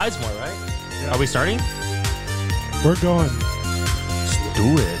Sizemore, right? Yeah. Are we starting? We're going. Let's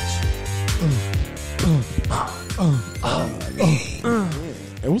do it.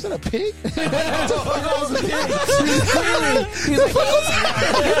 Was that a pig? Hey,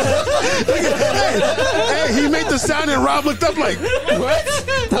 he made the sound and Rob looked up like, what?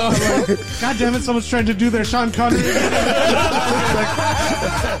 God damn it, someone's trying to do their Sean Connery. It's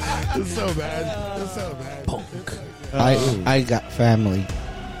so bad. It's so bad. Punk. I got family.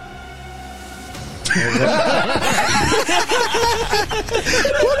 What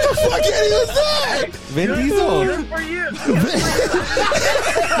the fuck, Eddie, was that? Vin Diesel. Good for you.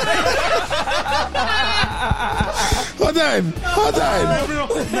 Hold on.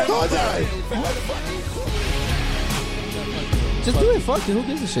 Just do it. Fuck it. Who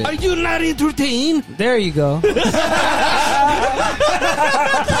gives a shit? Are you not entertained? There you go.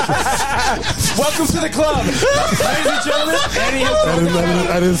 Welcome to the club, ladies and gentlemen.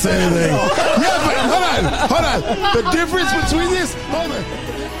 I didn't say anything. Yeah, but hold on. The difference between this, hold on.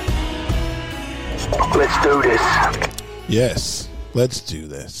 Let's do this. Yes, let's do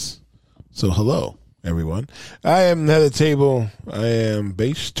this. So, hello, everyone. I am at the table. I am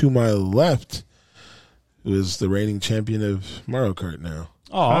based to my left, who is the reigning champion of Mario Kart now.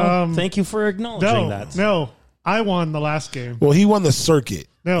 Oh, thank you for acknowledging that. No, I won the last game. Well, he won the circuit.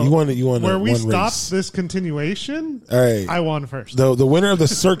 No, you won where we one stopped race. this continuation. All right, I won first. The winner of the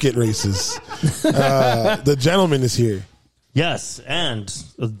circuit races, the gentleman is here. Yes, and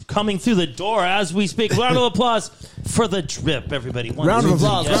coming through the door as we speak. Round of applause for the drip, everybody. Round of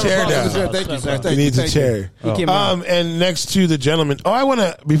applause. Chair down. Thank you, sir. He needs a chair. And next to the gentleman. Oh, I want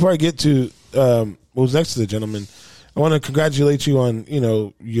to, before I get to what was next to the gentleman, I want to congratulate you on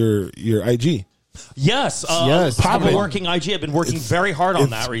your IG. Yes, Yes. I've been working IG. I've been working very hard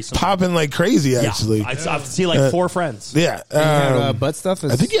on that recently. Popping like crazy, actually. Yeah, I see like 4 friends. Yeah. Butt stuff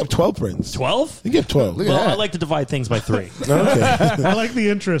is... I think you have 12 friends. 12? I think you have 12. Well, I like to divide things by 3. Okay. I like the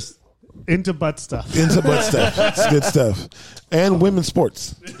interest into butt stuff. Into butt stuff. It's good stuff. And women's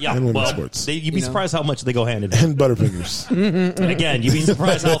sports. Yeah, And women's well, sports. you'd be surprised how much they go hand in hand. And Butterfingers. And again, you'd be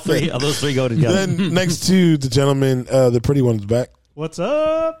surprised how those 3 go together. Then next to the gentleman, the pretty one's back. What's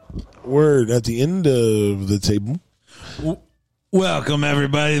up? Word at the end of the table. Welcome,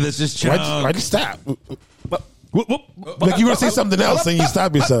 everybody. This is Chunk. Why'd you stop? Like you were going to say something else and you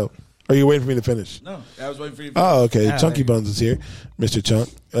stop yourself. Or are you waiting for me to finish? No, I was waiting for you. Oh, okay. Chunky Buns is here. Mr. Chunk.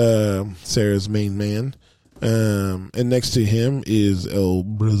 Sarah's main man. And next to him is El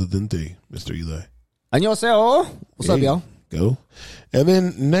Presidente, Mr. Eli. 안녕하세요. What's up, y'all? Go. And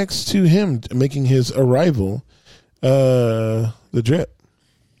then next to him, making his arrival, the drip.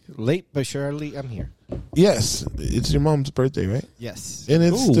 Late but surely, I'm here. Yes, it's your mom's birthday, right? Yes. And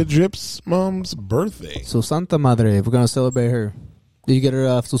it's the drip's mom's birthday. So Santa Madre, we're going to celebrate her. Did you get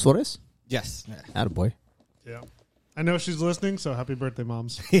her sus flores? Yes. Attaboy. Yeah. I know she's listening, so happy birthday,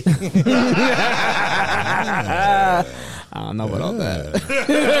 moms. I don't know about all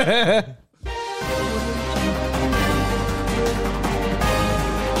that.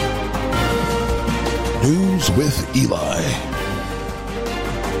 News with Eli.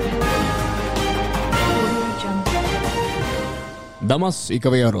 Damas y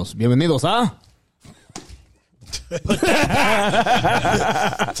caballeros, bienvenidos a...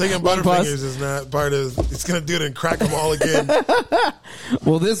 Taking Butterfingers is not part of... It's going to do it and crack them all again.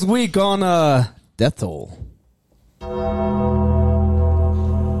 Well, this week on Death Toll.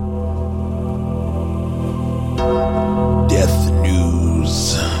 Death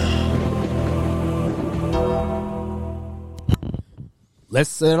news. Let's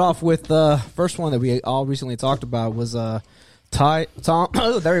start off with the first one that we all recently talked about was Ty. Tom.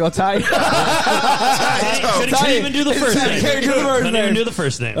 Oh, there we go, Ty. Couldn't even do the first name. Couldn't even do the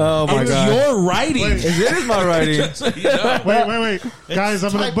first name. Oh my god! Your writing. It is my writing. Wait. Guys,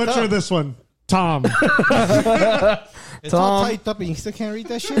 I'm going to butcher this one. Tom. It's all typed up and you still can't read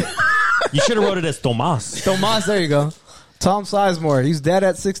that shit? You should have wrote it as Tomas. Tomas, there you go. Tom Sizemore. He's dead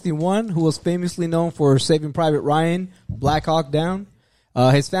at 61, who was famously known for Saving Private Ryan, Black Hawk Down.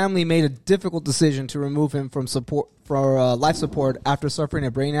 His family made a difficult decision to remove him from support for life support after suffering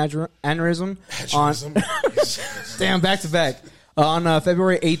a brain aneurysm on damn back to back on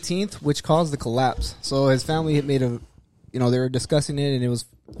February 18th, which caused the collapse. So his family had made they were discussing it, and it was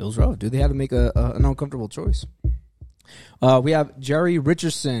rough. Dude, they had to make an uncomfortable choice. We have Jerry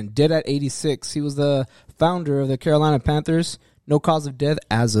Richardson, dead at 86. He was the founder of the Carolina Panthers. No cause of death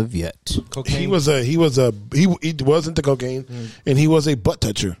as of yet. He was into cocaine, and he was a butt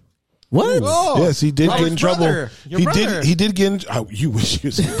toucher. What? Oh, Yes, he did like get in his trouble. brother. Your He brother. did get in. Oh, you wish you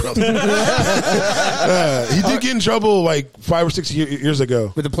was your brother. He did get in trouble like 5 or 6 years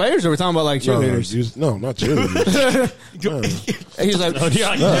ago. With the players, or we're talking about like No, cheerleaders? not cheerleaders. He's like,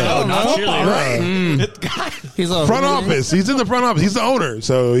 No, not cheerleader. he's a Front office. He's in the front office. He's the owner.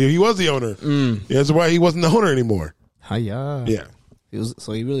 So he was the owner. That's why he wasn't the owner anymore. Hiya. Yeah. He was,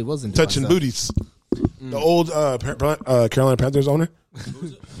 so he really wasn't Touching booties. The old Carolina Panthers owner,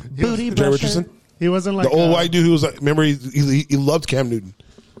 Booty Jerry brusher. Richardson. He wasn't like The old white dude who was like, remember, he loved Cam Newton.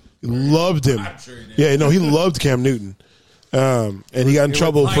 He loved him. Yeah, no, he loved Cam Newton. And he got in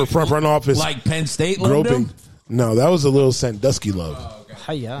trouble for front office Like Penn State loved groping. him? No, that was a little Sandusky love.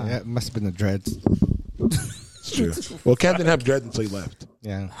 Hiya. Yeah, it must have been the dreads. It's true. Well, Cam didn't have dread until he left.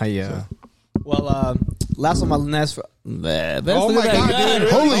 Yeah. Hiya. Well, last on my list. Oh my God, dude.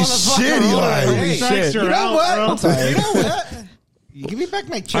 Holy shit, Eli. Hey, strikes, you're you know out, what? bro. I'm sorry. You know what? You give me back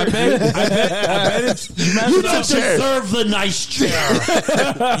my chair. I bet it's you mess You up. deserve the nice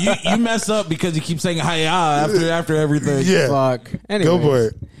chair. You mess up because you keep saying hiya after everything. Yeah. Fuck. Anyway. Go for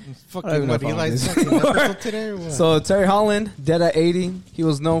it. Fucking what? Eli's fucking episode today or what? So Terry Holland, dead at 80. He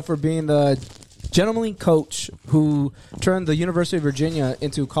was known for being the gentlemanly coach who turned the University of Virginia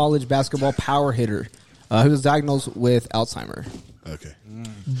into college basketball power hitter. He was diagnosed with Alzheimer's. Okay.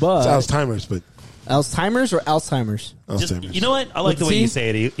 But It's Alzheimer's, but Alzheimer's or Alzheimer's? Just, Alzheimer's. you know what? I like the way you say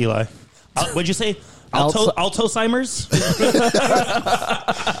it, Eli. What'd you say? Alzheimer's?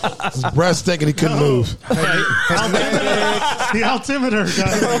 His breast thinking he couldn't move. the altimeter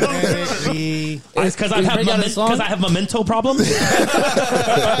guy. Because I have memento problems.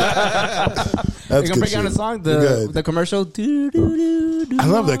 That's You gonna good break down the shit. song, Good. the commercial? Do-do-do-do. I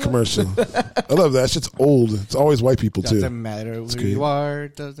love that commercial. I love that. Shit's old. It's always white people too. Doesn't matter who good. you are.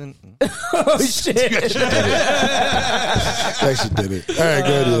 Doesn't. Oh shit! Actually did it. All right,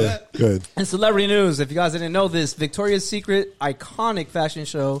 good. Good. And celebrity news. If you guys didn't know this, Victoria's Secret iconic fashion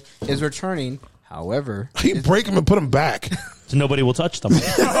show is returning. However, He break him and put him back. So nobody will touch them.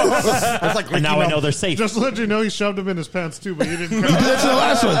 And now I know they're safe. Just to let you know, he shoved him in his pants too, but you didn't. He did that to the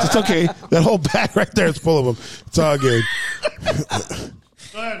last ones. It's okay. That whole back right there is full of them. It's all good.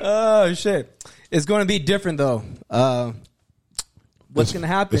 oh shit, it's going to be different though. What's going to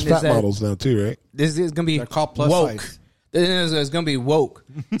happen It's is fat that models now too, right? this is going to be They're called plus woke. size. It's going to be woke.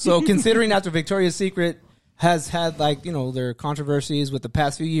 So considering after Victoria's Secret has had their controversies with the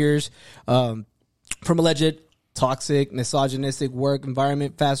past few years, from alleged toxic, misogynistic work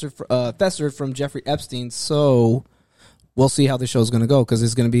environment festered from Jeffrey Epstein. So we'll see how the show's going to go because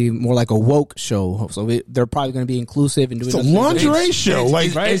it's going to be more like a woke show. So they're probably going to be inclusive and doing It's a those things. lingerie show.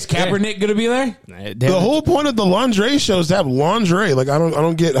 Like Is Kaepernick going to be there? the whole point of the lingerie show is to have lingerie. Like I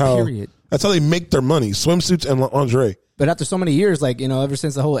don't get how. Period. That's how they make their money: swimsuits and lingerie. But after so many years, ever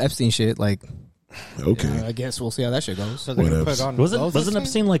since the whole Epstein shit, Okay. I guess we'll see how that shit goes. So they're gonna Whatevs. put on Wasn't clothes this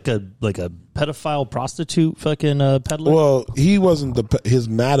Epstein like a pedophile prostitute fucking peddler? Well, he wasn't his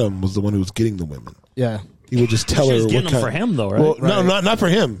madam was the one who was getting the women. Yeah. He would just tell She her was what getting them kind. for him though, right? Well, no, not for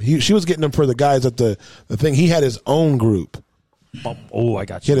him. She was getting them for the guys at the thing. He had his own group. Oh, I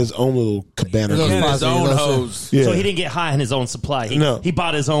got He you. had his own little cabana. Those group. And his Positive, own those- hose. Yeah. So he didn't get high in his own supply. No. He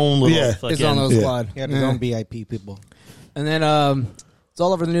bought his own little Yeah. fucking. It's on those Yeah. squad. He had his own VIP people. And then it's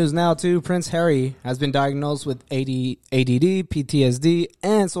all over the news now too. Prince Harry has been diagnosed with ADD, PTSD,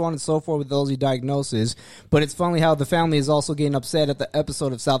 and so on and so forth with those diagnoses. But it's funny how the family is also getting upset at the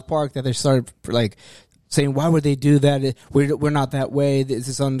episode of South Park that they started saying, why would they do that? We're not that way. This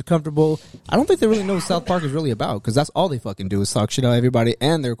is uncomfortable. I don't think they really know what South Park is really about because that's all they fucking do is talk shit about everybody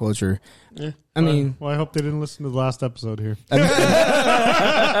and their culture. Yeah. I mean, well, I hope they didn't listen to the last episode here. Hey,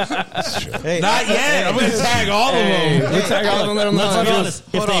 Not yet. I'm going to tag all of them. we tag all of them, let them know. Let's be honest.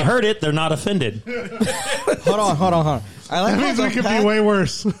 If they heard it, they're not offended. hold on. I like That how means the we could fact- be way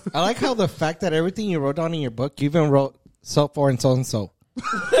worse. I like how the fact that everything you wrote down in your book, you even wrote so for and so and so. He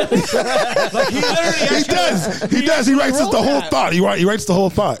does. He writes us the whole thought. He writes the whole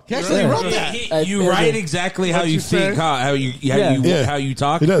thought. He actually wrote that. You write exactly how you think, how you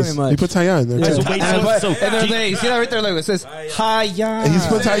talk. He does. Pretty much. He puts Hiya in there. So too. wait, And so then you see that right there? Look, it says Hiya. And he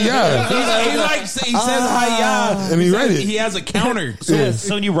puts Hiya. He says hiya. And he writes it. He has a counter.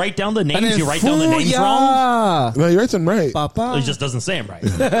 so when you write down the names, you write down the names wrong. wrong. No, he writes them right. Papa. He just doesn't say them right. He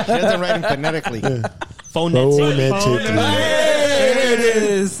doesn't write him phonetically. Phonetic. There it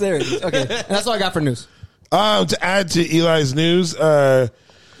is. There it is. Okay. And that's all I got for news. To add to Eli's news,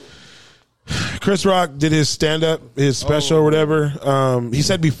 Chris Rock did his stand-up, his special or whatever. He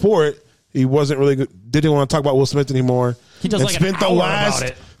said before it, he wasn't really good, didn't want to talk about Will Smith anymore. He does and like an spent the hour last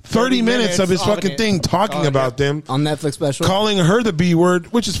about it. 30 minutes of his on fucking it. thing talking about them, On Netflix special. calling her the B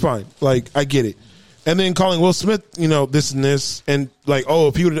word, which is fine. Like, I get it. And then calling Will Smith, this and this, and like, oh,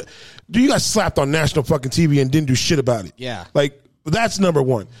 if you would, you got slapped on national fucking TV and didn't do shit about it. Yeah. Like, that's number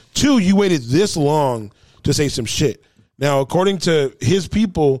one. Two, you waited this long to say some shit. Now, according to his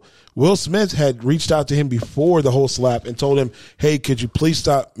people, Will Smith had reached out to him before the whole slap and told him, hey, could you please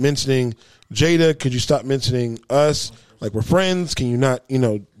stop mentioning Jada? Could you stop mentioning us? Like, we're friends. Can you not,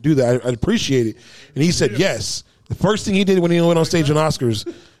 do that? I'd appreciate it. And he said yes. The first thing he did when he went on stage on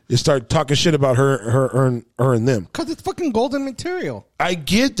Oscars is start talking shit about her and them. Because it's fucking golden material. I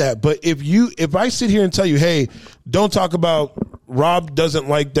get that, but if I sit here and tell you, hey, don't talk about Rob doesn't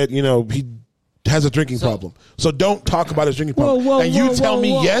like that, he has a drinking problem. So don't talk about his drinking problem. Whoa, and you whoa, tell whoa,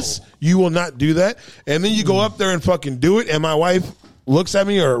 me, whoa. yes, you will not do that. And then you go up there and fucking do it. And my wife looks at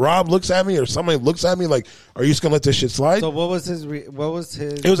me or Rob looks at me or somebody looks at me like, are you just going to let this shit slide? So what was his? It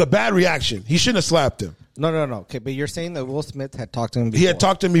It was a bad reaction. He shouldn't have slapped him. No. Okay, but you're saying that Will Smith had talked to him before. He had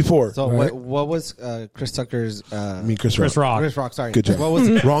talked to him before. So what was Chris Tucker's... Chris Chris Rock. Rock. Chris Rock, sorry. Good job. What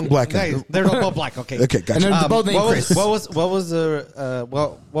was... Wrong black guy. Nice. They're both black, okay. Okay, gotcha. And they're both named what Chris. was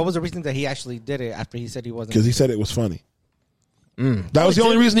the reason that he actually did it after he said he wasn't? Because he said it was funny. That was the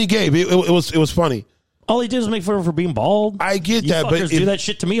only reason he gave. It was funny. All he did was make fun of her for being bald. I get You that, but fuckers if- do that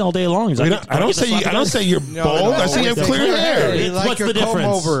shit to me all day long. He's like, I don't say you're bald. I say you have clear hair. It's- what's the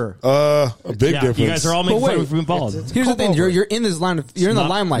difference? Over. A big Yeah, difference. you guys are all making But fun wait, of her for being bald. Here's the thing: you're in this line. You're in the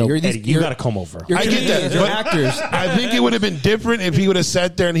limelight. No, You're these. Eddie, you you're- got to comb over. You're I get that. You're but actors. I think it would have been different if he would have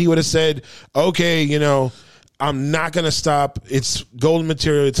sat there and he would have said, okay, I'm not going to stop. It's golden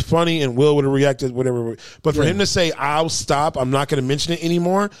material. It's funny. And Will would have reacted, whatever. But for him to say, I'll stop, I'm not going to mention it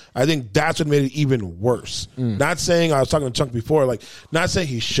anymore, I think that's what made it even worse. Not saying, I was talking to Chunk before, like, not saying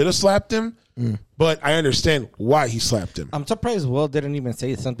he should have slapped him, but I understand why he slapped him. I'm surprised Will didn't even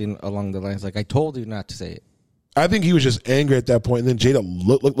say something along the lines like, I told you not to say it. I think he was just angry at that point, and then Jada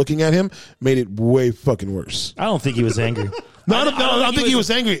looking at him made it way fucking worse. I don't think he was angry. I don't think he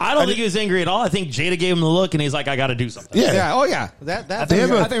was angry. I don't think he was angry at all. I think Jada gave him the look, and he's like, I got to do something. Yeah. Yeah. Oh yeah. That. I think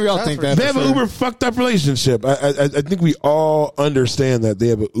we all think that. They have an uber fucked up relationship. I think we all understand that they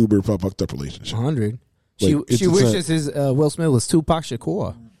have an uber fucked up relationship. 100. Like, She it's wishes his Will Smith was Tupac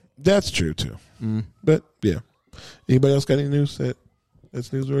Shakur. That's true too. But yeah, anybody else got any news that's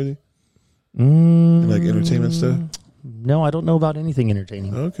newsworthy? Like entertainment stuff? No, I don't know about anything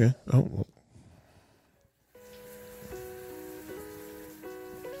entertaining. Okay. Oh. Well.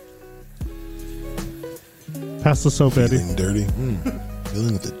 Pass the soap, Eddie. Feeling dirty?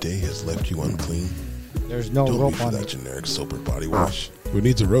 Feeling that the day has left you unclean? There's no Don't rope reach for on that it. generic soap or body wash. Who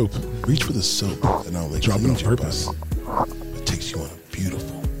needs a rope? Reach for the soap that not only Drop it on cleans your purpose. body, but takes you on a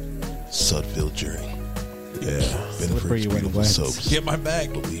beautiful, sud-filled journey. Yeah, Slippery Benefit's when beautiful wet. soaps. Get my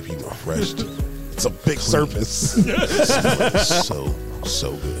bag. Will leave you refreshed. It's a big surface.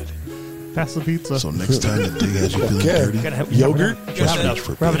 so good. Pass the pizza. So next time the day has you feeling dirty, Yogurt? just reach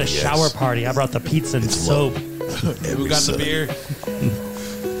for We're having a BS. shower party. I brought the pizza and It's soap. Who got the beer?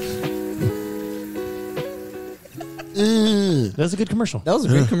 That's a good commercial. That was a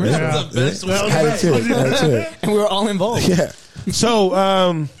great commercial. Yeah. The best one. Had it to it. Had it to it. And we were all involved. Yeah.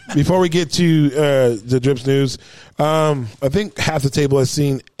 So before we get to the Drips news, I think half the table has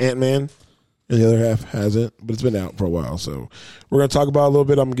seen Ant-Man and the other half hasn't, but it's been out for a while. So we're going to talk about it a little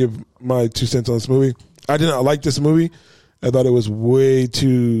bit. I'm going to give my 2 cents on this movie. I did not like this movie. I thought it was way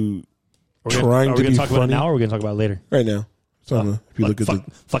too trying Are to we be going to talk about it funny. now, or are we going to talk about it later? Right now. So if you look at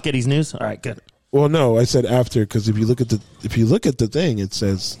Fuck Eddie's news. All right, good. well, no, I said after because if you look at the thing, it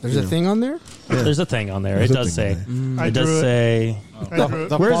says There's a thing on there? There's a thing on there. There's it a does thing say. on I It does drew it. say. I drew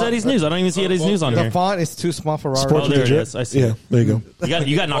it. Where's Eddie's news? I don't even see Eddie's news on The here. font is too small for our. Sports Oh, there it Legit. is. I see. Yeah, there you go.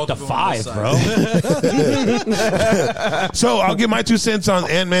 You got knocked to Both of them on 5, the bro. So I'll give my 2 cents on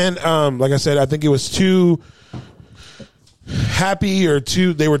Ant-Man. Like I said, I think it was too happy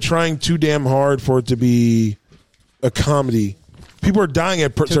they were trying too damn hard for it to be a comedy. People are dying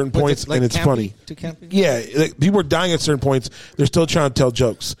at certain points, and it's funny. Too campy? Yeah, like, people are dying at certain points. They're still trying to tell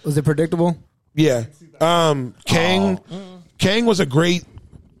jokes. Was it predictable? Yeah. Kang was a great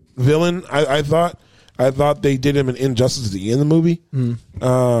villain, I thought. I thought they did him an injustice at the end of the movie.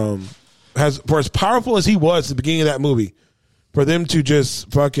 For as powerful as he was at the beginning of that movie, for them to just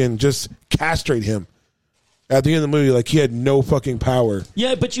castrate him at the end of the movie, like he had no fucking power.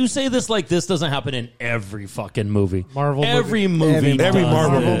 Yeah, but you say this like this doesn't happen in every fucking movie. Marvel every movie. movie. Every does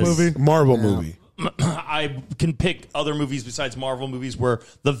Marvel this. movie. I can pick other movies besides Marvel movies where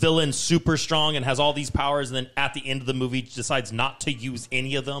the villain's super strong and has all these powers, and then at the end of the movie decides not to use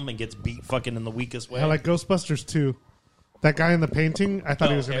any of them and gets beat fucking in the weakest way. I like Ghostbusters 2. That guy in the painting, I thought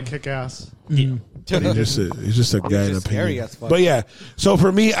he was going okay. to kick ass. He's just a guy in a scary painting. as fuck. But yeah, so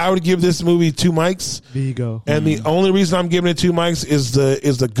for me, I would give this movie 2 mics. Vigo. And the only reason I'm giving it 2 mics is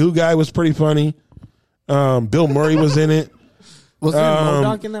the goo guy was pretty funny. Bill Murray was in it. Was there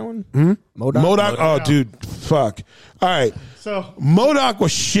MODOK in that one? MODOK? Oh, dude, fuck. All right. So MODOK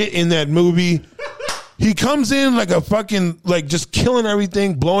was shit in that movie. He comes in like a fucking, like just killing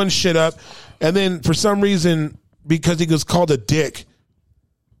everything, blowing shit up. And then for some reason, because he was called a dick,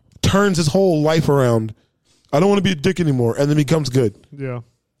 turns his whole life around. I don't want to be a dick anymore. And then becomes good. yeah,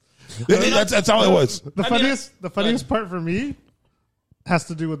 That's all it was. the funniest part for me has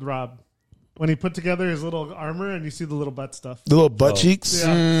to do with Rob when he put together his little armor and you see the little butt stuff. The little butt cheeks.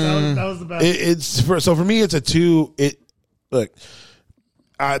 Yeah, that was the best. So for me, it's a 2. Look,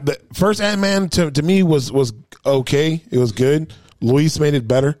 the first Ant-Man to me was okay. It was good. Luis made it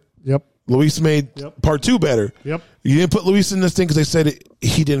better. Yep. Luis made part 2 better. Yep. You didn't put Luis in this thing because they said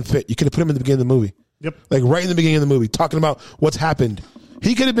he didn't fit. You could have put him in the beginning of the movie. Yep. Like right in the beginning of the movie, talking about what's happened.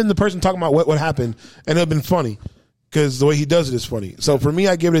 He could have been the person talking about what happened, and it would have been funny because the way he does it is funny. So for me,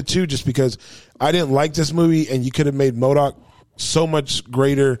 I give it a 2 just because I didn't like this movie, and you could have made MODOK so much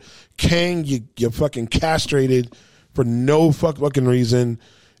greater. Kang, you fucking castrated for no fucking reason.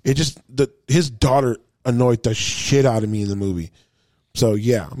 It just his daughter annoyed the shit out of me in the movie. So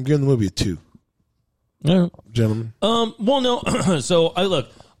yeah, I'm giving the movie a 2. Yeah. Gentlemen. Well, no. So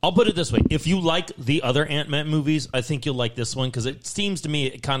I'll put it this way: if you like the other Ant-Man movies, I think you'll like this one because it seems to me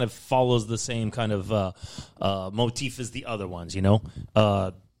it kind of follows the same kind of motif as the other ones. You know,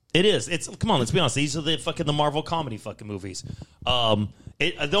 it is. It's come on, let's be honest. These are the Marvel comedy fucking movies. The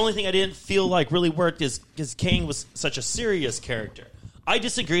only thing I didn't feel like really worked is because Kang was such a serious character. I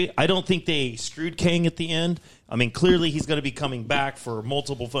disagree. I don't think they screwed Kang at the end. I mean, clearly he's going to be coming back for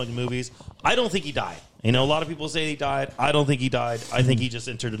multiple fucking movies. I don't think he died. You know, a lot of people say he died. I don't think he died. I think he just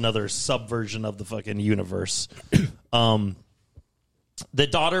entered another subversion of the fucking universe. The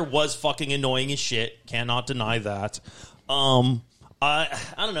daughter was fucking annoying as shit. Cannot deny that. I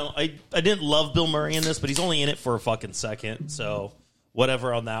don't know. I didn't love Bill Murray in this, but he's only in it for a fucking second. So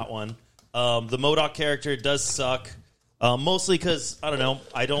whatever on that one. The MODOK character does suck. Mostly because, I don't know,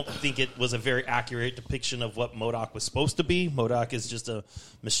 I don't think it was a very accurate depiction of what MODOK was supposed to be. MODOK is just a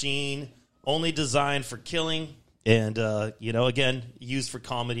machine only designed for killing and, again, used for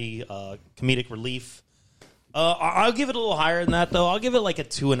comedic relief. I'll give it a little higher than that, though. I'll give it like a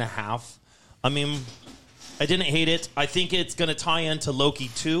 2.5. I mean, I didn't hate it. I think it's going to tie into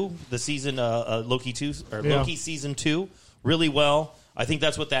Loki 2, the season, Loki season 2, really well. I think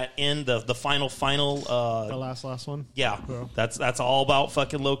that's what that end, the final. The last one. Yeah, that's all about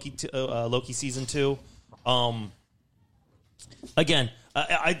fucking Loki. Loki season 2. Again,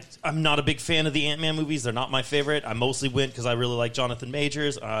 I'm not a big fan of the Ant-Man movies. They're not my favorite. I mostly went because I really like Jonathan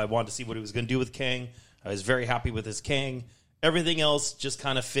Majors. I wanted to see what he was going to do with Kang. I was very happy with his Kang. Everything else just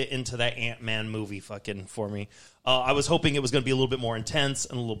kind of fit into that Ant-Man movie fucking for me. I was hoping it was going to be a little bit more intense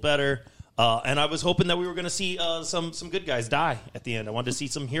and a little better. And I was hoping that we were going to see some good guys die at the end. I wanted to see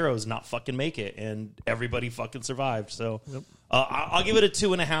some heroes not fucking make it, and everybody fucking survived. So I'll give it a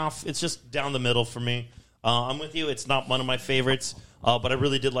 2.5. It's just down the middle for me. I'm with you. It's not one of my favorites, but I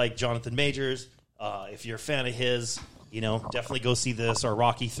really did like Jonathan Majors. If you're a fan of his, definitely go see this or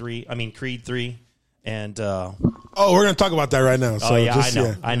Creed 3. And we're going to talk about that right now. So I know.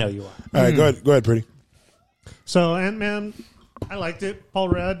 Yeah. I know you are. All right, go ahead, Pretty. So Ant-Man, I liked it. Paul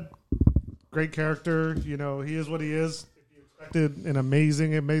Rudd. Great character. He is what he is. If you expected an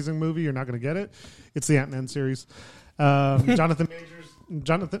amazing movie, you're not going to get it. It's the Ant-Man series. Jonathan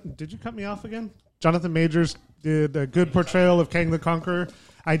Majors. Did you cut me off again? Jonathan Majors did a good portrayal of Kang the Conqueror.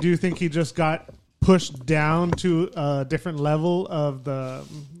 I do think he just got pushed down to a different level of the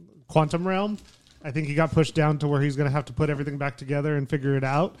quantum realm. I think he got pushed down to where he's going to have to put everything back together and figure it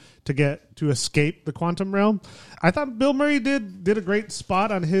out to escape the quantum realm. I thought Bill Murray did a great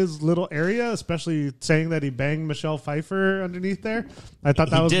spot on his little area, especially saying that he banged Michelle Pfeiffer underneath there. I thought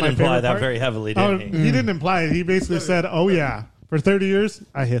that was my favorite part. He did imply that very heavily, didn't he? He didn't imply it. He basically said, "Oh yeah, for 30 years,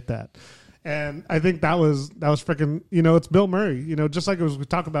 I hit that." And I think that was freaking. It's Bill Murray. Just like we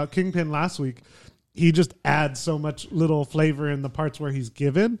talked about Kingpin last week, he just adds so much little flavor in the parts where he's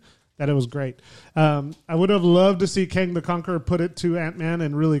given. That it was great. I would have loved to see Kang the Conqueror put it to Ant-Man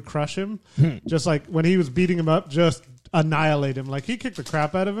and really crush him. Just like when he was beating him up, just annihilate him. Like he kicked the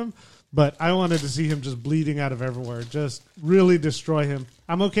crap out of him, but I wanted to see him just bleeding out of everywhere. Just really destroy him.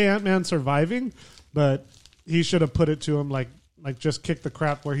 I'm okay Ant-Man surviving, but he should have put it to him like like just kick the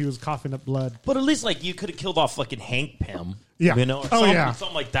crap where he was coughing up blood. But at least like you could have killed off fucking Hank Pym. Yeah. You know, or Oh, something, yeah.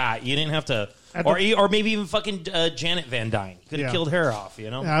 something like that. You didn't have to, At or maybe even fucking Janet Van Dyne. You could have Yeah. killed her off. You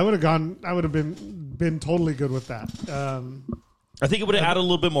know, Yeah, I would have been totally good with that. I think it would have added a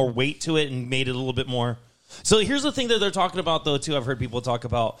little bit more weight to it and made it a little bit more. So here's the thing that they're talking about, though, too. I've heard people talk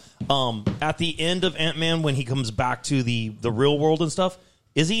about at the end of Ant-Man when he comes back to the real world and stuff.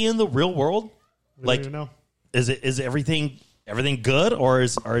 Is he in the real world? We Like, don't even know. is everything good, or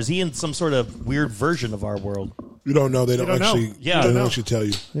is he in some sort of weird version of our world? You don't know. They don't, don't know. actually. Yeah. they I don't know. actually tell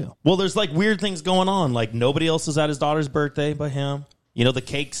you. Yeah. Well, there's like weird things going on. Like nobody else is at his daughter's birthday but him. You know, the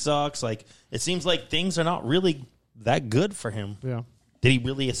cake sucks. Like it seems like things are not really that good for him. Yeah. Did he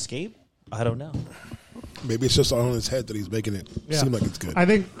really escape? I don't know. Maybe it's just all in his head that he's making it Yeah. seem like it's good. I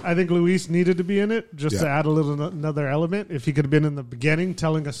think Luis needed to be in it just to Yeah. add a little another element. If he could have been in the beginning,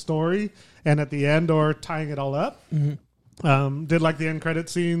 telling a story, and at the end, or tying it all up. Did like the end credit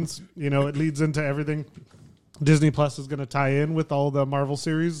scenes. You know, it leads into everything. Disney Plus is going to tie in with all the Marvel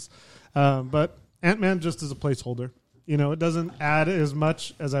series, but Ant-Man just is a placeholder. You know, it doesn't add as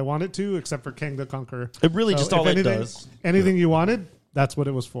much as I want it to, except for Kang the Conqueror. It really So just if all anything, it does. Anything you wanted, that's what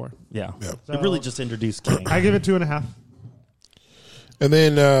it was for. Yeah. Yeah. It really just introduced King. I give it 2.5. And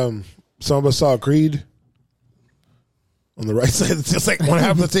then some of us saw Creed on the right side. It's just like one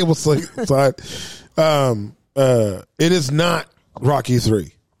half of the table side. It is not Rocky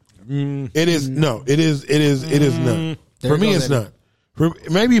 3. It is no. It is not. For me, it's not.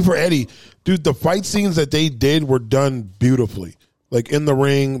 Maybe for Eddie, dude, the fight scenes that they did were done beautifully. Like in the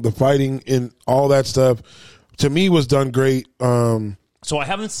ring, the fighting, and all that stuff. To me, was done great. So I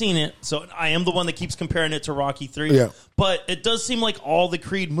haven't seen it. So I am the one that keeps comparing it to Rocky 3. Yeah. But it does seem like all the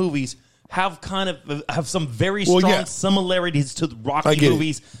Creed movies have some very Well, strong yeah. similarities to the I Rocky get it.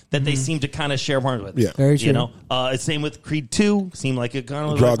 movies that they seem to kind of share more with. Yeah. Very true. You know, same with Creed 2. Seemed like it kind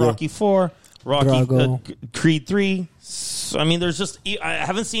of like Drago. Rocky 4. Rocky Drago. Creed 3. So, I mean, there's just I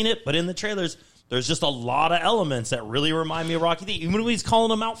haven't seen it, but in the trailers, there's just a lot of elements that really remind me of Rocky 3. Even when he's calling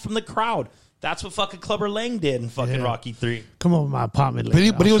them out from the crowd. That's what fucking Clubber Lang did in fucking Yeah. Rocky 3. Come on, my apartment. But he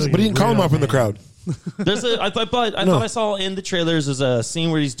later. I'll show you didn't call him weirdo, off in the man. crowd. There's I thought I saw in the trailers there's a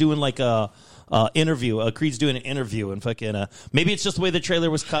scene where he's doing like a interview. Creed's doing an interview and fucking maybe it's just the way the trailer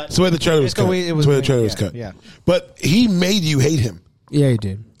was cut. It's the way the trailer was It's the cut. way it was It's the way the made, trailer was yeah, cut. yeah. But he made you hate him. Yeah, he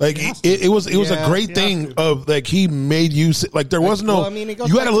did. Like it was a Yeah, great he thing has to. of like he made you like there was no. well, I mean, it goes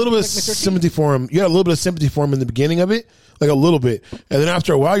you had a back little to, bit of like, Mr. T. sympathy for him. You had a little bit of sympathy for him in the beginning of it, like a little bit, and then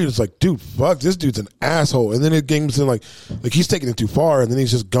after a while you're just like, dude, fuck, this dude's an asshole. And then it games in like he's taking it too far, and then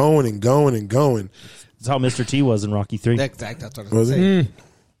he's just going and going and going. That's how Mr. T was in Rocky 3. That's what I was Was going to it? say.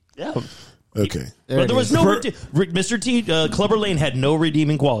 Yeah. Okay, But there was no For- Mr. T. Clubber Lang had no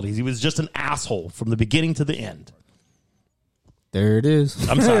redeeming qualities. He was just an asshole from the beginning to the end. There it is.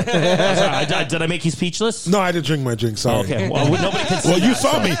 I'm sorry. Did I make you speechless? no, I didn't drink my drink. Sorry. Okay. Well, nobody can see Well, you that,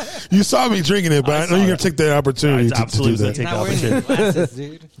 saw so- me. You saw me drinking it, but I, know saw you're gonna that. take that opportunity I to do absolutely that. take Not that wearing his opportunity. glasses,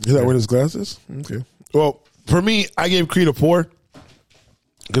 dude. He's not wearing his glasses. Okay. Well, for me, I gave Creed a 4,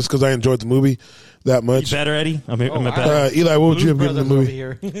 just because I enjoyed the movie that You much. better, Eddie? I'm wow. better. Eli, what would you have Blues given the Brothers movie?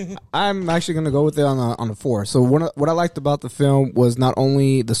 over here. I'm actually going to go with it on a 4. So what I liked about the film was not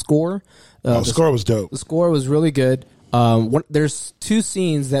only the score. The score was dope. The score was really good. There's two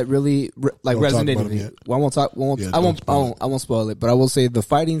scenes that really Don't talk resonated about with them me. yet. Well, I won't talk. Yeah, I won't spoil it. But I will say the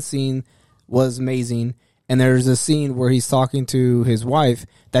fighting scene was amazing. And there's a scene where he's talking to his wife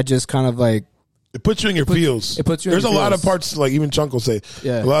that just kind of like It puts you in your feels. it puts you in There's your a lot of feels. parts, like even Chunk will say,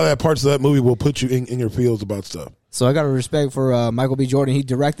 Yeah. a lot of that parts of that movie will put you in your feels about stuff. So I got to respect for Michael B. Jordan. He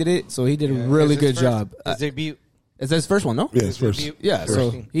directed it, so he did a really good job. His debut. Is that his first one? No. Yeah, it's first. debut. Yeah.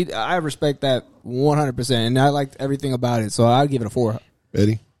 So I respect that 100%, and I liked everything about it. So I'd give it a 4.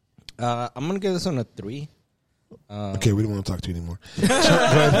 Eddie? I'm going to give this one a 3. Okay, we don't want to talk to you anymore.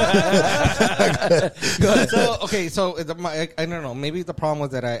 So okay, so I don't know. Maybe the problem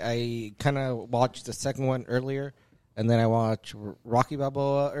was that I kind of watched the second one earlier, and then I watched Rocky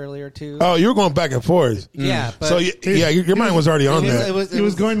Balboa earlier too. Oh, you were going back and forth. Yeah, but So, yeah, your mind was already on that. He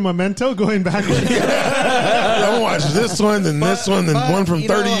was going Memento, going backwards. I'm going to watch this one, then this one, then but, one from you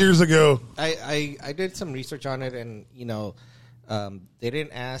 30 know, years ago. I did some research on it, and they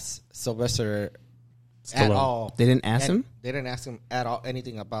didn't ask Sylvester at Stallone. all. They didn't ask him? They didn't ask him at all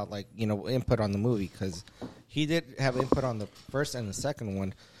anything about input on the movie, because he did have input on the first and the second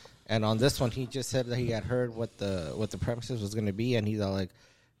one, and on this one he just said that he had heard what the premises was going to be, and he's all like,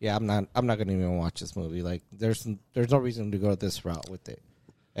 "Yeah, I'm not going to even watch this movie. Like, there's no reason to go this route with it."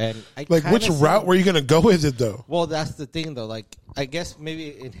 And I Like, kinda which route were you going to go with it, though? Well, that's the thing, though. Like, I guess maybe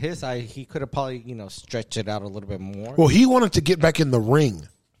in his eye, he could have probably, stretched it out a little bit more. Well, he wanted to get back in the ring,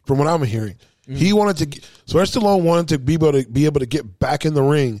 from what I'm hearing. He wanted to get, Sylvester Stallone wanted to be able to get back in the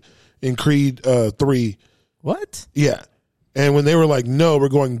ring in Creed 3. What? Yeah. And when they were like, no, we're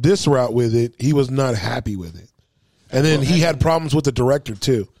going this route with it, he was not happy with it. And then he had problems with the director,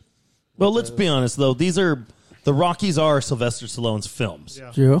 too. Well, let's be honest though. The Rockies are Sylvester Stallone's films.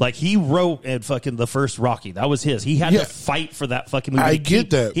 Yeah. True. Like he wrote and fucking the first Rocky. That was his. He had Yeah. to fight for that fucking movie. I get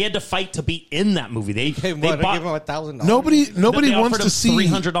that. He had to fight to be in that movie. They Give him bought $1,000. Nobody they wants offered to him see.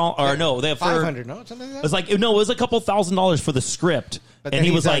 $300 or no, they offered $500, no, something like It that. was like no, it was a couple $1,000s for the script, But and then he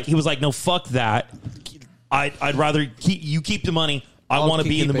he's was like, no, fuck that. I'd rather keep the money. I I'll want to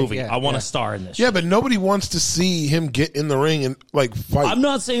be in the keep it, movie. yeah, I want yeah. to star in this. Yeah, but nobody wants to see him get in the ring and like fight. I'm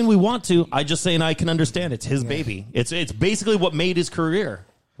not saying we want to. I'm just saying I can understand. It's his baby. It's basically what made his career.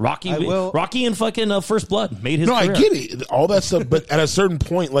 Rocky and fucking First Blood made his No, career. I get it, all that stuff. But at a certain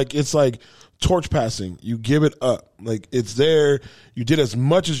point, like it's like torch passing. You give it up. Like it's there. You did as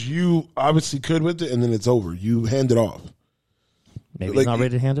much as you obviously could with it, and then it's over. You hand it off. Maybe Like, he's not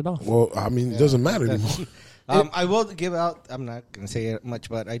ready to hand it off. Well, I mean, it doesn't matter anymore. I will give out. I'm not going to say it much,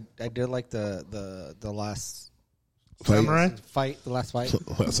 but I did like the last Samurai? fight. The last fight.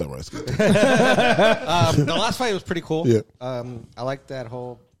 That's not right. The last fight was pretty cool. Yeah. I like that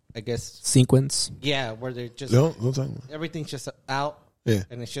whole. I guess. Sequence. Yeah, where they're just Don't talk about it. everything's just out. Yeah.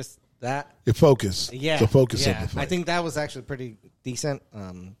 and it's just that. It focus. Yeah, The focus yeah. of the fight. I think that was actually pretty decent.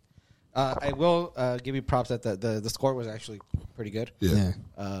 I will give you props that the score was actually pretty good. Yeah.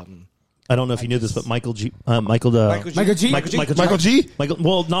 I don't know if you knew this, but Michael G. Michael G.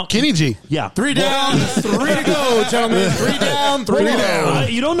 Well, not Kenny G. Yeah, 3 down, 3 to go, gentlemen. 3 down, 3 down.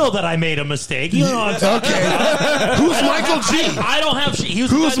 You don't know that I made a mistake. You know what I'm talking about. Who's Michael G? I don't have. He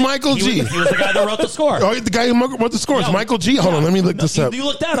was Who's the guy Michael he G? Was, he was the guy that wrote the score. Oh, the guy who wrote the scores. No. Michael G. Hold on, let me look this up. You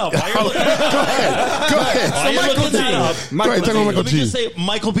look that up. Why you're looking that Go ahead. Why you're looking that up? Go ahead, talk about Michael Let me G. just say,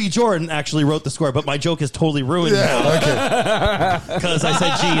 Michael B. Jordan actually wrote the score, but my joke is totally ruined Yeah, okay. because I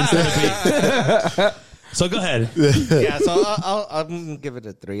said G instead of B. So go ahead. Yeah, so I'm gonna give it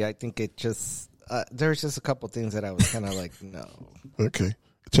a 3. I think it just there's just a couple things that I was kind of like, no. Okay.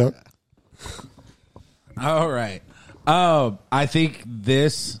 Chuck? All right. I think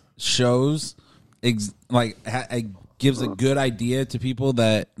this shows gives a good idea to people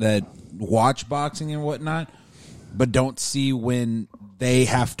that watch boxing and whatnot, but don't see when they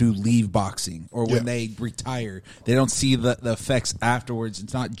have to leave boxing or when they retire. They don't see the effects afterwards.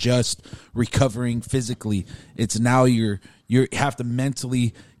 It's not just recovering physically. It's now you have to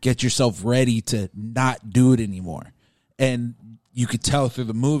mentally get yourself ready to not do it anymore. And you could tell through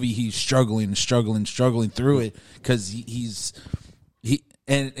the movie he's struggling through it because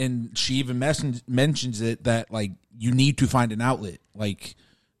and she even mentions it that like you need to find an outlet. Like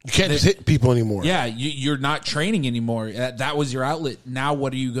You can't just hit people anymore. yeah, you're not training anymore. That was your outlet. Now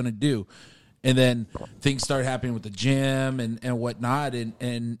what are you going to do? And then things start happening with the gym and whatnot,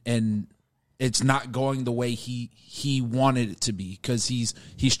 and it's not going the way he wanted it to be because he's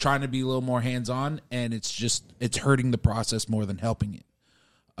trying to be a little more hands on, and it's hurting the process more than helping it.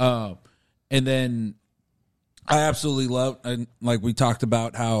 And then I absolutely love, and like we talked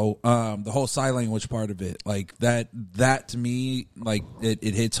about how the whole sign language part of it, like that to me, like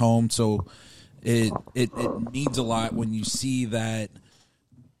it hits home. So it means a lot when you see that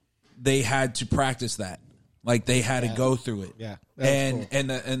they had to practice that, like they had to go through it. Yeah,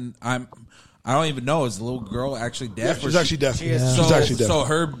 and I don't even know, is the little girl actually deaf? Yeah, she's actually deaf. She is. She's actually deaf. So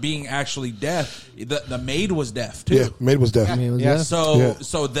her being actually deaf, the maid was deaf too. Yeah, maid was deaf.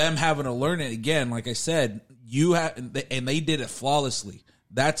 So them having to learn it again, like I said, and they did it flawlessly.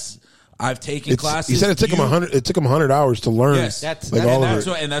 I've taken classes. He said it took him 100. It took him 100 hours to learn. Yes, that's all of that's it.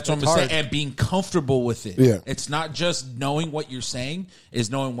 what I'm saying. And being comfortable with it. Yeah. It's not just knowing what you're saying;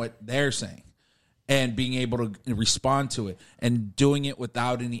 is knowing what they're saying, and being able to respond to it, and doing it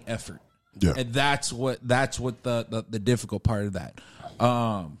without any effort. Yeah. And that's what the difficult part of that.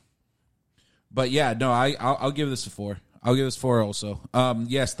 But yeah, no, I'll give this a 4. I'll give this 4 also.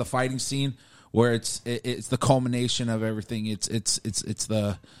 Yes, the fighting scene where it's the culmination of everything. It's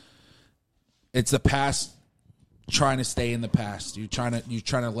the past trying to stay in the past. You're trying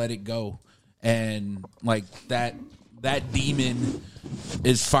to let it go, and like that demon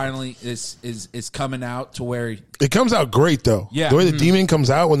is finally is coming out to where It comes out great though. Yeah. the way the demon comes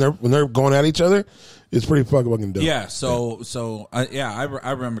out when they're going at each other, it's pretty fucking dope. yeah. So I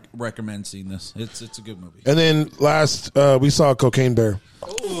recommend seeing this. It's a good movie. And then last we saw Cocaine Bear.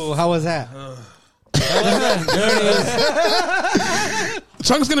 Ooh, how was that?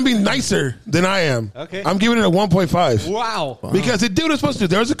 Chung's going to be nicer than I am. Okay. I'm giving it a 1.5. Wow. Because it did what it's supposed to do.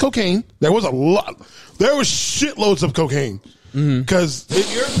 There was a cocaine. There was a lot. There was shitloads of cocaine. Because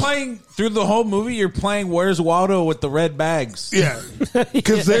If you're playing through the whole movie, you're playing Where's Waldo with the red bags. yeah,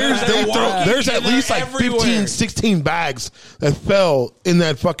 because there's at least like 15, 16 bags that fell in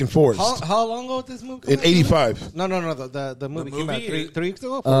that fucking forest How long ago did this movie? in '85. No. The movie came out movie? 3 weeks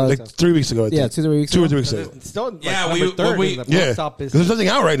ago. Like 3 weeks ago. I Yeah, think. 2 or 3 weeks 2 or ago. 3 weeks ago. It's still like Yeah, number third we- in the Yeah, box office. because there's nothing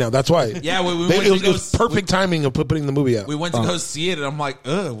out right now. That's why. Yeah, we They- went it was, to go. it was perfect timing of putting the movie out. We went to go see it, and I'm like,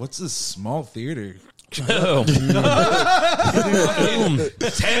 ugh, what's this small theater? Oh. 10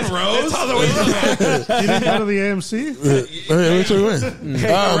 rows? You didn't go to the AMC? Which way we went?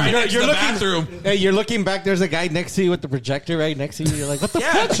 Right next to you're the looking- bathroom. Hey, you're looking back. There's a guy next to you with the projector right next to you. You're like, what the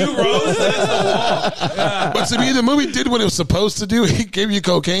Yeah, 2 rows. That is the wall. But to me, the movie did what it was supposed to do. He gave you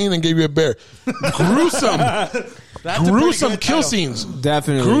cocaine and gave you a bear. Gruesome. Gruesome kill scenes.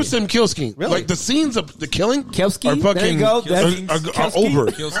 Definitely. Gruesome kill scheme. Really? Like the scenes of the killing Kelski? are fucking There you go. are Kelski? over.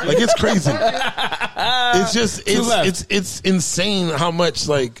 Kelski? Like it's crazy. It's just left. it's insane how much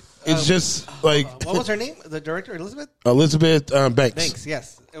like it's just like What was her name? The director, Elizabeth Elizabeth Banks. Banks.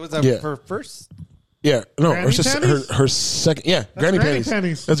 Yes, it was Yeah. her first. Yeah, no, Granny panties? her second. Yeah, Granny Granny panties.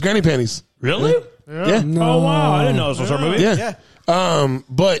 panties. That's Granny panties. Really? Yeah, Oh wow! I didn't know this was our movie. yeah.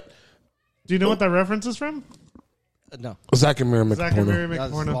 But Do you know what that reference is from? No, Zach and Mary Zach and Mary McPorno.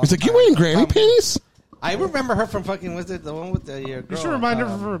 That's McPorno. long. He's like, you wearing Granny panties? I remember her from fucking. Was it the one with the girl? You should remind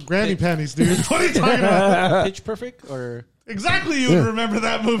her for granny panties, dude. What are you talking about? Pitch Perfect or Exactly, you would remember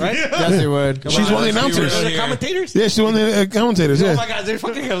that movie. Right? Yes, it would. She's one of the announcers. Here. the commentators? Yeah, she's one of the commentators. Oh Yeah. my god, they're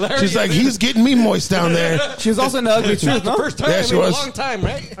fucking hilarious. She's like, he's getting me moist down there. She was also in the Ugly Truth, no? first time Yeah, she in was. a long time,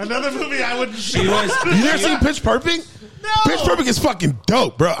 right? Another movie I wouldn't see. You never seen Pitch Perfect? No. Pitch Perfect is fucking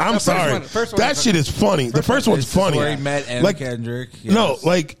dope, bro. I'm first sorry. one- first one that is shit is funny. The first one's This is funny. where he met Anna Like, Kendrick. No, Yes.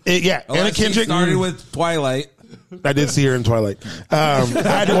 like, Anna Unless he Kendrick. started with Twilight. I did see her in Twilight. I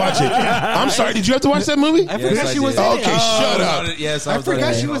had to watch it. I'm sorry. Did you have to watch that movie? I forgot Yes, she I was did. in it. Okay, shut up. Yes, I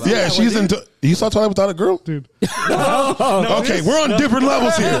forgot she was in Yeah, that she's one, in. dude. You saw Twilight Without a Girl? Dude. Okay, we're on different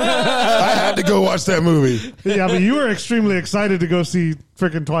levels here. I had to go watch that movie. Yeah, but you were extremely excited to go see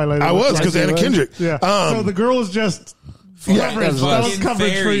freaking Twilight. I was because Anna Kendrick. Yeah. so the girl is just Yeah. coverage. That was Fucking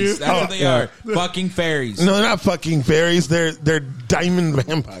coverage for you. fairies. That's what they are. Fucking fairies. No, they're not fucking fairies. They're diamond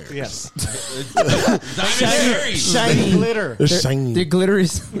vampires. Yes. Diamond fairies. Shiny glitter. They're shiny. The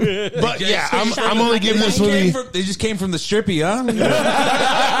glitteries. But yeah, I'm only giving this movie. They just came from the strippy, huh?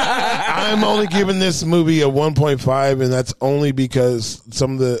 I'm only giving this movie a 1.5, and that's only because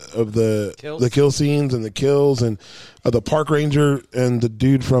some of the Kills? kill scenes and the kills and the park ranger and the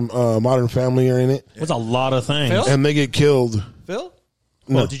dude from Modern Family are in it, It's a lot of things. Phil? and they get killed. Phil?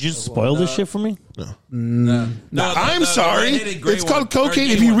 Well, did you spoil this shit for me? No, I'm sorry. redheaded gray It's called one. Or cocaine.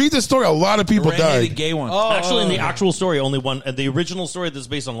 gay If you one. read the story, a lot of people Redheaded died. gay one. Actually, in the actual story, only one. The original story that's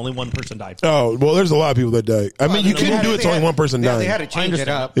based on, only one person died. Oh well, there's a lot of people that died. I mean, you couldn't do it to only one person They had dying. to change it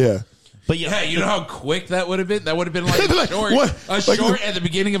up. Yeah. But Yeah, you know how quick that would have been? That would have been like a Like, short, what? Like short at the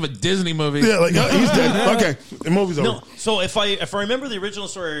beginning of a Disney movie. Yeah, like he's dead. Okay, the movie's over. No, so if I remember the original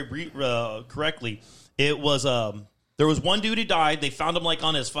story correctly, it was there was one dude who died. They found him like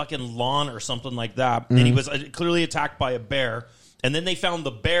on his fucking lawn or something like that, and he was clearly attacked by a bear. And then they found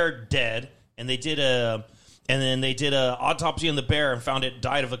the bear dead, and they did a autopsy on the bear and found it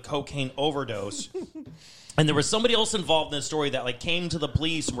died of a cocaine overdose. And there was somebody else involved in this story that like came to the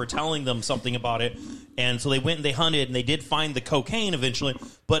police and were telling them something about it. And so they went and they hunted and they did find the cocaine eventually.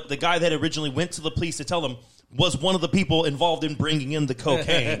 But the guy that originally went to the police to tell them was one of the people involved in bringing in the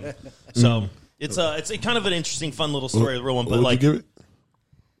cocaine. So it's a kind of an interesting, fun little story, the real one. But What like would you give it?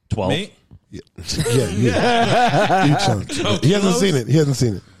 12. Me? Yeah. You chunk. He hasn't seen it. He hasn't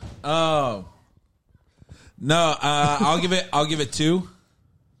seen it. Oh. No, I'll give it 2.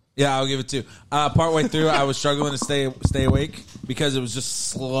 Yeah, I'll give it 2. Partway through, I was struggling to stay awake because it was just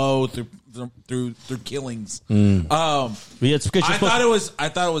slow through killings. Yeah, it's because I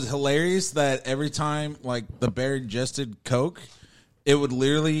thought it was hilarious that every time like the bear ingested coke, it would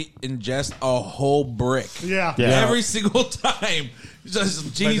literally ingest a whole brick. Yeah. Every single time. Just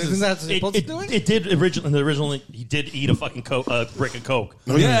But Jesus. isn't that supposed to do it? it did originally he did eat a fucking brick of coke.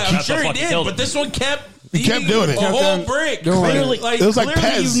 Yeah, I'm That's sure what he fucking did, killed but him. this one kept He kept doing it. A whole brick. Clearly, It was like clearly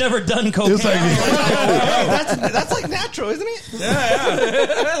Pez. you've never done cocaine. It was like That's like natural, isn't it?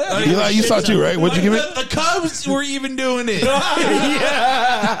 Eli, you saw too, right? What'd you give it? The Cubs were even doing it.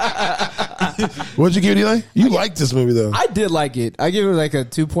 What'd you give it, Eli? You liked this movie though. I did like it. I give it like a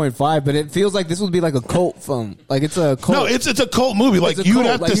 2.5, but it feels like this would be like a cult film. Like it's a cult. No, it's a cult movie. Like It's a you would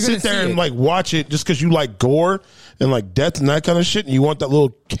cult. have Like, to you're gonna sit there see and it. like watch it just because you like gore and like death and that kind of shit, and you want that little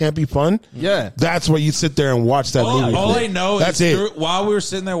campy fun. Yeah. That's why you sit there and watch that movie. All I know That's is it. while we were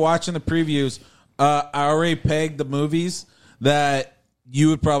sitting there watching the previews, I already pegged the movies that you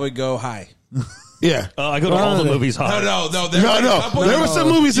would probably go high. Yeah. I go to all the movies high. No. There were some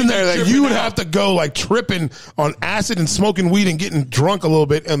movies in there that you would have to go like tripping on acid and smoking weed and getting drunk a little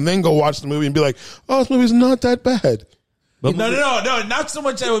bit, and then go watch the movie and be like, "Oh, this movie's not that bad." No, not so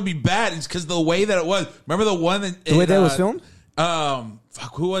much that it would be bad. It's because the way that it was. Remember the one that The way that it was filmed?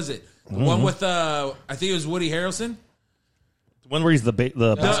 Who was it? The one with I think it was Woody Harrelson. One where he's the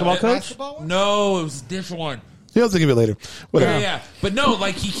basketball coach. Basketball one? No, it was a different one. He'll think of it later. Whatever. Yeah. But no,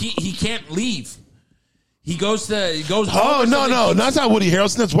 like he can't leave. He goes home. Oh or no, something. that's not Woody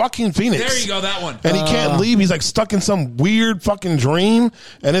Harrelson. That's Joaquin Phoenix. There you go, that one. And he can't leave. He's like stuck in some weird fucking dream,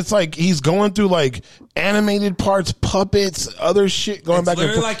 and it's like he's going through like animated parts, puppets, other shit going It's back and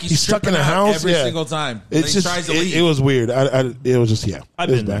literally forth. like he's stuck in a tripping out house every yeah. single time. It's He just tries to leave. it was weird. It was just I've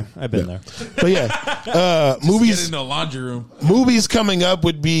it was been there. bad. I've been Yeah. there. But yeah, Get movies in the laundry room. movies coming up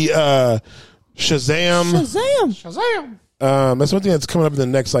would be Shazam. That's one thing that's coming up in the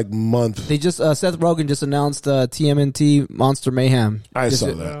next like month. They just Seth Rogen just announced TMNT Monster Mayhem. I Just-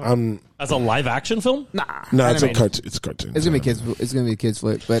 saw that. As a live action film, Nah, No, it's a animated. cartoon. It's a cartoon. It's gonna be kids. It's gonna be a kids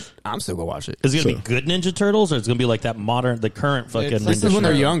flick, but I'm still gonna watch it. is it going to So- be good Ninja Turtles, or it's going to be like that modern, the current fucking? It's Ninja like This is when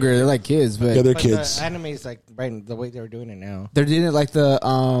they're Turtles? younger. They're like kids, but Yeah, they're But kids. the anime is like right the way they're doing it now. they're doing it like the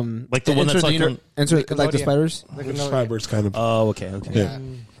Like the one that's like on- enter like the Nickelodeon. spiders. Fibers kind of. Oh, okay. Yeah.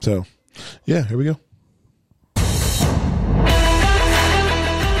 So, yeah, here we go.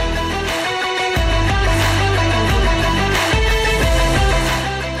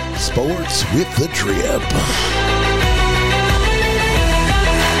 Sports with the Trip.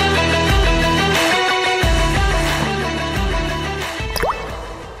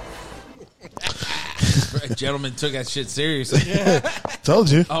 Gentleman took that shit seriously. Told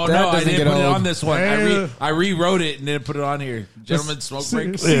you. Oh That no, I doesn't didn't get put it old. on this one. I rewrote it and then put it on here. Gentlemen, smoke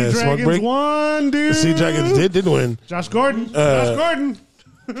break. Sea Yeah, smoke Dragons break. won, dude. The Sea Dragons did win. Josh Gordon. Josh Gordon.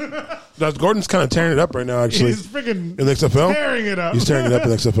 Josh Gordon's kind of tearing it up right now, actually. He's freaking In the XFL? tearing it up. He's tearing it up in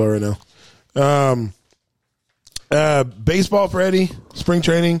the XFL right now. Baseball for Eddie. Spring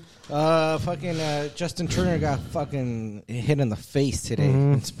training. Justin Turner got fucking hit in the face today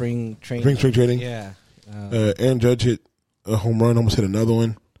in spring training. Spring training. Yeah. Aaron Judge hit a home run, almost hit another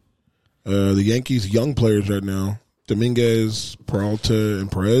one. The Yankees' young players right now, Dominguez, Peralta, and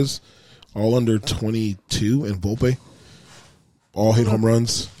Perez, all under 22, and Volpe, all hit home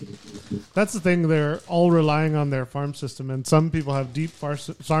runs. That's the thing. They're all relying on their farm system, and some people have deep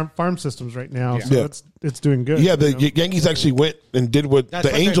farm systems right now. So Yeah. it's doing good. Yeah, the you know? Yankees actually went and did what That's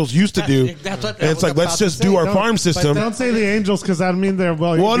the what Angels they're- used to do. that's what And I it's was like, let's about to just say. do our Don't- farm but system. Don't say the Angels because I mean they're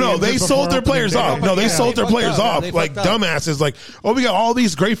Well, no, they sold their players off. No, they sold their They players fucked up. off They like fucked up. dumbasses. Like, oh, we got all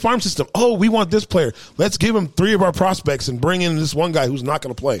these great farm system. Oh, we want this player. Let's give him 3 of our prospects and bring in this one guy who's not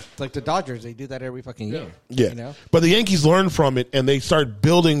going to play. It's like the Dodgers. They do that every fucking year. Yeah, You know? but the Yankees learned from it and they started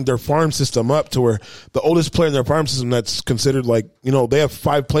building their farm system up to where the oldest player in their farm system that's considered like, you know, they have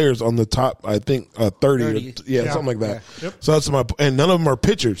 5 players on the top. I think 30. 30. Yeah, Yeah. something like that. Yeah. Yep. So that's and none of them are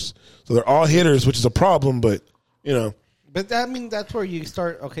pitchers. So they're all hitters, which is a problem. But you know, But I mean, that's where you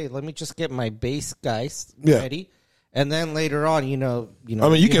start. Okay, let me just get my base guys Yeah. ready, and then later on, you know. I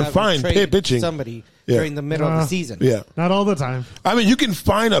mean, you can have find trade pitching. somebody Yeah. during the middle of the season. yeah. Not all the time. I mean, you can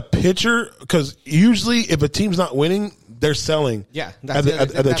find a pitcher because usually if a team's not winning, they're selling. Yeah, at the, at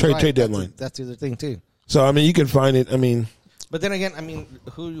the that's trade right. deadline. That's the other thing too. So I mean, you can find it. I mean, But then again, I mean,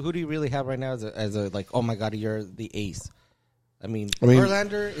 who do you really have right now as a like? Oh my god, you're the ace. I mean,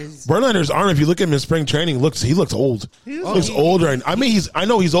 Verlander is. Verlander's arm. If you look at him in spring training, he looks old. He looks old right now. I mean, I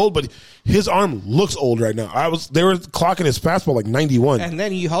know he's old, but his arm looks old right now. They were clocking his fastball like 91. And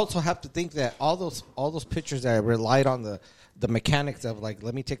then you also have to think that all those pitchers that relied on the mechanics of like,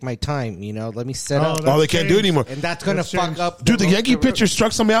 let me take my time, you know, let me set up, Oh, they can't do it anymore. and that's going to That's fuck changed. up. Dude, the Yankee pitcher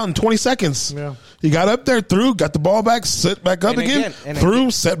struck somebody out in 20 seconds. Yeah. He got up there, threw, got the ball back, set back up And again, again,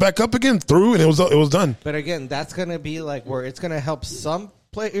 threw, set back up again, threw, and it was done. But again, that's going to be like where it's going to help some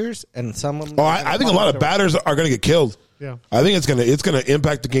players, and some of them. Oh, I think a lot of batters are going to get killed. Yeah. I think it's gonna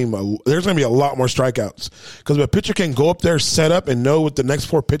impact the game. There's going to be a lot more strikeouts because if a pitcher can go up there, set up, and know what the next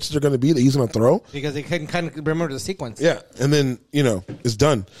 4 pitches are going to be that he's going to throw. because they can kind of remember the sequence. Yeah, and then it's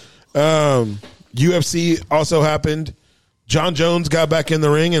done. UFC also happened. John Jones got back in the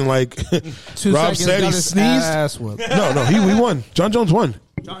ring and 2 Rob seconds, said got he his sneezed. ass whooped. No, he won. John Jones won.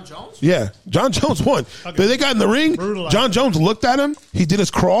 John Jones? Yeah, John Jones won. But they got in the ring. Brutalized. John Jones looked at him. He did his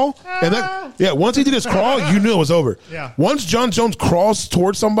crawl, and once he did his crawl, you knew it was over. Yeah. Once John Jones crawls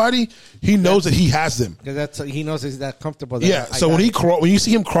towards somebody, he knows that he has them. Because he knows he's that comfortable. That Yeah. I So got when it. when you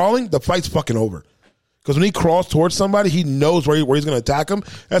see him crawling, the fight's fucking over. Because when he crawls towards somebody, he knows where he's going to attack him.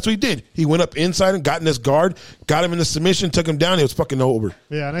 That's what he did. He went up inside and got in his guard, got him in the submission, took him down. It was fucking over.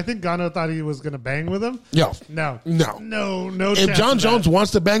 Yeah, and I think Gano thought he was going to bang with him. No. No. No. No If chance John of Jones that.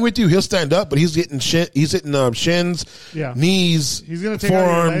 wants to bang with you, he'll stand up, but he's hitting shins, Yeah. knees, He's going to take out your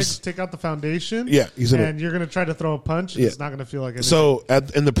legs, forearms. take out the foundation. Yeah, he's gonna- and you're going to try to throw a punch. Yeah. It's not going to feel like anything. So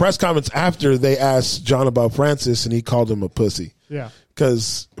in the press conference after, they asked John about Francis, and he called him a pussy. yeah.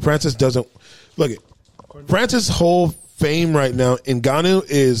 Because Francis doesn't look it. Francis' whole fame right now in Ngannou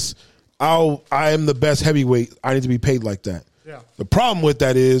is, I am the best heavyweight. I need to be paid like that. Yeah. The problem with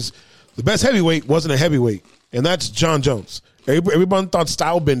that is the best heavyweight wasn't a heavyweight, and that's John Jones. Everyone thought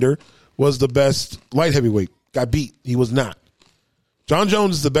Stylebender was the best light heavyweight. Got beat. He was not. John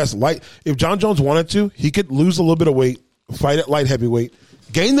Jones is the best light. If John Jones wanted to, he could lose a little bit of weight, fight at light heavyweight,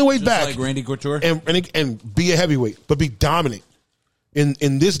 gain the weight Just back, like Randy Couture. and be a heavyweight, but be dominant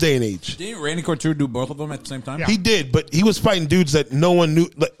in this day and age. Didn't Randy Couture do both of them at the same time? Yeah. He did, but he was fighting dudes that no one knew.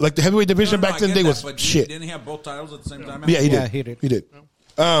 Like the heavyweight division No, back I then, get they that, was but shit. Didn't he have both titles at the same time? Yeah, he Yeah, did. he did.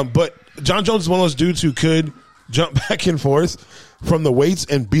 But John Jones is one of those dudes who could jump back and forth from the weights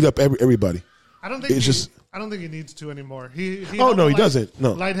and beat up everybody. I don't think It's he, just- I don't think he needs to anymore. He Oh, held no, he light- doesn't.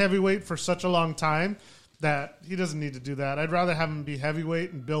 No. light heavyweight for such a long time that he doesn't need to do that. I'd rather have him be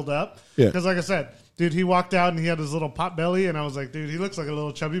heavyweight and build up. Yeah. Because like I said, dude, he walked out and he had his little pot belly, and I was like, dude, he looks like a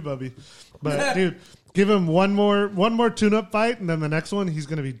little chubby bubby. But dude, give him one more tune-up fight, and then the next one he's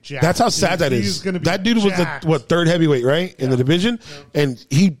going to be jacked. That's how sad that He's is. gonna be That dude was jacked. the third heavyweight, right, in the division, and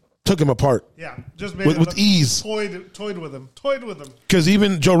he took him apart. Yeah, just made With- him with look- ease. Toyed with him. Toyed with him. Because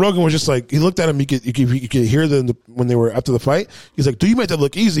even Joe Rogan was just like, he looked at him. You could hear them when they were after the fight. He's like, "Do you make that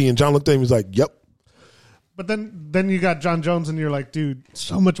look easy?" And John looked at him. He's like, "Yep." But then you got John Jones, and you're like, dude,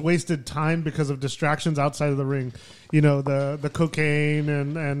 so much wasted time because of distractions outside of the ring. You know, the cocaine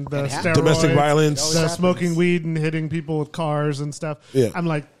and the steroids, Domestic violence. the happens. smoking weed and hitting people with cars and stuff. Yeah. I'm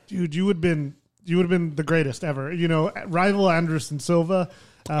like, dude, you would have been the greatest ever. You know, rival Anderson Silva.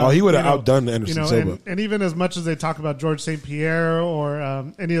 He would have you know, outdone Anderson Silva. And even as much as they talk about George St. Pierre or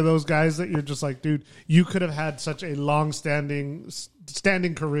any of those guys, that you're just like, dude, you could have had such a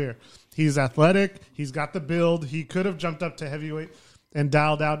standing career. He's athletic. He's got the build. He could have jumped up to heavyweight and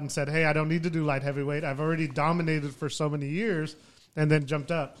dialed out and said, hey, I don't need to do light heavyweight. I've already dominated for so many years, and then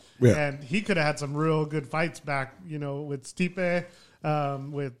jumped up. Yeah. And he could have had some real good fights back, you know, with Stipe,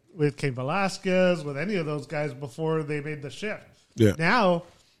 with Cain Velasquez, with any of those guys before they made the shift. Yeah. Now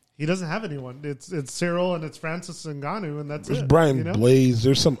he doesn't have anyone. It's Cyril and it's Francis Ngannou, and that's There's it. Brian you know? Blaze.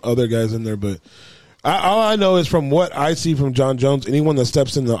 There's some other guys in there, but all I know is from what I see from John Jones, anyone that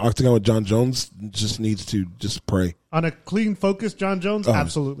steps in the octagon with John Jones just needs to just pray. On a clean, focused John Jones,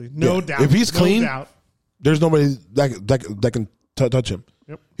 absolutely, no yeah. doubt. If he's No clean, doubt. There's nobody that can touch him.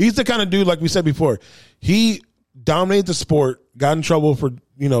 Yep. He's the kind of dude, like we said before, he dominated the sport, got in trouble for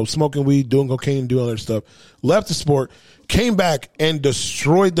smoking weed, doing cocaine, doing other stuff, left the sport, came back and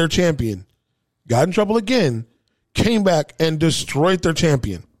destroyed their champion, got in trouble again, came back and destroyed their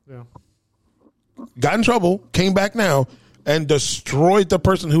champion, Yeah. got in trouble, came back now and destroyed the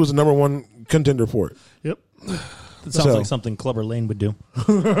person who was the number one contender for it. Yep. It sounds So- like something Clubber Lane would do.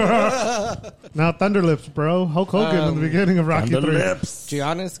 Now Thunderlips, bro. Hulk Hogan in the beginning of Rocky 3.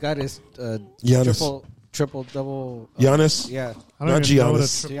 Giannis got his Giannis. triple double. Giannis? Yeah, I don't Not even know what a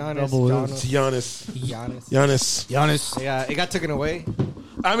Giannis. triple Giannis, double is. Giannis. Giannis. Giannis. Yeah, it got taken away.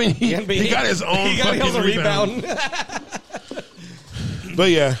 I mean, he got his own He got fucking a rebound. But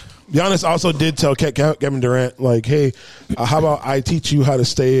yeah, Giannis also did tell Kevin Durant, like, hey, how about I teach you how to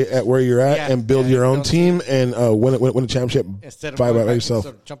stay at where you're at Yeah, and build yeah, your own build team and win a championship Instead of by going back, yourself.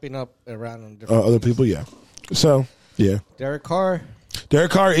 instead of jumping up around on different. Other people, yeah. So, yeah. Derek Carr,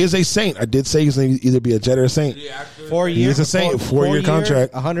 Derek Carr is a Saint. I did say he's going to either be a Jet or a Saint. 4 He years. is a Saint, 4-year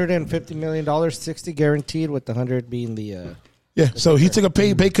contract. $150 million, 60 guaranteed, with the 100 being the. Yeah, so he took a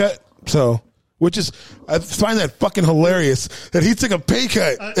pay cut. So, which is, I find that fucking hilarious that he took a pay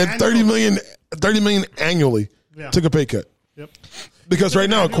cut at $30 million annually. Yeah. Took a pay cut. Yep. Because right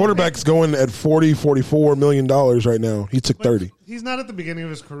now, a quarterback's going at $44 million right now. He took 30. He's not at the beginning of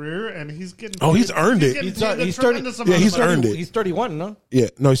his career, and he's getting. Oh, he's earned it. He's, He's 30. Yeah, he's earned it. He's 31, no? Yeah,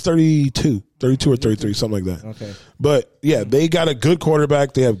 no, he's 32 or 33, something like that. Okay. But yeah, they got a good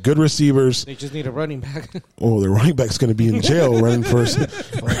quarterback. They have good receivers. They just need a running back. Oh, the running back's going to be in jail running for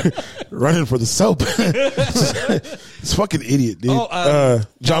the soap. It's fucking idiot, dude.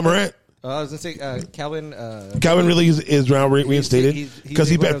 John Morant. I was going to say, Calvin. Calvin really is now reinstated he's because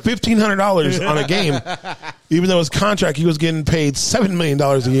he bet $1,500 on a game. Even though his contract, he was getting paid $7 million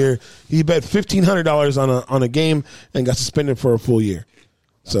a year. He bet $1,500 on a game and got suspended for a full year.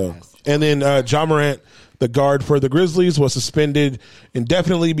 So, and then John Morant, the guard for the Grizzlies, was suspended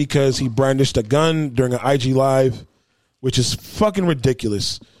indefinitely because he brandished a gun during an IG Live, which is fucking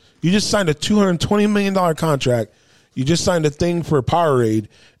ridiculous. You just signed a $220 million contract. You just signed a thing for Powerade,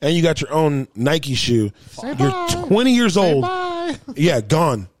 and you got your own Nike shoe. You're 20 years old. Yeah,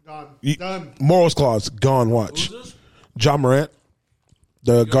 gone. Done. Morals clause, gone. Watch. John Morant,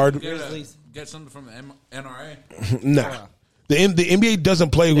 the guard. Get something from the NRA. Nah. The NBA doesn't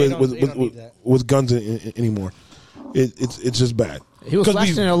play with guns anymore. It's just bad. He was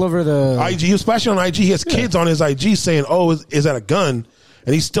flashing it all over the IG. He was flashing on IG. He has kids on his IG saying, "Oh, is that a gun?"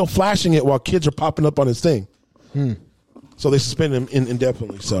 And he's still flashing it while kids are popping up on his thing. So they suspend him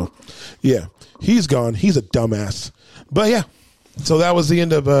indefinitely. So, yeah, he's gone. He's a dumbass. But yeah, so that was the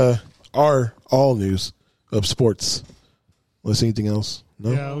end of our all news of sports. Was anything else?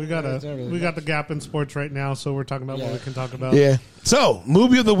 No. Yeah, we got the gap in sports right now, so we're talking about what we can talk about. Yeah. So,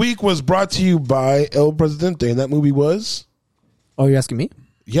 movie of the week was brought to you by El Presidente, and that movie was. Oh, you're asking me?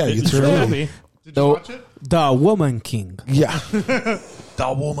 Yeah, it's your movie. Did you watch it? The Woman King. Yeah.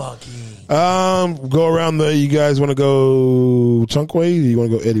 The Woman King. Go around you guys want to go Chunk way? Or you want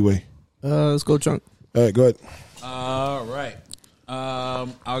to go Eddie way? Let's go Chunk. All right, go ahead. All right.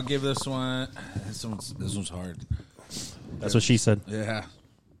 I'll give this one. This one's hard. That's what she said. Yeah.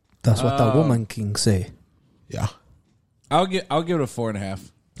 That's what the Woman King say. Yeah. I'll give it a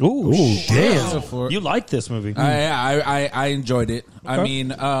 4.5. Ooh, Damn. You like this movie. I enjoyed it. Okay. I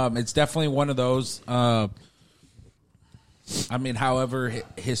mean, it's definitely one of those. I mean, however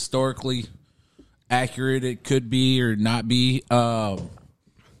historically accurate it could be or not be, but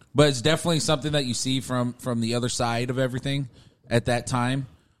it's definitely something that you see from the other side of everything at that time.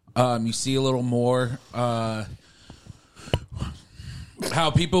 You see a little more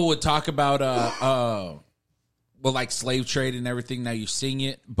how people would talk about like slave trade and everything. Now you're seeing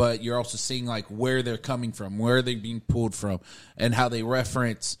it, but you're also seeing like where they're coming from, where they're being pulled from, and how they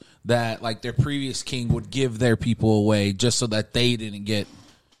reference that like their previous king would give their people away just so that they didn't get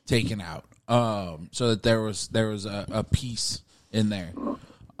taken out. So that there was a piece in there.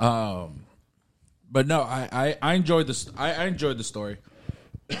 But no, I enjoyed this. I enjoyed the story,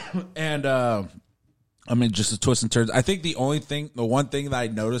 and I mean, just the twists and turns. I think the one thing that I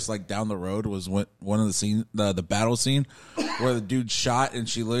noticed like down the road was one of the scene, the battle scene, where the dude shot and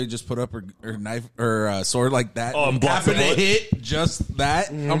she literally just put up her knife or sword like that. Oh, and happened to hit just that.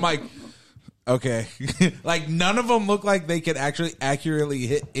 Mm-hmm. I'm like, okay, like none of them look like they could actually accurately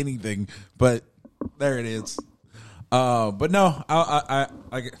hit anything, but there it is. But no, I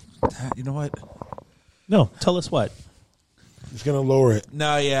you know what? No, tell us what. He's gonna lower it.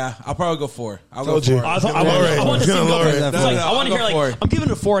 No, yeah, I'll probably go 4. I'll Told go you. 4. I want to see him go. I want to hear go like I'm giving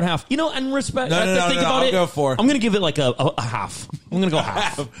it a 4.5. You know, and respect. No, think about I'll it. go 4. I'm gonna give it like a half. I'm gonna go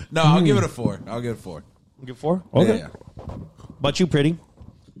half. No, I'll give it a 4. I'll give it 4. You give 4. Okay. Yeah. But you, pretty.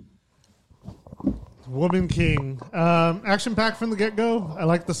 Woman King. Action packed from the get go. I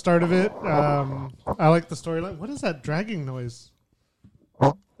like the start of it. I like the storyline. What is that dragging noise?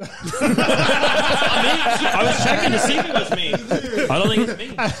 I was checking to see if it was me. I don't think it's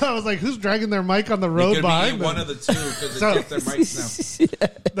me. I was like, who's dragging their mic on the road It could behind be them? one of the two because So- they get their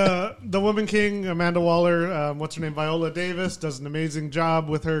mics now. The Woman King, Amanda Waller, what's her name? Viola Davis does an amazing job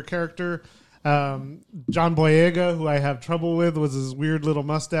with her character. John Boyega, who I have trouble with, was his weird little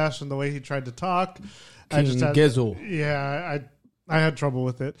mustache and the way he tried to talk. Gizzle. Yeah, I had trouble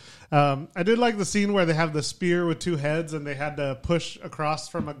with it. I did like the scene where they have the spear with 2 heads and they had to push across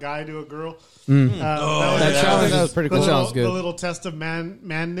from a guy to a girl. That was pretty cool. Sounds good. The little test of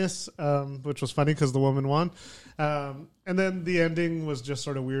manness, which was funny because the woman won. And then the ending was just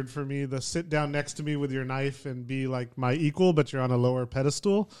sort of weird for me. The sit down next to me with your knife and be like my equal, but you're on a lower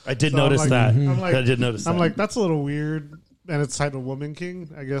pedestal. I did So notice I'm like- that. I'm like- I did notice that. I'm like, that's a little weird. And it's titled Woman King,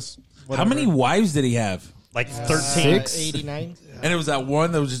 I guess. How whatever. many wives did he have? like 13. 89. And it was that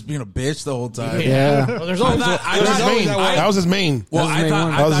one that was just being a bitch the whole time. Yeah. Well, there's always I That was his thought- main. That was his main. Well, That was the main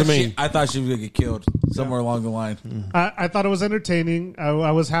one. That was the main. I thought she was gonna get killed somewhere along the line. I thought it was entertaining.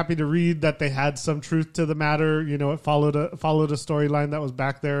 I was happy to read that they had some truth to the matter. You know, it followed a storyline that was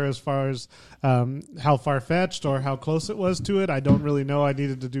back there as far as how far fetched or how close it was to it. I don't really know. I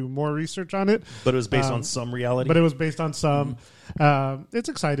needed to do more research on it. But it was based on some reality. But it was based on some. It's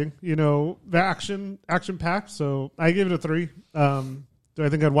exciting, you know, the action packed. So I give it a 3. Do I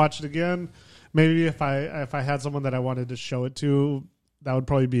think I'd watch it again? Maybe if I had someone that I wanted to show it to, that would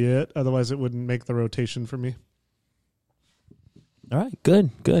probably be it. Otherwise, it wouldn't make the rotation for me. All right, good.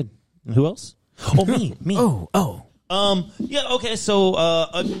 Who else? Oh, me. Oh. Yeah, okay, so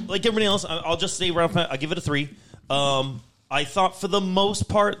like everybody else, I'll just say right off, I'll give it a 3. I thought for the most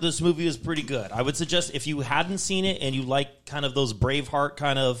part, this movie was pretty good. I would suggest if you hadn't seen it and you like kind of those Braveheart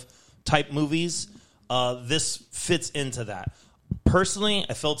kind of type movies, this fits into that. Personally,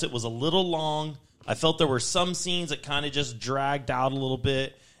 I felt it was a little long. I felt there were some scenes that kind of just dragged out a little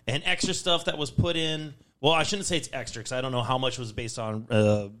bit, and extra stuff that was put in. Well, I shouldn't say it's extra because I don't know how much was based on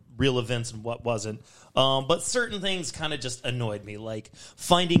real events and what wasn't. But certain things kind of just annoyed me, like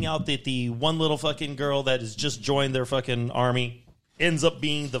finding out that the one little fucking girl that has just joined their fucking army ends up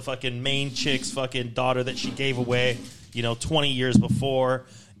being the fucking main chick's fucking daughter that she gave away, 20 years before.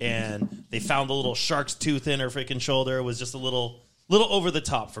 And they found the little shark's tooth in her freaking shoulder. It was just a little over the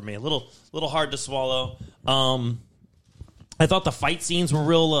top for me, a little hard to swallow. I thought the fight scenes were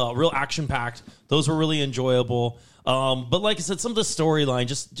real action packed. Those were really enjoyable. But like I said, some of the storyline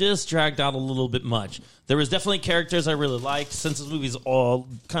just dragged out a little bit much. There was definitely characters I really liked. Since this movie's all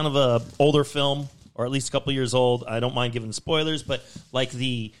kind of a older film, or at least a couple years old, I don't mind giving spoilers. But like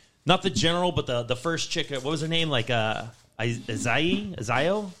not the general, but the first chick. What was her name? Like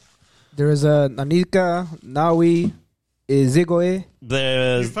Izayo? There is a Nanika, Nawi, Izigoe.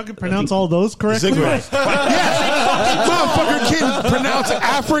 You fucking pronounce all those correctly? Motherfucker can pronounce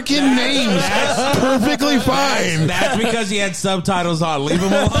African names perfectly fine. That's because he had subtitles on. Leave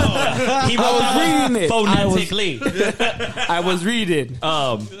him alone. He was reading it. phonetically. I was reading.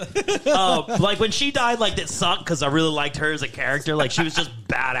 Like when she died, like that sucked because I really liked her as a character. Like she was just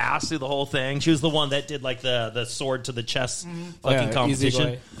badass through the whole thing. She was the one that did like the sword to the chest fucking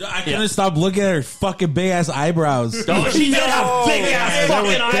competition. I couldn't stop looking at her fucking big ass eyebrows. Oh, she did have big ass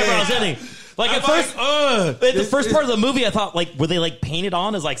fucking eyebrows, didn't he? Like at first, at the first part of the movie, I thought like were they like painted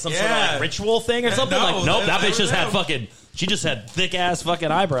on as like some sort of like ritual thing or something? No, Like nope, that bitch just had fucking. She just had thick ass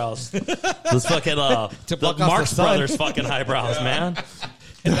fucking eyebrows. Those fucking block the off the Marx sun. Brothers fucking eyebrows, man.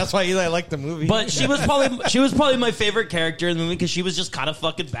 And that's why Eli liked the movie. But she was probably my favorite character in the movie because she was just kind of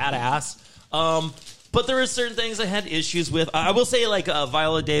fucking badass. But there were certain things I had issues with. I will say, like,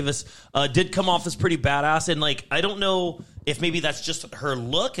 Viola Davis did come off as pretty badass, and like I don't know if maybe that's just her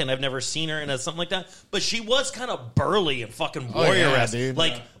look, and I've never seen her in something like that. But she was kind of burly and fucking warrior-esque. dude.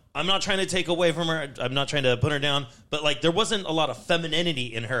 Like, I'm not trying to take away from her. I'm not trying to put her down. But like, there wasn't a lot of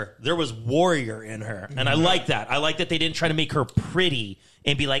femininity in her. There was warrior in her, and I like that. I like that they didn't try to make her pretty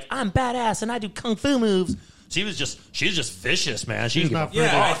and be like, I'm badass and I do kung fu moves. She was just vicious, man. She's not pretty.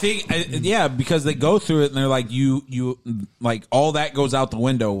 Yeah, I think because they go through it and they're like you like all that goes out the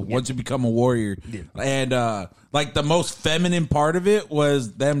window once you become a warrior. And like the most feminine part of it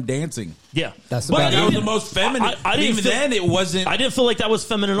was them dancing. Yeah, That's But about That it. was the most feminine. I didn't Even feel- then, it wasn't. I didn't feel like that was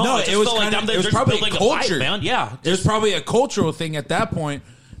feminine at all. No, I just it was felt like kind of. they're It was just probably building a culture, fight, man. Yeah, it was probably a cultural thing at that point.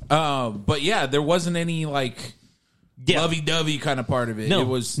 But yeah, there wasn't any like lovey-dovey kind of part of it. No, It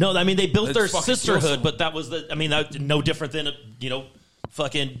was no. I mean, they built let's their fucking kill sisterhood, someone. but that was the. I mean, that no different than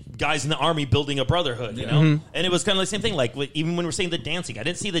fucking guys in the army building a brotherhood, you know. And it was kind of the same thing. Like even when we're saying the dancing, I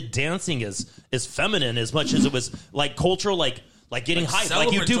didn't see the dancing as feminine as much as it was like cultural, like getting Like hyped,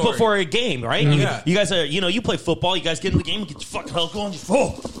 like you do celebratory. before a game, right? Yeah. You guys are, you play football. You guys get in the game, you get your fucking hell going.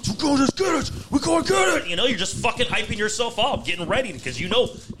 Oh, we're going to get it. We're going to get it. You're just fucking hyping yourself up, getting ready because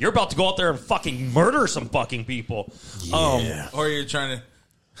you're about to go out there and fucking murder some fucking people. or you're trying to.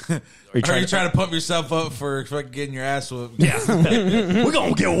 Or you're trying to pump yourself up for fucking getting your ass whooped. Yeah, we're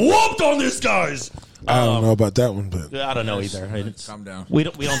gonna get whooped on this, guys. I don't know about that one, but I don't know either. Calm down. We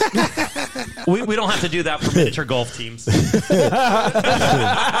don't we don't have to do that for miniature golf teams. gotcha.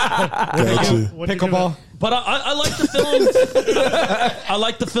 Pickleball. But I like the film. I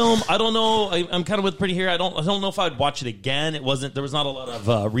like the film. I don't know. I'm kind of with Pretty here. I don't know if I'd watch it again. There was not a lot of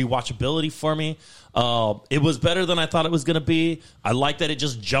rewatchability for me. It was better than I thought it was going to be. I like that it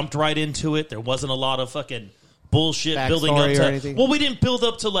just jumped right into it. There wasn't a lot of fucking bullshit building up Backstory to. or anything? Well, we didn't build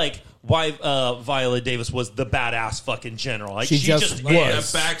up to like why Viola Davis was the badass fucking general. Like She just is.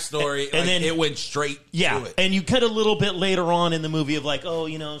 was. That backstory, And then- it went straight Yeah, to it. and you cut a little bit later on in the movie of like, oh,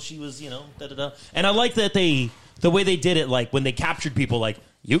 she was, da da da. And I like that the way they did it, like when they captured people, like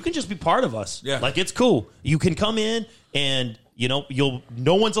you can just be part of us. Yeah. Like it's cool. You can come in and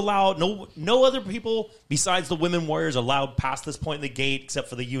no one's allowed, no other people besides the women warriors allowed past this point in the gate except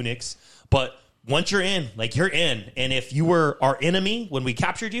for the eunuchs. But once you're in, like you're in, and if you were our enemy when we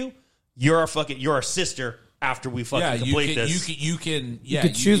captured you, you're our sister. After we fucking complete this, you can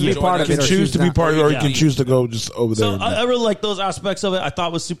choose to be join part us. of You it can or choose choose to be not. part of it, or you Yeah. can choose to go just over there. so I really like those aspects of it. I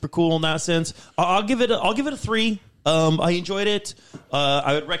thought was super cool in that sense. I'll give it a 3. I enjoyed it.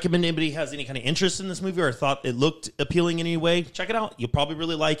 I would recommend anybody who has any kind of interest in this movie or thought it looked appealing in any way, check it out. You'll probably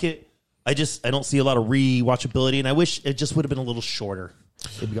really like it. I don't see a lot of rewatchability, and I wish it just would have been a little shorter.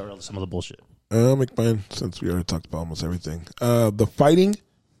 Maybe got rid of some of the bullshit. I'll make mine since we already talked about almost everything. The fighting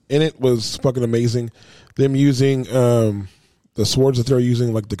in it was fucking amazing. Them using the swords that they're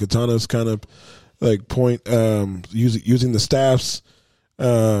using, like the katanas, kind of like point using the staffs.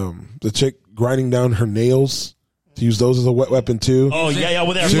 The chick grinding down her nails to use those as a weapon too. Oh yeah,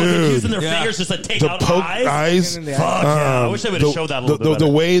 when they're Dude. using their Yeah. fingers just to take To out poke eyes. eyes. Fuck yeah! I wish they would have showed that a little bit The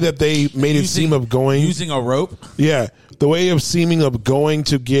better. way that they made it seem of going. using a rope. Yeah, the way of seeming of going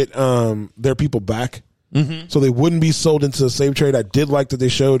to get their people back, so they wouldn't be sold into the slave trade. I did like that they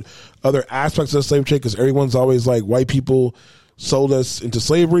showed other aspects of the slave trade because everyone's always like white people sold us into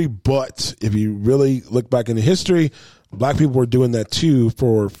slavery, but if you really look back into history, black people were doing that too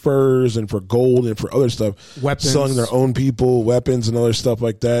for furs and for gold and for other stuff, Weapons. selling their own people, weapons and other stuff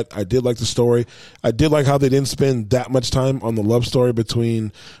like that. I did like the story. I did like how they didn't spend that much time on the love story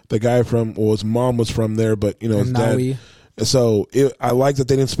between the guy from, well, his mom was from there, but his And dad. Naui. So I like that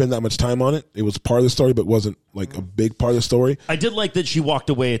they didn't spend that much time on it. It was part of the story, but wasn't like a big part of the story. I did like that she walked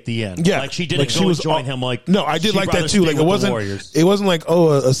away at the end. Yeah, like she didn't go and join him. Like no, I did she'd like rather that too. stay Like with it the Warriors. wasn't like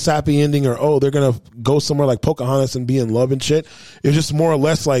a sappy ending or they're gonna go somewhere like Pocahontas and be in love and shit. It was just more or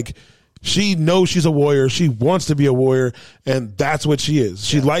less like she knows she's a warrior. She wants to be a warrior, and that's what she is.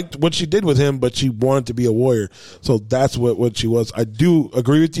 She liked what she did with him, but she wanted to be a warrior. So that's what she was. I do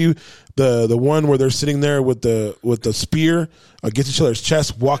agree with you. The one where they're sitting there with the spear against each other's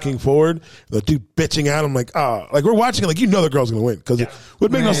chest, walking forward, the dude bitching at him like we're watching it like the girl's gonna win because it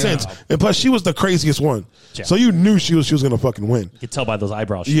would make no sense. And plus, she was the craziest one, so you knew she was gonna fucking win. You could tell by those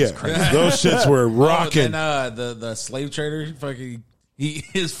eyebrows. She Yeah, was crazy. those shits were rocking. And the slave trader fucking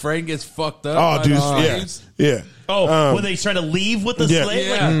his friend gets fucked up. Oh, by dude, the yeah, slaves. yeah. Oh, when they trying to leave with the yeah. slave?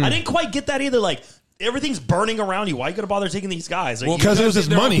 Yeah. Like, I didn't quite get that either. Like, everything's burning around you. Why you gonna bother taking these guys? Like, Well, Because it was his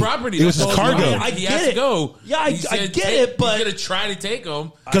they're on money. Property. It was That's his all cargo. right. I He get has it. to go. Yeah, I He said get it, but- he's gonna try to take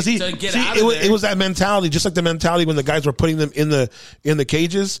them Because to get out of there. it was that mentality, just like the mentality when the guys were putting them in the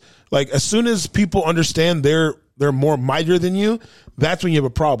cages. Like as soon as people understand they're more mightier than you, that's when you have a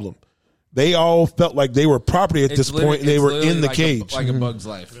problem. They all felt like they were property at this point, and they were in the cage. like a Bug's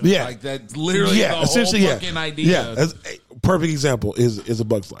Life. Yeah. like that's literally the whole essentially, fucking idea. Yeah, that's a perfect example is a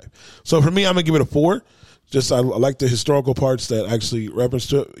Bug's Life. So for me, I'm gonna give it a 4. Just I like the historical parts that actually reference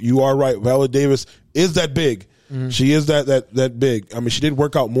to it. You are right. Viola Davis is that big. She is that big. I mean, she did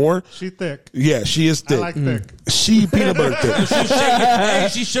work out more. She thick. Yeah, she is I thick. like thick. She peanut butter thick. Hey,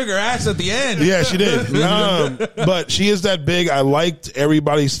 she shook her ass at the end. Yeah, she did. But she is that big. I liked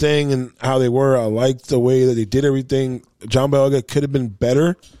everybody staying and how they were. I liked the way that they did everything. John Boyega could have been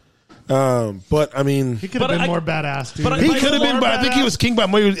better. But I mean, He could have But been I- more badass, dude. but I- he Like could have been, more but I think he badass. was king by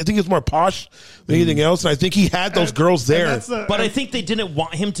more. I think he was more posh than anything else. And I think he had those girls And there that's the- But I think they didn't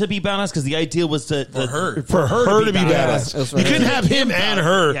want him to be badass because the idea was For her. for her to be badass. That's You right. couldn't have him and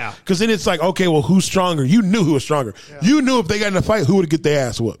her. Yeah. Because then it's like, okay, well, who's stronger? You knew who was stronger. You knew if they got in a fight, who would get their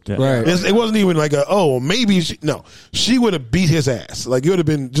ass whooped. Right. It wasn't even like maybe she would have beat his ass. Like it would have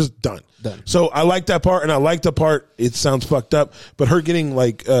been just done. So I like that part, and I like the part. It sounds fucked up, but her getting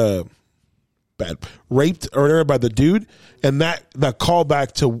like raped or whatever by the dude, and that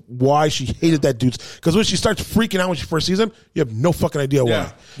callback to why she hated that dude. Because when she starts freaking out when she first sees him, you have no fucking idea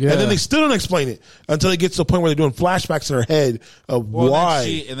why. Yeah. And then they still don't explain it until it gets to the point where they're doing flashbacks in her head of Well,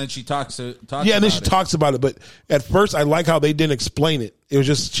 why. And then she talks. Yeah, and then she talks about it. But at first, I like how they didn't explain it. It was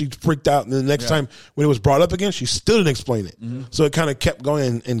just she freaked out, and then the next time when it was brought up again, she still didn't explain it. So it kind of kept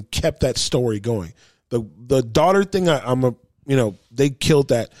going and kept that story going. The daughter thing, they killed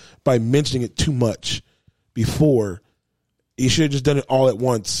that by mentioning it too much before. You should have just done it all at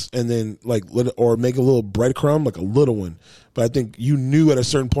once, and then or make a little breadcrumb, like a little one. But I think you knew at a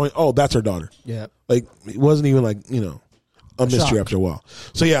certain point, oh, that's her daughter. Yeah. Like it wasn't even like a mystery shock. after a while.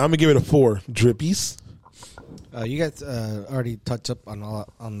 So yeah, I'm gonna give it a 4. Drippies. You guys already touched up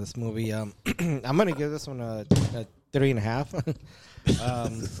on this movie. I'm gonna give this one a 3.5.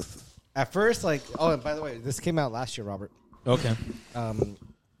 At first, like, and by the way, this came out last year, Robert. Okay.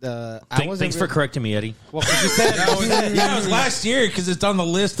 Thanks for correcting me, Eddie. Well, 'cause you said Yeah, it was last year because it's on the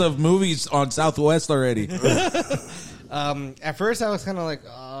list of movies on Southwest already. at first I was kind of like,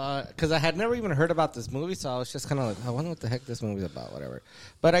 because I had never even heard about this movie, so I was just kind of like, I wonder what the heck this movie's about, whatever.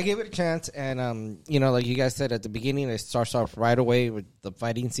 But I gave it a chance, and like you guys said at the beginning, it starts off right away with the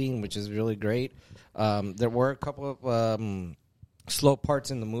fighting scene, which is really great. There were a couple of slow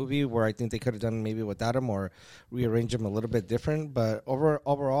parts in the movie where I think they could have done maybe without him or rearranged them a little bit different. But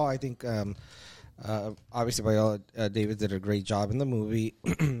overall, I think obviously Viola Davis did a great job in the movie.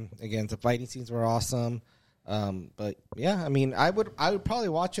 Again, the fighting scenes were awesome. But yeah, I mean, I would probably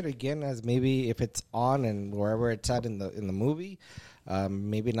watch it again as maybe if it's on and wherever it's at in the movie.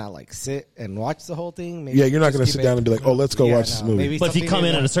 Maybe not like sit and watch the whole thing. Maybe You're not going to just sit keep down it- and be like, "Oh, let's go watch this movie." maybe But if you something come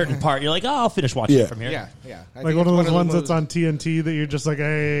in that- at a certain part, you're like, "Oh, I'll finish watching Yeah. it from here." yeah. I Like think one of it's those ones movies- that's on TNT that you're just like,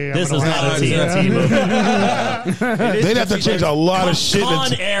 hey, I'm This gonna is watch not a this. TNT movie. They'd have to change a lot of shit.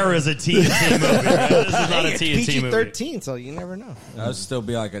 Con Air is a TNT movie. Right? This is not a Hey, it's TNT movie. PG-13, so you never know. That would still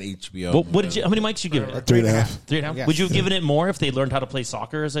be like an HBO. What did you? How many mics you give it? 3.5. 3.5. Yeah. Would you have given it more if they learned how to play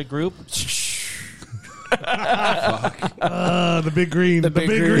soccer as a group? The big green. The big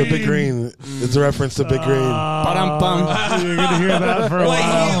green. The Big Green. It's a reference to Big Green. Ba-dum-bum. You're going to hear that for a Like he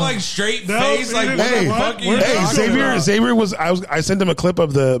while. like straight No, face, he like didn't. what Hey, the fuck? Are you hey, talking Xavier. about? Xavier was. I sent him a clip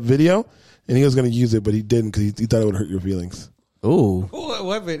of the video, and he was going to use it, but he didn't because he thought it would hurt your feelings. Ooh.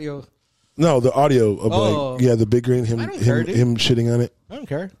 What video? No, the audio of Oh. like the Big Green, him I don't care, dude. him shitting on it. I don't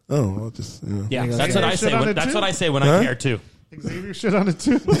care. Oh, well, just Yeah, goes, that's "Yeah, what I shit say. on When, it that's too?" what I say when Huh? I care too. Xavier shit on it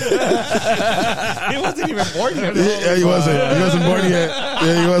too. He wasn't even born yet. Yeah, he wasn't. He wasn't born yet.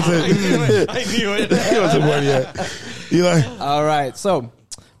 Yeah, he wasn't. I knew it. He wasn't born yet. Eli. All right, so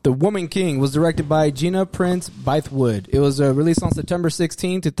The Woman King was directed by Gina Prince Bythewood. It was released on September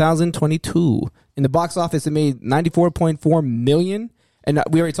 16, 2022. In the box office, it made $94.4 million. And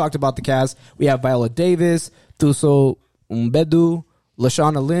we already talked about the cast. We have Viola Davis, Thuso Umbedu,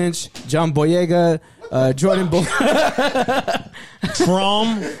 Lashana Lynch, John Boyega, Jordan Bull.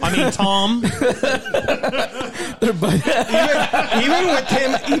 Tom.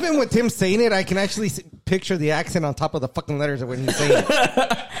 Even with him saying it, I can actually picture the accent on top of the fucking letters when he's saying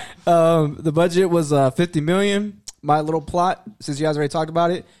it. The budget was $50 million. My little plot, since you guys already talked about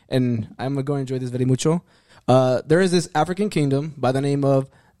it, and I'm going to enjoy this very mucho. There is this African kingdom by the name of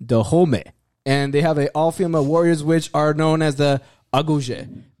Dahomey, and they have all-female warriors which are known as the Aguje.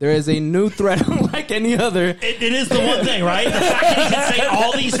 There is a new threat unlike any other. It is the one thing, right? The fact that he can say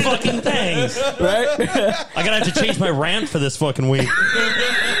all these fucking things. Right? I'm going to have to change my rant for this fucking week.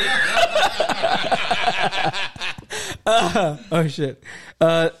 Oh shit!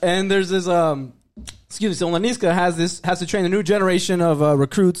 And there's this. Excuse me. So Laniska has to train a new generation of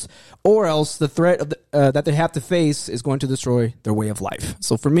recruits, or else the threat of that they have to face is going to destroy their way of life.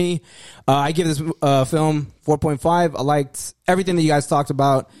 So for me, I give this film 4.5. I liked everything that you guys talked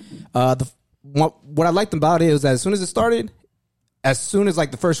about. What I liked about it was that as soon as it started, as soon as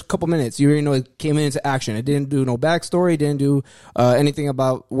like the first couple minutes, you already know it came into action. It didn't do no backstory. It didn't do anything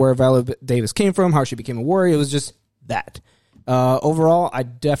about where Viola Davis came from, how she became a warrior. It was just that. Overall, I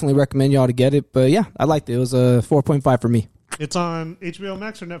definitely recommend y'all to get it. But yeah, I liked it. It was a 4.5 for me. It's on HBO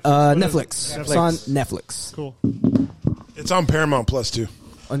Max or Netflix? What is Netflix. it? It's on Netflix. Cool. It's on Paramount Plus too.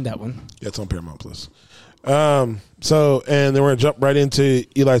 On that one. Yeah, it's on Paramount Plus. And then we're gonna jump right into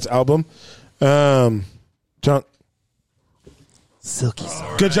Eli's album. John, Silky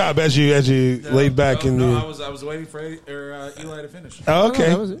Song. good job as you laid back in No, the. I was waiting for Eli to finish. Oh, okay,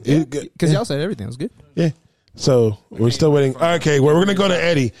 that was it. Because y'all said everything. It was good. Yeah. So we're still waiting. Okay, well, we're gonna go to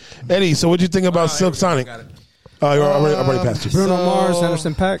Eddie. Eddie, so what'd you think about Silk Sonic? Got it. Oh, I've already passed you. Bruno Mars,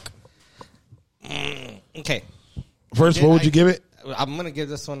 Anderson .Paak. Okay. First, what would you give it? I'm going to give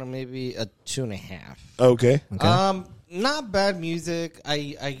this one maybe a 2.5. Okay. Not bad music.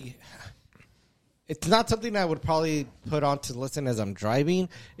 It's not something I would probably put on to listen as I'm driving.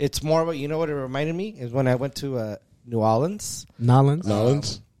 It's more about, you know what it reminded me? Is when I went to New Orleans.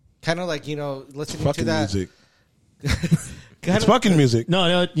 Nolans. Kind of like, listening Fucking to that. music. Kind It's of, fucking music.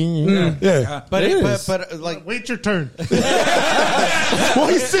 No. Yeah. but like, Wait your turn. Well,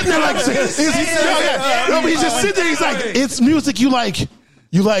 he's sitting there like, no, but he's just sitting there. He's like, it's music you like.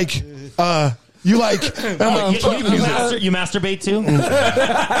 You like. And I'm like, fucking music. You masturbate too? no,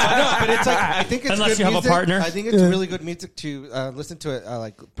 but it's like, I think it's Unless good you have a music. partner. I think it's really good music to listen to it,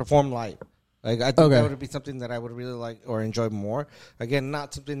 like perform live. Like I think that would be something that I would really like or enjoy more. Again,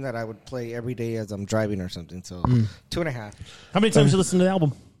 not something that I would play every day as I'm driving or something. So 2.5. How many times you listen to the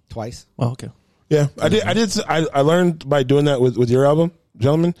album? Twice. Oh, okay. Yeah, I learned by doing that with your album,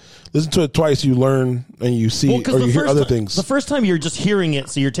 gentlemen. Listen to it twice, you learn and you see or you hear other things. The first time you're just hearing it,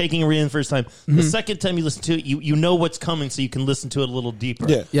 so you're taking it in the first time. The second time you listen to it, you know what's coming, so you can listen to it a little deeper.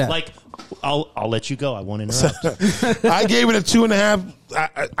 Yeah. Like, I'll let you go. I won't interrupt. I gave it a 2.5.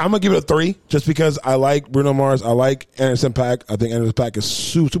 I'm gonna give it a 3 just because I like Bruno Mars. I like Anderson .Paak. I think Anderson .Paak is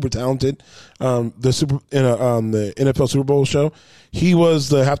super talented. The NFL Super Bowl show, he was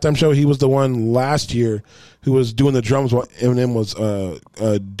the halftime show. He was the one last year who was doing the drums while Eminem was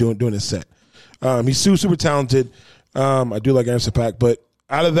doing his set. He's super talented. I do like Anderson .Paak, but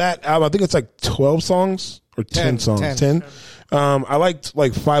out of that album, I think it's like 12 songs or 10 songs. 10. I liked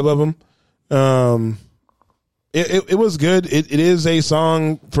like 5 of them. It was good. It is a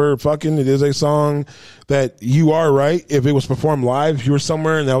song for fucking. It is a song that you are right. If it was performed live, if you were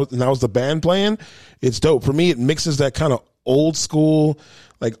somewhere and that was the band playing, it's dope. For me, it mixes that kind of old school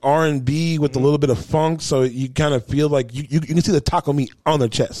like R&B with a little bit of funk, so you kind of feel like you can see the taco meat on their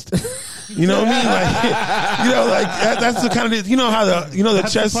chest. You know what I mean? Like, that's the kind of how the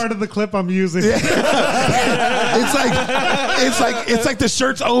That's chest the part of the clip I'm using. It's like the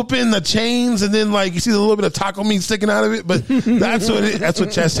shirt's open, the chains, and then like you see a little bit of taco meat sticking out of it. But that's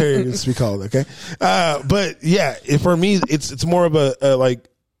what chest hair is to be called. Okay, but yeah, for me, it's more of a like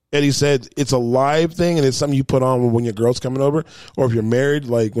Eddie said, it's a live thing, and it's something you put on when your girl's coming over, or if you're married,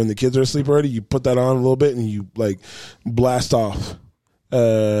 like when the kids are asleep already, you put that on a little bit and you like blast off.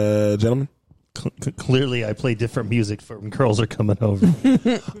 Gentlemen. Clearly, I play different music for when girls are coming over.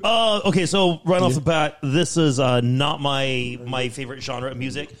 Okay, so right off the bat, this is not my favorite genre of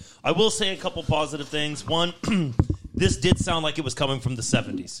music. I will say a couple positive things. One, this did sound like it was coming from the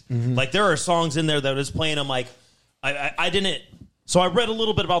 70s. Like, there are songs in there that was playing. I'm like, I didn't. So I read a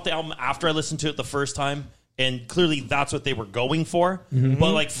little bit about the album after I listened to it the first time, and clearly that's what they were going for.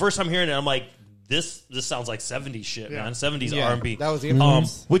 But like, first time hearing it, I'm like, this sounds like 70s shit, man. 70s R&B. That was the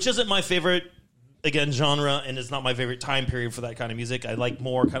influence. Which isn't my favorite, again, genre, and it's not my favorite time period for that kind of music. I like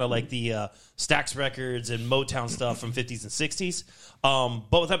more kind of like the Stax Records and Motown stuff from 50s and 60s.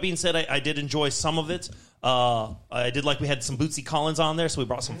 But with that being said, I did enjoy some of it. I did like we had some Bootsy Collins on there, so we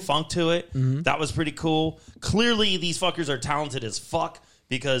brought some funk to it. That was pretty cool. Clearly, these fuckers are talented as fuck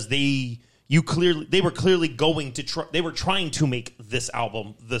because they were clearly going to they were trying to make this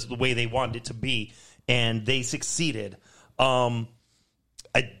album the way they wanted it to be, and they succeeded.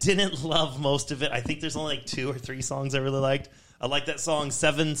 I didn't love most of it. I think there's only like 2 or 3 songs I really liked. I like that song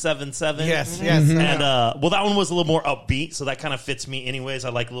 777. Yes. And that one was a little more upbeat, so that kind of fits me anyways. I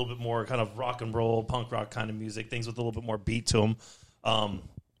like a little bit more kind of rock and roll, punk rock kind of music, things with a little bit more beat to them.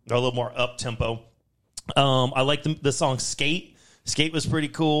 They're a little more up tempo. I like the song Skate. Skate was pretty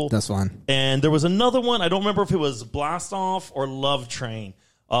cool. That's fun. And there was another one. I don't remember if it was Blast Off or Love Train.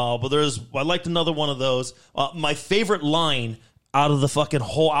 But I liked another one of those. My favorite line out of the fucking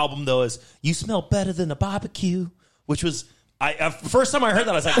whole album, though, is "You smell better than a barbecue," which was first time I heard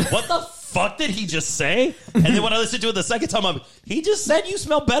that, I was like, "What the fuck did he just say?" And then when I listened to it the second time, he just said, "You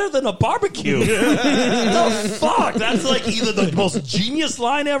smell better than a barbecue." The fuck? That's like either the most genius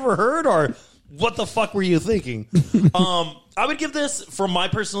line ever heard, or what the fuck were you thinking? I would give this, for my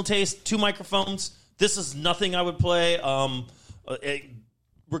personal taste, 2 microphones. This is nothing I would play,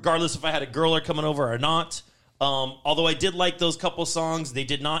 regardless if I had a girler coming over or not. Although I did like those couple songs, they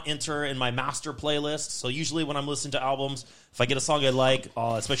did not enter in my master playlist. So usually when I'm listening to albums, if I get a song I like,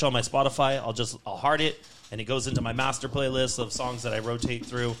 especially on my Spotify, I'll heart it, and it goes into my master playlist of songs that I rotate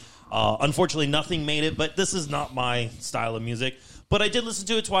through. Unfortunately, nothing made it, but this is not my style of music. But I did listen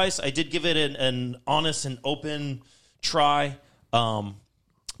to it twice. I did give it an honest and open try.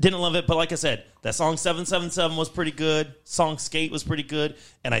 Didn't love it, but like I said, that song 777 was pretty good. Song Skate was pretty good.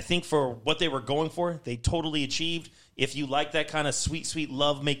 And I think for what they were going for, they totally achieved. If you like that kind of sweet, sweet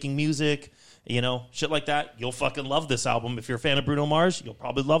love-making music, shit like that, you'll fucking love this album. If you're a fan of Bruno Mars, you'll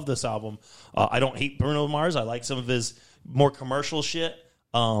probably love this album. I don't hate Bruno Mars. I like some of his more commercial shit.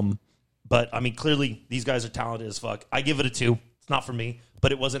 But, I mean, clearly, these guys are talented as fuck. I give it a 2. It's not for me,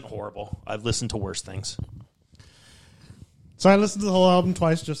 but it wasn't horrible. I've listened to worse things. So I listened to the whole album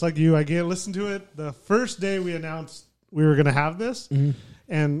twice, just like you. I listened to it the first day we announced we were going to have this.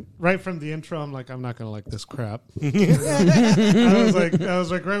 And right from the intro, I'm like, I'm not going to like this crap. I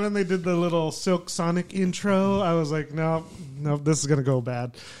was like, right when they did the little Silk Sonic intro, I was like, no, this is going to go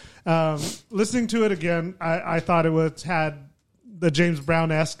bad. Listening to it again, I thought it had the James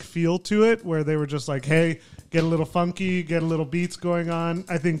Brown-esque feel to it, where they were just like, hey, get a little funky, get a little beats going on.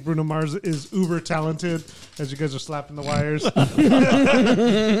 I think Bruno Mars is uber talented, as you guys are slapping the wires.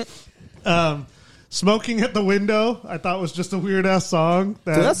 Smoking at the Window, I thought was just a weird ass song.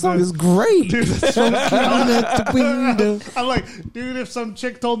 That song is great. Dude, that's so at the window. I'm like, dude, if some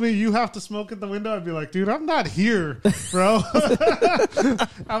chick told me you have to smoke at the window, I'd be like, dude, I'm not here, bro.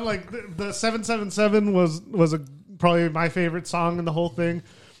 I'm like, the 777 was probably my favorite song in the whole thing.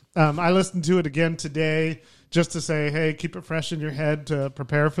 I listened to it again today just to say, hey, keep it fresh in your head to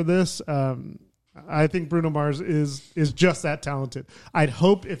prepare for this. I think Bruno Mars is just that talented. I'd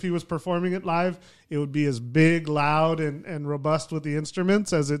hope if he was performing it live, it would be as big, loud, and robust with the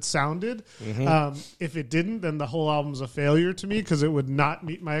instruments as it sounded. If it didn't, then the whole album's a failure to me because it would not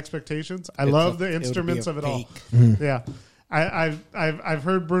meet my expectations. I love the instruments of it all. Yeah. I've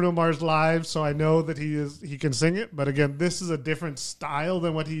heard Bruno Mars live, so I know that he can sing it. But again, this is a different style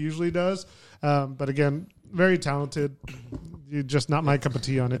than what he usually does. But again, very talented. You're just not my cup of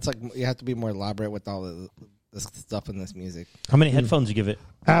tea on it. It's like you have to be more elaborate with all the stuff in this music. How many headphones you give it?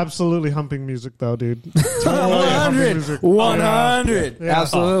 Absolutely humping music, though, dude. 100. 100. Yeah.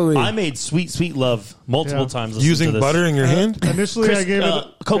 Absolutely. I made Sweet Sweet Love multiple times. listening Using to this. butter in your hand? Initially, I gave it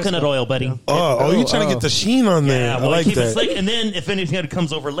coconut oil, buddy. Oh, you're trying to get the sheen on there. Yeah, I well, like keep it that. slick, and then if anything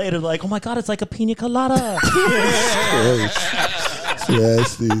comes over later, like, oh my god, it's like a pina colada.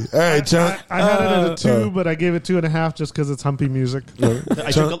 Nasty. All right, John. I had it at a 2, but I gave it 2.5 just because it's humpy music.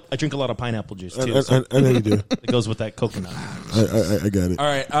 I drink a lot of pineapple juice too. So I know you do. it goes with that coconut. I got it. All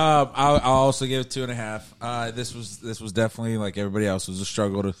right, I'll also give it 2.5. This was definitely, like everybody else, was a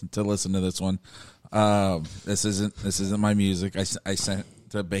struggle to listen to this one. This isn't my music. I sent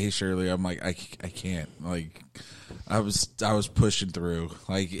to Bash earlier. I'm like, I can't. Like, I was pushing through.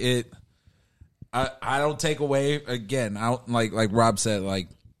 Like it. I don't take away again. I don't, like Rob said. Like,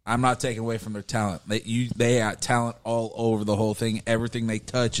 I'm not taking away from their talent. They have talent all over the whole thing. Everything they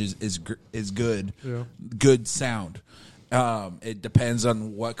touch is good. Yeah. Good sound. It depends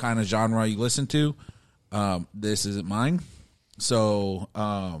on what kind of genre you listen to. This isn't mine. So,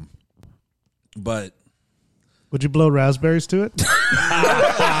 but Would you blow raspberries to it?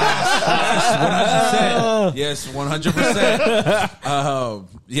 yes, 100%.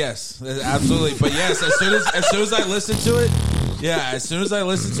 Yes, absolutely. But yes, as soon as I listen to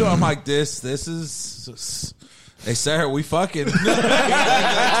it, I'm like, this is. Hey, Sarah, we fucking.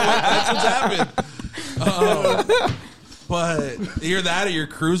 that's what's happened. But either that or you're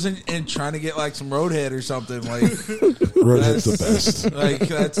cruising and trying to get like some Roadhead or something. Like Roadhead's the best. Like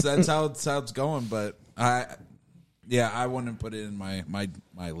that's how it's going. But I wouldn't put it in my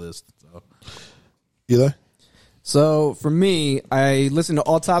list. So. Eli? So for me, I listen to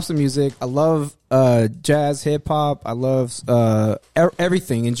all types of music. I love jazz, hip hop. I love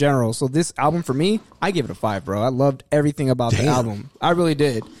everything in general. So this album for me, I give it a 5, bro. I loved everything about the album. I really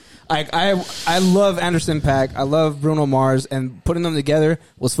did. I love Anderson .Paak. I love Bruno Mars, and putting them together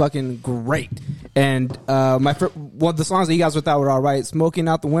was fucking great. And one of the songs that you guys thought were all right, "Smoking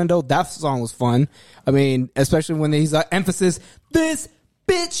Out the Window," that song was fun. I mean, especially when he's emphasis this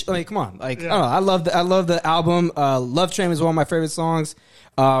bitch. Like, come on, like yeah. I don't know. I love the album. Love Train is one of my favorite songs.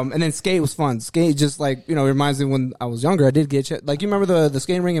 And then Skate was fun. Skate just reminds me when I was younger. I did get you remember the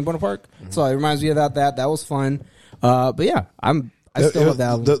skating ring in Bonner Park. Mm-hmm. So it reminds me of that. That was fun. But yeah, I still love the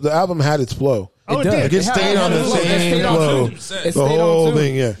album. The album had its flow. It does. Like it stayed on the same flow. The whole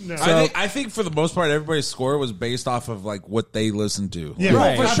thing, yeah. No. I think for the most part, everybody's score was based off of like what they listened to. Yeah,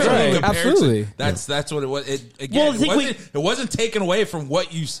 right. For sure. Absolutely. That's what it was. It wasn't taken away from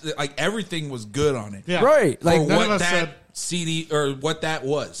what you like. Everything was good on it. Yeah. Right. Like what that said, CD or what that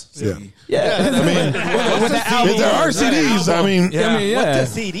was. CD. Yeah. I mean, there are CDs. I mean, What's a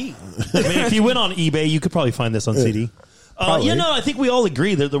CD? I mean, if you went on eBay, you could probably find this on CD. I think we all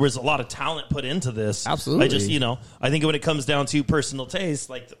agree that there was a lot of talent put into this. Absolutely. I think when it comes down to personal taste,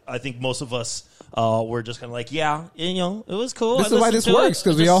 like I think most of us were just kind of like, it was cool. This is why this works,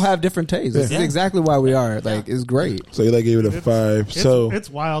 because we all have different tastes. This is exactly why we are. Like, it's great. So Eli gave it a 5.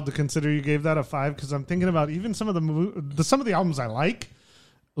 It's wild to consider you gave that a 5 because I'm thinking about even some of the albums I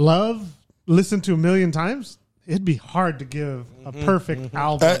love, listen to a million times. It'd be hard to give a perfect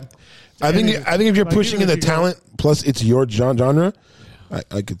album. I think if you're pushing in the talent, plus it's your genre,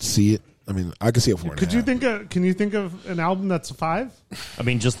 I could see it. I mean, I could see it for. Can you think of an album that's a 5? I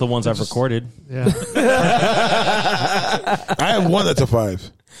mean, just the ones I've recorded. Yeah. I have one that's a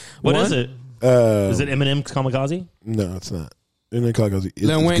 5. What is it? Is it Eminem's Kamikaze? No, it's not. Eminem Kamikaze.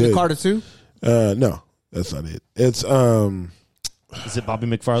 Then Wayne the Carter 2? No, that's not it. It's Is it Bobby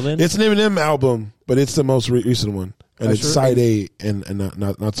McFarlane? It's an Eminem album, but it's the most recent one. and I it's sure- side A and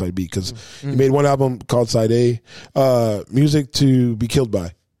not side B because he made one album called side A, Music to Be Killed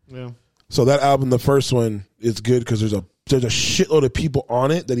By. Yeah. So that album, the first one, is good because there's a shitload of people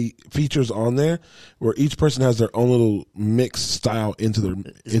on it that he features on there, where each person has their own little mixed style into their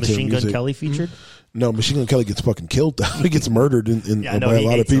Is into Machine their Gun music. Kelly featured? No, Machine Gun Kelly gets fucking killed. He gets murdered Yeah, I know, by a he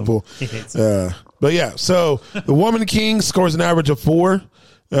lot of hates him. people. He hates him. But yeah, so the Woman King scores an average of 4,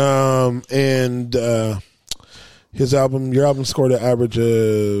 and your album scored an average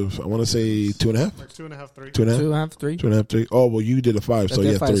of, I want to say 2.5, Like 2.5, 3. 2.5, 2.5, 3. 2.5, 3. Oh well, you did a 5, so I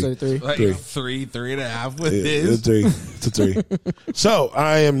did yeah, 5, 3. so 3. Like Three. 3.5 with Yeah, his. it's a 3. So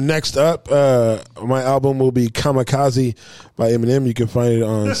I am next up. My album will be Kamikaze by Eminem. You can find it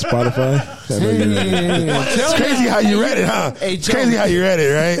on Spotify. I know you read it. It's crazy how you read it, huh? Hey, It's Joe. crazy how you read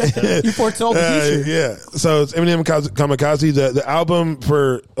it, right? You foretold the future. Yeah. So it's Eminem Kamikaze. The album,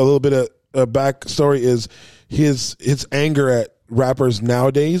 for a little bit of backstory, is his anger at rappers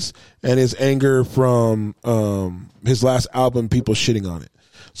nowadays and his anger from his last album, people shitting on it.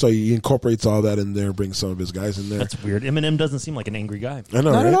 So he incorporates all that in there, brings some of his guys in there. That's weird. Eminem doesn't seem like an angry guy. I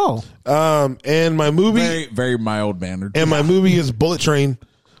know, Not right? at all. And my movie, Very, very mild mannered. is Bullet Train,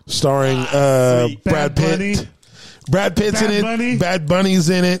 starring sweet. Brad Bad Pitt. Bunny. Brad Pitt's Bad in it. Bunny. Bad Bunny's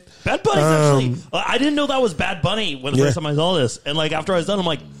in it. Bad Bunny's actually. I didn't know that was Bad Bunny when the Yeah. first time I saw this, and like after I was done, I'm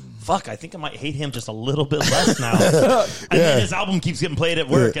like, "Fuck, I think I might hate him just a little bit less now." And Yeah. then his album keeps getting played at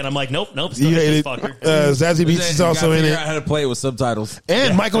work, and I'm like, "Nope, still You hate hate this it. fucker." Zazie Beetz is also in Figure it, out how to play it with subtitles.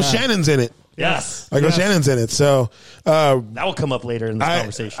 and Michael Shannon's in it. Yes, Michael Shannon's in it. So that will come up later in this I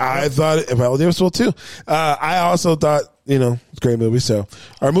conversation. thought Viola Davis will too. I also thought, it's a great movie. So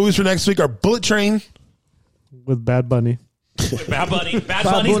our movies for next week are Bullet Train With Bad Bunny. Bad Bunny's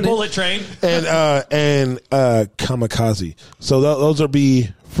Bunny. Bullet Train. and Kamikaze. So those will be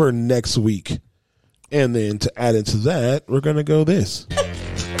for next week. And then to add into that, we're gonna go this.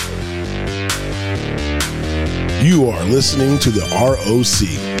 You are listening to the ROC.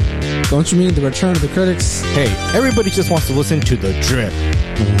 Don't you mean the Return of the Critics? Hey, everybody just wants to listen to the drip.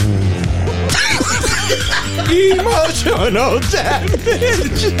 Emotional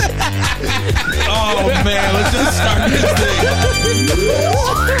damage. Oh man, let's just start this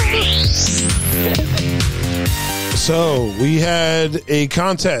thing. So we had a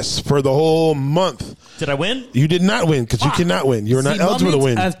contest for the whole month. Did I win? You did not win because you cannot win. You are not The eligible to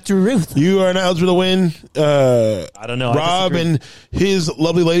moment win. of truth. You are not eligible to win. I don't know. I Rob disagree. and his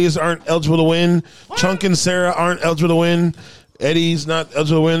lovely ladies aren't eligible to win. Chunk and Sarah aren't eligible to win. Eddie's not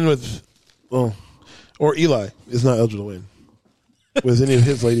eligible to win or Eli is not eligible to win with any of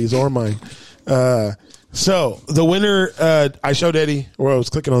his ladies or mine. So the winner, I showed Eddie where I was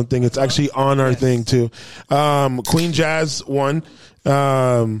clicking on the thing. It's actually on our thing too. Queen Jazz won.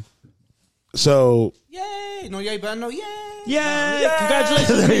 So Yay! No yay, but no yay! Yay!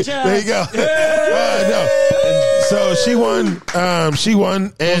 Congratulations, Queen Jazz. there you go. No. So she won. She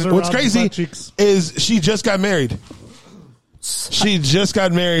won. Those And are what's Rob's crazy butt cheeks. is she just got married. She just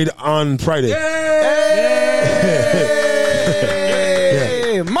got married on Friday.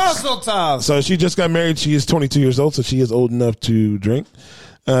 Hey, Mazel tov! So she just got married. She is 22 years old, so she is old enough to drink.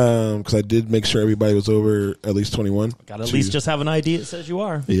 Because I did make sure everybody was over at least 21. Got to at least just have an ID that says you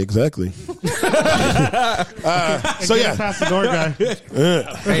are. Yeah, exactly. So yeah, Past the door guy.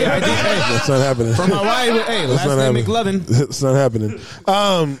 Hey, I did. Hey, that's not happening. from Hawaii. Hey, last not name happening. McLovin. It's not happening.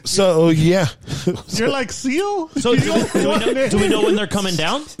 So yeah. You're like Seal? So do we know when they're coming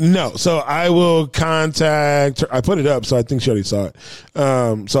down? No, so I will contact her. I put it up, so I think she already saw it.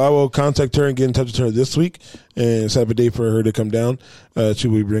 So I will contact her and get in touch with her this week and set up a date for her to come down. She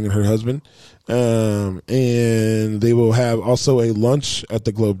will be bringing her husband. And they will have also a lunch at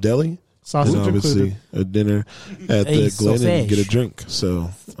the Globe Deli. Sausage And obviously included. a dinner at Hey, the Glen and sausage. get a drink. So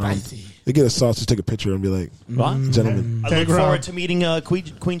they get a sausage, take a picture, and be like, gentlemen. I Tag look Rob. forward to meeting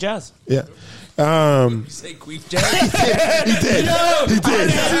Queen Jazz. Yeah. Say Queen Jazz. He did. He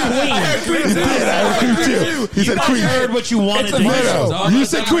did. He said I queen. heard what you wanted to hear. No, you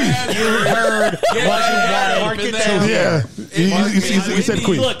said queen. You heard what you wanted. Mark it down. Yeah. You said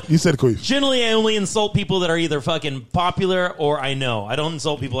queen. Look. You said queen. Generally, I only insult people that are either fucking popular or I know. I don't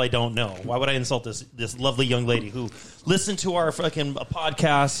insult people I don't know. Why would I insult this lovely young lady who listened to our fucking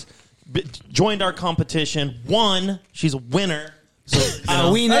podcast, joined our competition, won? She's a winner.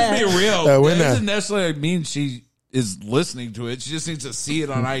 So, We Let's be know. real. That That doesn't winner. necessarily mean she is listening to it. She just needs to see it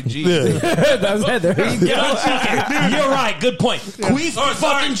on IG. Yeah. That's it. There you go. You're right. Good point. Queen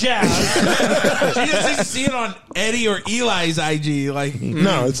fucking Jazz. She just needs to see it on Eddie or Eli's IG. Like,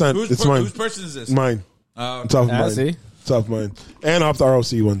 No, it's not. It's mine. Whose person is this? Mine. Oh, It's off I mine. see. It's off mine. And off the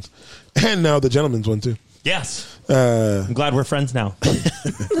ROC ones. And now the gentleman's one too. Yes. I'm glad we're friends now.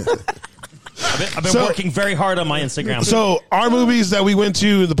 I've been working very hard on my Instagram. So our movies that we went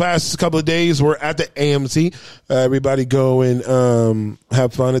to the past couple of days were at the AMC. Everybody go and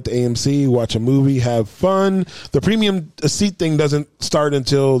have fun at the AMC, watch a movie, have fun. The premium seat thing doesn't start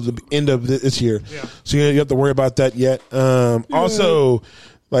until the end of this year. Yeah. So you have to worry about that yet. Also,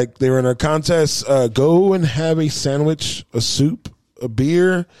 like they were in our contest, go and have a sandwich, a soup, a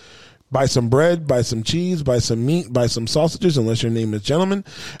beer. Buy some bread, buy some cheese, buy some meat, buy some sausages, unless your name is Gentleman,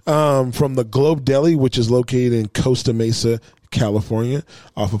 from the Globe Deli, which is located in Costa Mesa, California,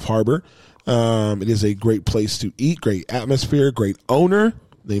 off of Harbor. It is a great place to eat, great atmosphere, great owner.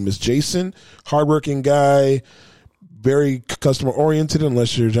 Name is Jason, hardworking guy, very customer-oriented,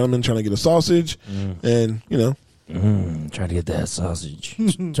 unless you're a gentleman trying to get a sausage. And, you know. Trying to get that sausage.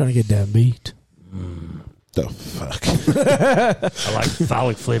 Trying to get that meat. The fuck? I like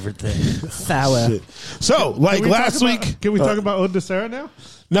phallic flavored things. Sour. Shit. So, like last week. Can we talk about Ode to Sarah now?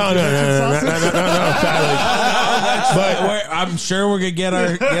 No, But I'm sure we're gonna get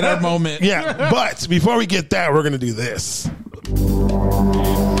our moment. Yeah, but before we get that, we're gonna do this.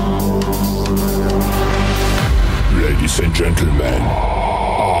 Ladies and gentlemen,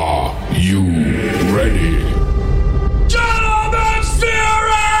 are you ready? Gentlemen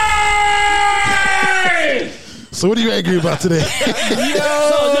Fury! So what are you angry about today? Can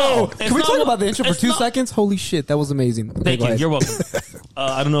we talk about the intro for 2 seconds? Holy shit, that was amazing. Okay, Thank go you. ahead. You're welcome.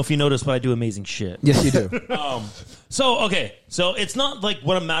 I don't know if you noticed, but I do amazing shit. Yes, you do. So it's not like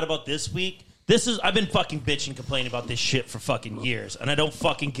what I'm mad about this week. I've been fucking bitching, complaining about this shit for fucking years, and I don't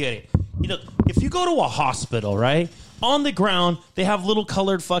fucking get it. You know, if you go to a hospital, right, on the ground, they have little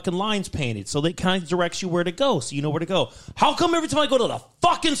colored fucking lines painted, so they kind of directs you where to go, so you know where to go. How come every time I go to the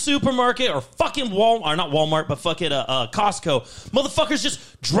fucking supermarket or fucking Walmart, or not Walmart, but fucking Costco, motherfuckers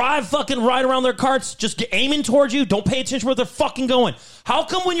just drive fucking right around their carts, just get aiming towards you, don't pay attention where they're fucking going? How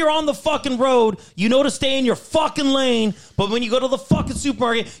come when you're on the fucking road, you know to stay in your fucking lane, but when you go to the fucking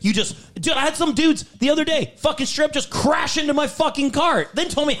supermarket, you just... Dude, I had some dudes the other day, fucking strip, just crash into my fucking cart, then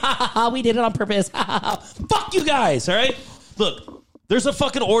told me, ha ha ha, we did it on purpose, ha ha ha. Fuck you guys, all right? Look, there's a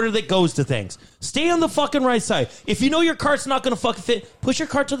fucking order that goes to things. Stay on the fucking right side. If you know your cart's not going to fucking fit, push your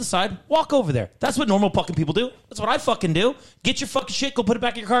cart to the side, walk over there. That's what normal fucking people do. That's what I fucking do. Get your fucking shit, go put it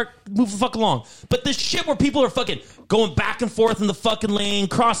back in your cart, move the fuck along. But this shit where people are fucking going back and forth in the fucking lane,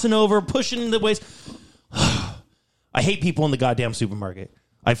 crossing over, pushing the ways. I hate people in the goddamn supermarket.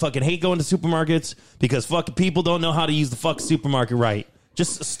 I fucking hate going to supermarkets because fucking people don't know how to use the fucking supermarket right.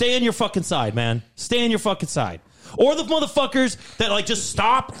 Just stay on your fucking side, man. Stay on your fucking side. Or the motherfuckers that like just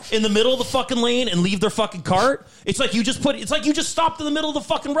stop in the middle of the fucking lane and leave their fucking cart. It's like you just stopped in the middle of the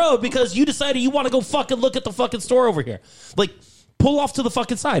fucking road because you decided you want to go fucking look at the fucking store over here. Like, pull off to the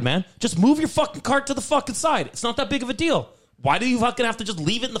fucking side, man. Just move your fucking cart to the fucking side. It's not that big of a deal. Why do you fucking have to just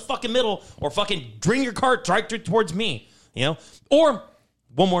leave it in the fucking middle or fucking bring your cart right towards me? You know? Or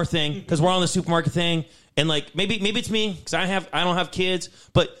one more thing, because we're on the supermarket thing, and like maybe it's me because I don't have kids,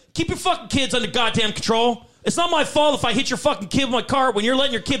 but keep your fucking kids under goddamn control. It's not my fault if I hit your fucking kid with my cart when you're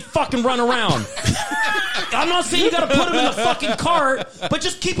letting your kid fucking run around. I'm not saying you got to put him in the fucking cart, but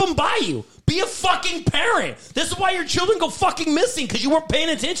just keep him by you. Be a fucking parent. This is why your children go fucking missing, because you weren't paying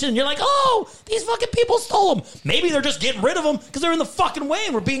attention. You're like, oh, these fucking people stole them. Maybe they're just getting rid of them because they're in the fucking way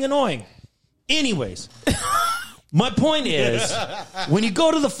and we're being annoying. Anyways, my point is, when you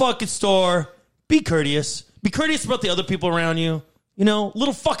go to the fucking store, be courteous. Be courteous about the other people around you. You know,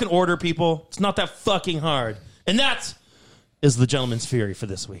 little fucking order, people. It's not that fucking hard. And that is the Gentleman's Fury for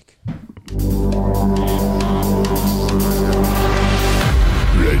this week.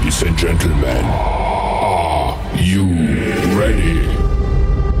 Ladies and gentlemen, are you ready?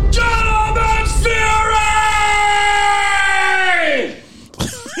 Gentlemen's Fury!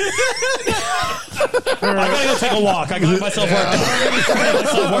 I gotta go take a walk. I got myself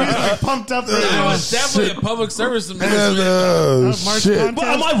Pumped up. It was definitely a public service announcement. Shit. Well,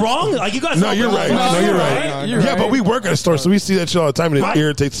 am I wrong? Like, you guys? No, you're right. No, you're right. No, Yeah, but we work at a store, so we see that shit all the time, and it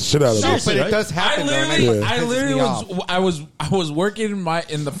irritates the shit out of us. But it does happen. I was working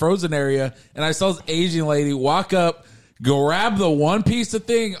in the frozen area, and I saw this Asian lady walk up, grab the one piece of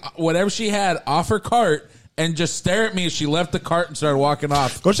thing, whatever she had, off her cart, and just stare at me as she left the cart and started walking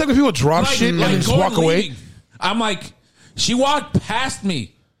off. Go check if people drop shit and just walk away. I'm like, she walked past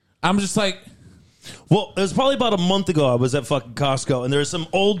me. I'm just like, Well, it was probably about a month ago. I was at fucking Costco, and there was some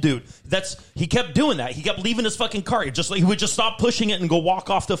old dude. He kept doing that. He kept leaving his fucking cart. He would just stop pushing it and go walk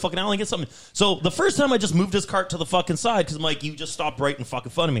off to a fucking alley and get something. So the first time I just moved his cart to the fucking side because I'm like, you just stopped right in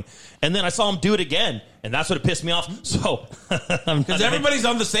fucking front of me. And then I saw him do it again, and that's what it pissed me off. So because everybody's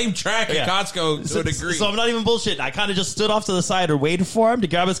on the same track at Costco to a degree. So I'm not even bullshitting. I kind of just stood off to the side or waited for him to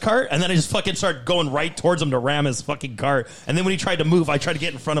grab his cart, and then I just fucking started going right towards him to ram his fucking cart. And then when he tried to move, I tried to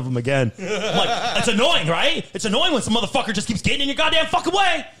get in front of him again. I'm like, it's annoying, right? It's annoying when some motherfucker just keeps getting in your goddamn fucking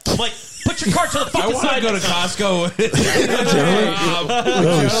way. I'm like, put your cart to the fucking side. I want to go to Costco.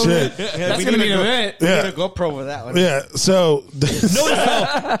 Oh shit! That's going to be an event. We need a GoPro with that one. Yeah. So Notice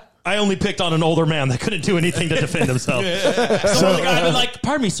how I only picked on an older man that couldn't do anything to defend himself. So the guy would be like,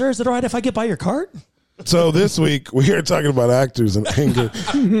 pardon me, sir, is it all right if I get by your cart? So this week we are talking about actors and anger.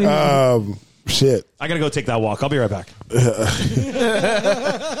 Shit. I got to go take that walk. I'll be right back.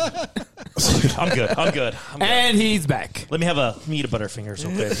 I'm good. And he's back. Let me eat a Butterfingers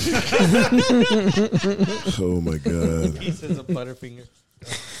real quick. Oh my god. Pieces of Butterfinger.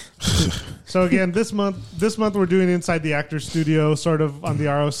 So again, this month we're doing Inside the Actors Studio, sort of on the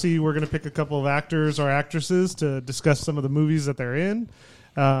ROC. We're going to pick a couple of actors or actresses to discuss some of the movies that they're in.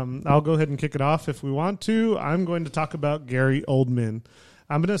 I'll go ahead and kick it off if we want to. I'm going to talk about Gary Oldman.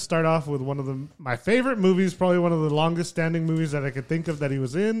 I'm going to start off with one of my favorite movies, probably one of the longest standing movies that I could think of that he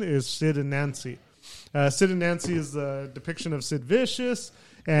was in, is Sid and Nancy. Sid and Nancy is the depiction of Sid Vicious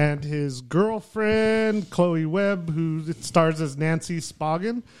and his girlfriend, Chloe Webb, who stars as Nancy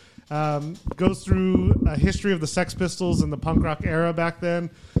Spaulding. Goes through a history of the Sex Pistols and the punk rock era back then.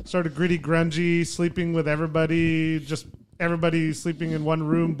 Sort of gritty, grungy, sleeping with everybody, just everybody sleeping in one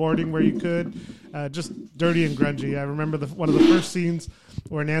room, boarding where you could. Just dirty and grungy. I remember one of the first scenes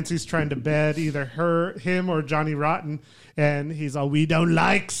where Nancy's trying to bed either him or Johnny Rotten, and he's all, "We don't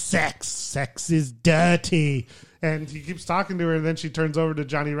like sex. Sex is dirty." And he keeps talking to her, and then she turns over to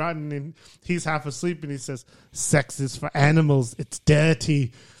Johnny Rotten, and he's half asleep, and he says, "Sex is for animals. It's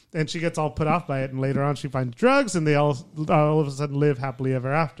dirty." And she gets all put off by it, and later on she finds drugs, and they all of a sudden live happily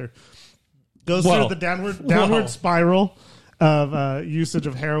ever after. Goes through the downward spiral of usage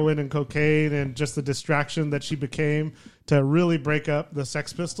of heroin and cocaine and just the distraction that she became to really break up the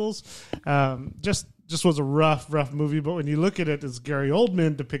Sex Pistols. Just was a rough movie, but when you look at it as Gary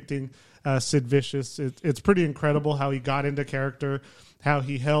Oldman depicting Sid Vicious, it's pretty incredible how he got into character, how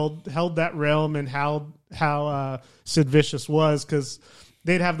he held that realm, and how Sid Vicious was, because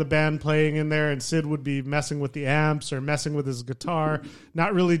they'd have the band playing in there, and Sid would be messing with the amps or messing with his guitar,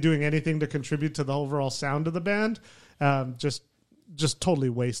 not really doing anything to contribute to the overall sound of the band. Just totally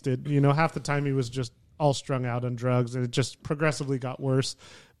wasted. You know, half the time he was just all strung out on drugs, and it just progressively got worse.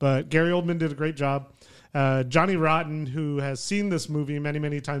 But Gary Oldman did a great job. Johnny Rotten, who has seen this movie many,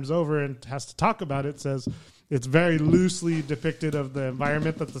 many times over and has to talk about it, says it's very loosely depicted of the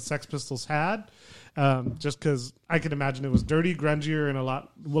environment that the Sex Pistols had. Just because I can imagine it was dirty, grungier, and a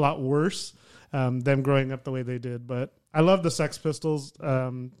lot worse them growing up the way they did. But I love the Sex Pistols,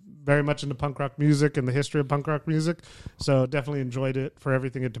 very much into punk rock music and the history of punk rock music. So definitely enjoyed it for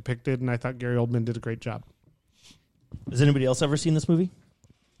everything it depicted, and I thought Gary Oldman did a great job. Has anybody else ever seen this movie?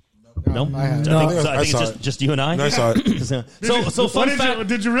 No, I haven't. I think it's just you and I. I saw it. So fun fact.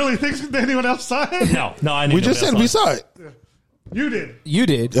 Did you really think that anyone else saw it? No, I knew We just said we saw it. You did. You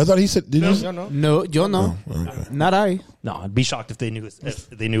did. I thought he said. Did you? No, yo no. Okay. Not I. No, I'd be shocked if they knew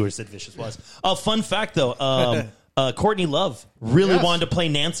who Sid Vicious was. Fun fact though, Courtney Love really wanted to play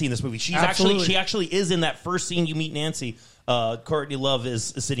Nancy in this movie. She actually is in that first scene you meet Nancy. Courtney Love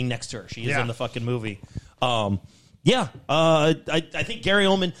is sitting next to her. She is in the fucking movie. I think Gary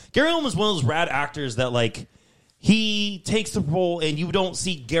Oldman is one of those rad actors that like he takes the role and you don't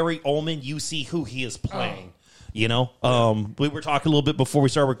see Gary Oldman, you see who he is playing. You know, we were talking a little bit before we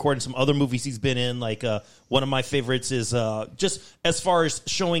started recording some other movies he's been in. Like one of my favorites is just as far as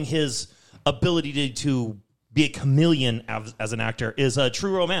showing his ability to be a chameleon as an actor is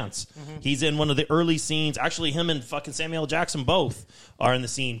True Romance. Mm-hmm. He's in one of the early scenes. Actually, him and fucking Samuel L. Jackson both are in the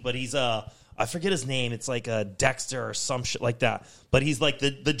scene. But he's I forget his name. It's like Dexter or some shit like that. But he's like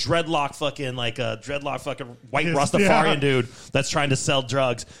the dreadlock fucking white Rastafarian dude that's trying to sell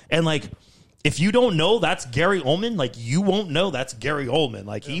drugs. And like, if you don't know that's Gary Oldman, like you won't know that's Gary Oldman.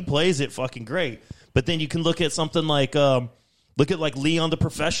 Like he plays it fucking great. But then you can look at something like Leon the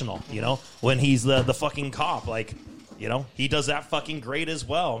Professional, you know, when he's the fucking cop. Like You know, he does that fucking great as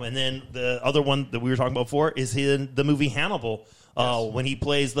well. And then the other one that we were talking about before is in the movie Hannibal. When he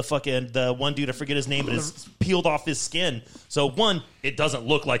plays the one dude, I forget his name, but it's peeled off his skin. So one, it doesn't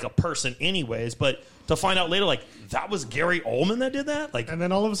look like a person anyways, but to find out later, like, that was Gary Oldman that did that? Like, And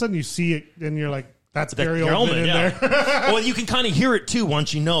then all of a sudden you see it and you're like, that's Gary Oldman in there. Well, you can kind of hear it too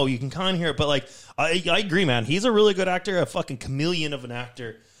once you know. You can kind of hear it. But like, I agree, man. He's a really good actor, a fucking chameleon of an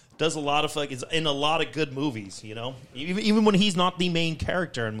actor. Does a lot of is in a lot of good movies, you know? Even when he's not the main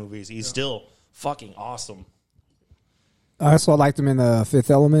character in movies, he's still fucking awesome. I also liked him in The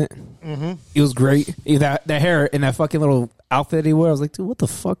Fifth Element. Mm-hmm. He was great. That hair and that fucking little outfit he wore, I was like, dude, what the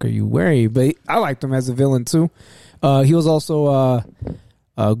fuck are you wearing? But I liked him as a villain, too. He was also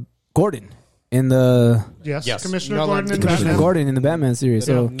Gordon in the... Yes. Commissioner Nolan. Gordon in Commissioner Batman. Gordon in the Batman series.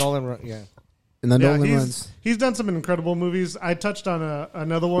 So Nolan, yeah. in the Nolan he's, runs. he's done some incredible movies. I touched on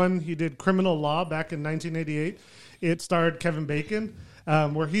another one. He did Criminal Law back in 1988. It starred Kevin Bacon,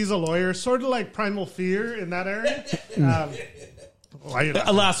 where he's a lawyer, sort of like Primal Fear in that area.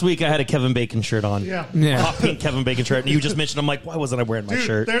 Last week I had a Kevin Bacon shirt on. Yeah. Hot pink Kevin Bacon shirt. And you just mentioned, I'm like, why wasn't I wearing my Dude,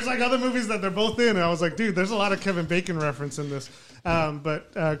 shirt? there's like other movies that they're both in, and I was like, dude, there's a lot of Kevin Bacon reference in this.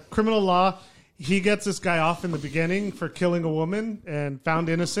 But Criminal Law, he gets this guy off in the beginning for killing a woman and found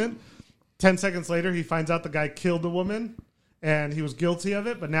innocent. 10 seconds later, he finds out the guy killed the woman, and he was guilty of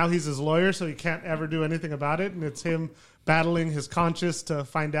it, but now he's his lawyer, so he can't ever do anything about it, and it's him battling his conscience to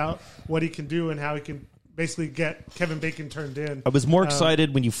find out what he can do and how he can basically get Kevin Bacon turned in. I was more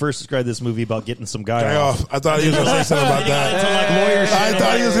excited when you first described this movie about getting some guy off. I thought he was going to say something about that. I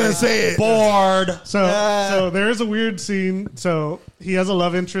thought he was going to say it. Bored. So there is a weird scene. So he has a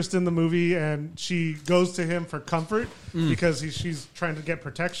love interest in the movie, and she goes to him for comfort because she's trying to get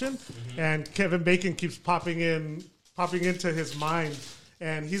protection. And Kevin Bacon keeps popping into his mind.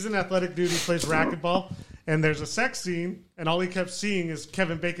 And he's an athletic dude. He plays racquetball. And there's a sex scene, and all he kept seeing is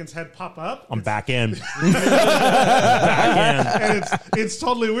Kevin Bacon's head pop up. I'm back in. And it's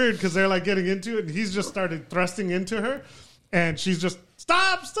totally weird because they're like getting into it, and he's just started thrusting into her, and she's just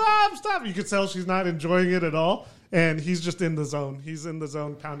stop. You can tell she's not enjoying it at all, and he's just in the zone. He's in the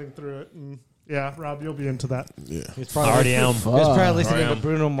zone, pounding through it. And yeah, Rob, you'll be into that. Yeah, I already am. He's probably listening to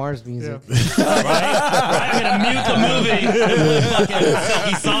Bruno Mars music. Yeah. I'm going to mute the movie. Fucking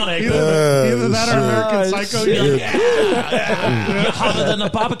Silky Sonic. Either that or American Psycho. You're hotter than a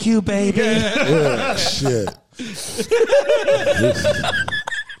barbecue, baby. Yeah, shit.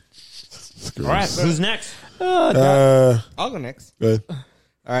 All right, who's next? I'll go next. Good. All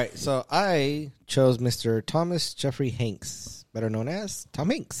right, so I chose Mr. Thomas Jeffrey Hanks, better known as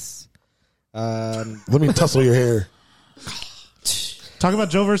Tom Hanks. Let me tussle your hair. Talk about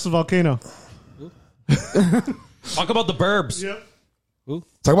Joe versus Volcano. Talk about the Burbs. Yep.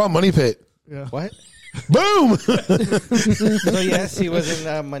 Talk about Money Pit. Yeah. What? Boom! So yes, he was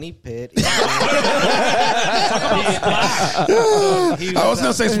in Money Pit. I was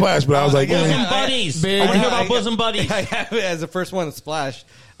going to say Splash, but I was like, Bosom Buddies. I want to hear about Bosom Buddies. I have it as the first one, Splash.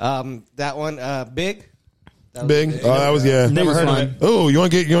 That one, Big. That was Big. Oh, that was, yeah. Never heard of it. Oh, you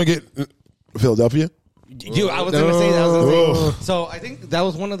want to get Philadelphia? Dude, I was going to say that. Oh. So I think that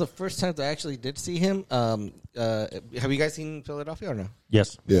was one of the first times I actually did see him. Have you guys seen Philadelphia or no?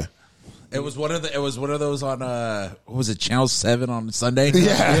 Yes. Yeah. It was one of those on what was it, Channel 7 on Sunday?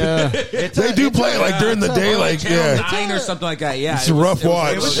 Yeah. They do play it like during the day, like, Channel yeah. 9 or something like that. Yeah, It's a rough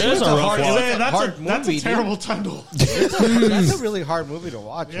watch. It is a rough watch. Hard That's movie, a terrible title. That's a really hard movie to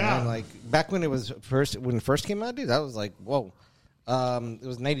watch, Yeah. man. Like back when it first came out, dude, that was like, whoa. It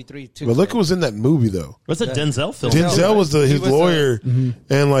was 93 too. But look who was in that movie, though. What's a Denzel film? Denzel was his He was lawyer,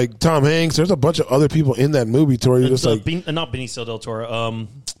 and like Tom Hanks. There's a bunch of other people in that movie. Tori, just like not Benicio del Toro.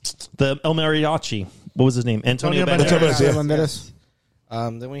 The El Mariachi. What was his name? Antonio Antonio Banderas. yeah.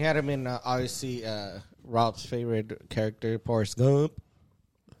 Then we had him in obviously Rob's favorite character, Forrest Gump.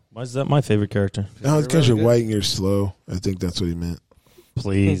 Why is that my favorite character? No, it's because really you're good. white and you're slow. I think that's what he meant.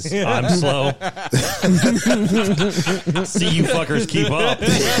 Please, I'm slow. See you fuckers keep up.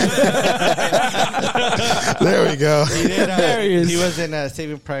 There we go. He did, There he is. He was in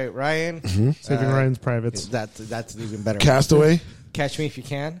Saving Private Ryan. Saving Ryan's Privates. That's an even better. Castaway. Catch Me If You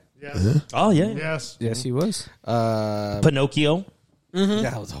Can. Yeah. Oh yeah. Yes. Yes, he was. Pinocchio.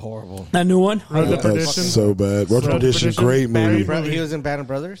 That was horrible. That new one. Road to That's Perdition. so bad. Road to Road to Perdition, Perdition, great Barry movie. Brown. He was in Band of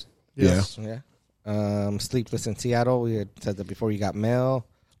Brothers. Yes. Yeah. Sleepless in Seattle. We had said that before. You got Mail.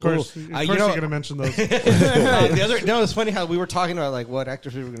 Of course, Ooh, you're going to mention those. It's funny how we were talking about like what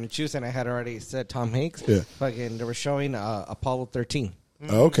actors we were going to choose, and I had already said Tom Hanks. Yeah. Fucking, they were showing Apollo 13.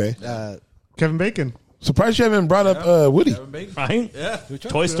 Oh, okay. Kevin Bacon. Surprised you haven't brought up Woody. Right? Yeah.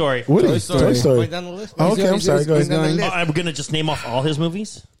 Toy Story. Woody. Toy Story. Story. Down the list. Oh, okay, I'm sorry. Go ahead. I'm going to just name off all his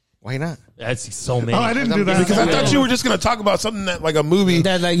movies. Why not? That's so many. Oh, I didn't do that. Because I thought you were just going to talk about something that, like a movie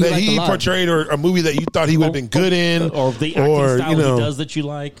That, that, like, you liked a he lot. portrayed, or a movie that you thought he would have been good in, Or the acting style he does that you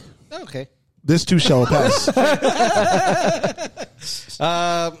like. Okay. this too shall pass. So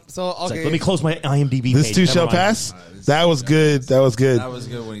It's okay. like, let me close my IMDb This page. too Never shall mind. pass. That was good. That was good. That was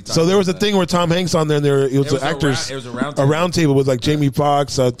good when he talked So there was a about that. thing where Tom Hanks on there, and it was was a actors. round- it was a round table with like Jamie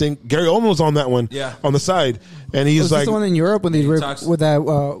Foxx. I think Gary Oldman was on that one. Yeah. on the side, and he's Was like, this the one in Europe when they were talks- with that?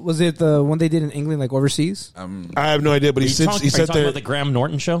 Was it the one they did in England, like overseas? I have no idea, but Are he you sits. talking, He are you sat talking there. about the Graham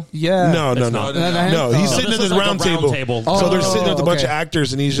Norton show? Yeah. No, not- no. He's No, sitting this at is the like round a round table. table. So they're sitting there with a bunch okay. of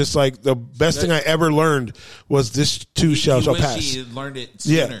actors, and he's just like, the best thing I ever learned was this too shall He wish pass. he had learned it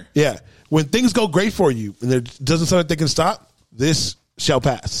Yeah, sooner. yeah. When things go great for you and there doesn't sound like they can stop, this shall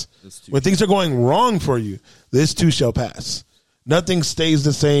pass. When things are going wrong for you, this too shall pass. Nothing stays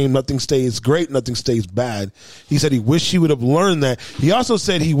the same. Nothing stays great. Nothing stays bad. He said he wished he would have learned that. He also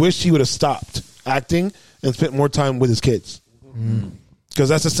said he wished he would have stopped acting and spent more time with his kids. Because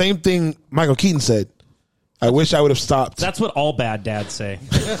that's the same thing Michael Keaton said. I wish I would have stopped. That's what all bad dads say.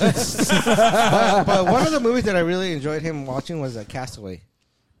 But one of the movies that I really enjoyed him watching was Castaway.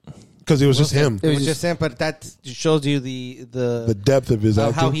 Because it was just him. It was just him, but that shows you the depth of his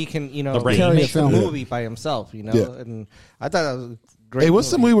acting. how he can The range. make a Yeah. movie by himself. Yeah. And I thought that was a great. Hey, what's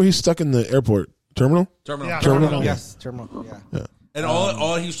the movie where he's stuck in the airport terminal? Terminal. Yeah. Terminal. Yes, Terminal. Yeah. And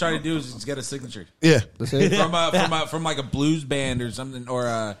all he was trying to do is just get a signature Yeah. from like a blues band or something,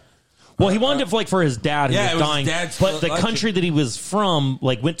 or Well, he wanted it for his dad who Yeah, it was was dying. his dad's But the election. country that he was from,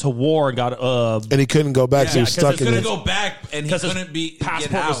 like, went to war and got And he couldn't go back, so he was 'cause stuck it's in couldn't it. go back, and he because his couldn't get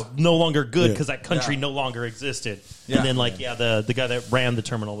passport was out. no longer good Yeah. because that country Yeah. no longer existed. Yeah. And then, like, the guy that ran the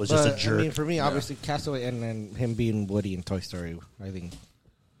terminal was just But, a jerk. I mean, for me, obviously, Castaway and then him being Woody in Toy Story. I think.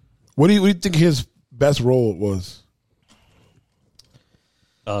 What do you think his best role was?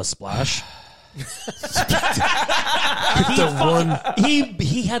 Splash. The one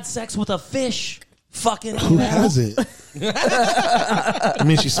He had sex with a fish. Fucking who hasn't? I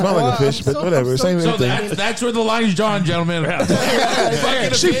mean, she smelled like a fish, but whatever. Same So thing. that's where the line's drawn, gentlemen.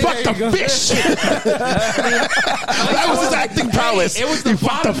 She fucked a fish. That was his acting prowess. It was the He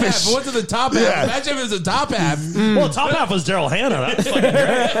fucked bottom a half. fish. It wasn't the top half. Yeah. Imagine if it was the top half. Well, top half was Daryl Hannah. That was fucking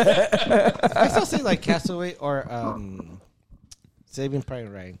great. I still say like Castaway or Saving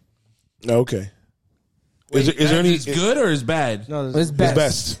Private Ryan. Okay. Is there any Is good or is bad? No, It's his best.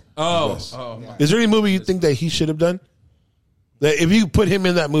 best? Oh, Best. oh. Is there any movie you think that he should have done? That if you put him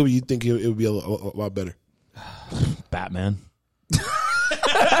in that movie, you think it would be a lot better? Batman.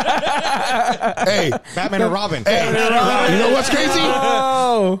 Hey, Batman and Robin. hey, you know what's crazy?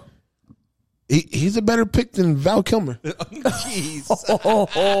 Oh. He's a better pick than Val Kilmer.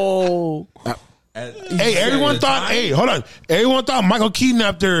 Oh. Hey, everyone thought. Hey, hold on. Everyone thought Michael Keaton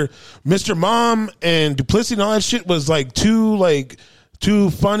after Mr. Mom and Duplicity and all that shit was too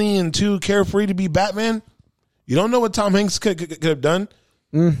funny and too carefree to be Batman. You don't know what Tom Hanks could have done.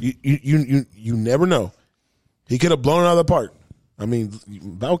 You never know. He could have blown it out of the park. I mean,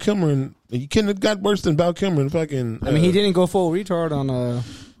 Val Kilmer, and you couldn't have got worse than Val Kilmer. And fucking. I mean, he didn't go full retard on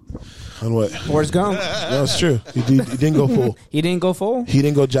On what? Forrest Gump. That's true. He didn't go full. He didn't go full. He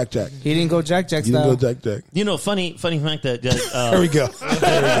didn't go Jack. He didn't go Jack He didn't style. go Jack. You know, funny fact that There we go.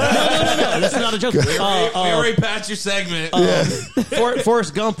 no, this is not a joke. We already passed your segment.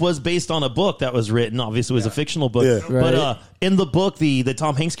 Forrest Gump was based on a book that was written. Obviously, it was a fictional book. Yeah. But Right. in the book, the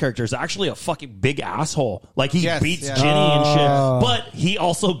Tom Hanks character is actually a fucking big asshole. Like, he Yes, beats yeah. Ginny and Oh. shit. But he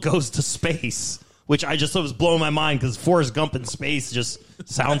also goes to space, which I just thought was blowing my mind because Forrest Gump in space just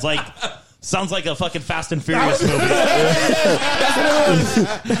sounds like a fucking Fast and Furious movie.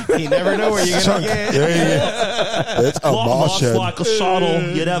 You never know where you're gonna get. There you go. It's a Lots Martian. like a shuttle.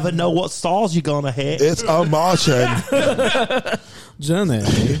 You never know what stars you're gonna hit. It's a Martian. Johnny.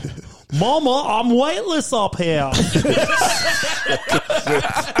 Mama, I'm weightless up here.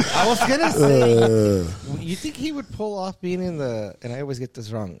 I was gonna say, you think he would pull off being in the? And I always get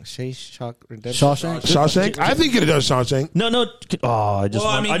this wrong. Shawshank Redemption. Shawshank? I think it does Shawshank. No. Oh, I just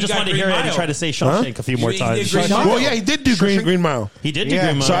Well, I want, mean, I you just got wanted to Green hear Eddie Mile. try to say Shawshank a few more He times. did Green Mile. Well, yeah, he did do Green Mile. He did do Yeah.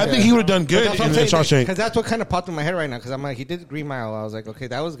 Green Mile. So I think he would have done good in Shawshank. Because that's what kind of popped in my head right now. Because I'm like, he did Green Mile. I was like, okay,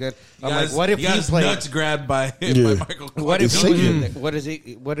 that was good. I'm like, what if he got he his played? nuts grabbed by Yeah. Michael? What if It's he was Satan. in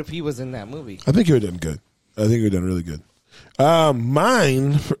What if he was in that movie? I think he would have done good. I think he would have done really good.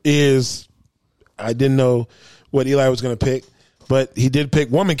 Mine is, I didn't know what Eli was going to pick, but he did pick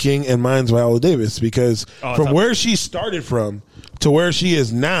Woman King, and mine's Viola Davis because from where she started from to where she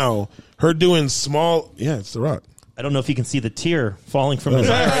is now, her doing small. Yeah, it's The Rock. I don't know if you can see the tear falling from his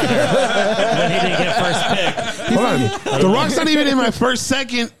eye right there when he didn't get first pick. Hold on. The Rock's not even in my first,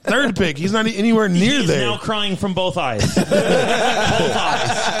 second, third pick. He's not anywhere near He's there. now crying from both eyes. Both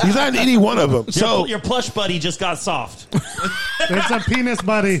eyes. He's not in any one of them. So Your plush buddy just got soft. It's a penis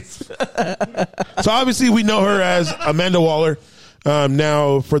buddy. So obviously we know her as Amanda Waller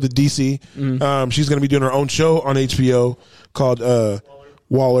now for the DC. She's going to be doing her own show on HBO called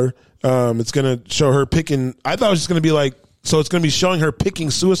Waller. It's going to show her picking. I thought it was just going to be like, so it's going to be showing her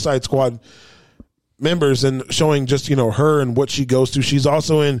picking Suicide Squad members and showing just, her and what she goes through. She's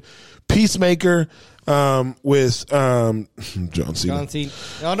also in Peacemaker with John Cena. John Cena.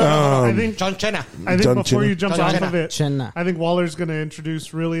 No. I think John Cena. I think John before Cena. you jump John off Cena. of it, Cena. I think Waller's going to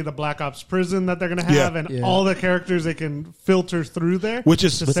introduce really the Black Ops prison that they're going to have, Yeah. and Yeah. all the characters they can filter through there, Which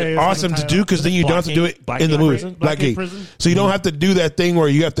is say it's awesome gonna to tie do up. because then you don't have to do it Blackgate in the movies. prison? Blackgate Blackgate. prison? So you don't have to do that thing where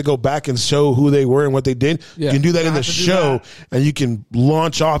you have to go back and show who they were and what they did. Yeah. You can do that You in the have to do show, that. and you can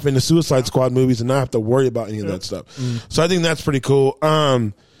launch off into Suicide Squad movies and not have to worry about any of that stuff. So I think that's pretty cool.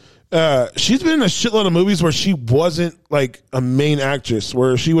 She's been in a shitload of movies where she wasn't like a main actress,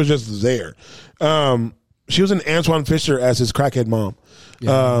 where she was just there. She was in Antoine Fisher as his crackhead mom.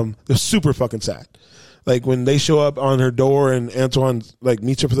 It's super fucking sad. Like when they show up on her door and Antoine like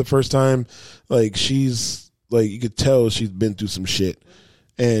meets her for the first time, like she's like, you could tell she's been through some shit.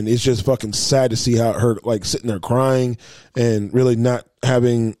 And it's just fucking sad to see how her like sitting there crying and really not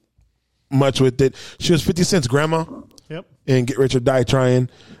having much with it. She was 50 Cent's grandma Yep. in Get Rich or Die Trying.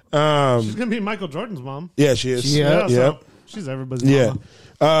 She's going to be Michael Jordan's mom. Yeah, she is. Yeah, so Yep. she's everybody's Yeah.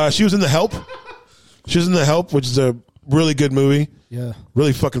 mama. She was in The Help. She was in The Help, which is a really good movie. Yeah.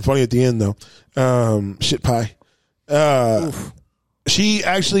 Really fucking funny at the end, though. Shit pie. She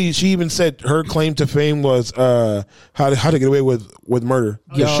even said her claim to fame was How to Get Away with Murder.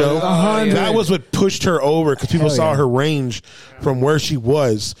 The show. 100. That was what pushed her over because people Hell saw yeah. her range from where she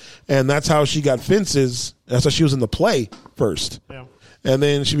was. And that's how she got Fences. That's how she was in the play first. Yeah. And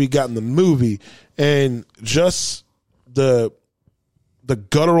then she got in the movie. And just the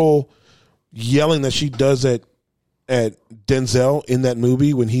guttural yelling that she does at Denzel in that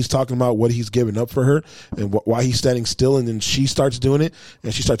movie when he's talking about what he's given up for her and why he's standing still, and then she starts doing it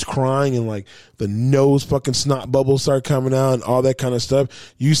and she starts crying and like the nose fucking snot bubbles start coming out and all that kind of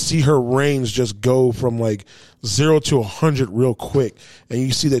stuff. You see her range just go from like 0 to 100 real quick, and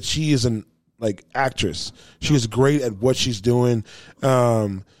you see that she is an like actress. She is great at what she's doing.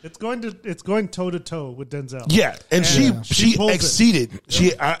 It's going toe to toe with Denzel. Yeah, and she pulls it. exceeded.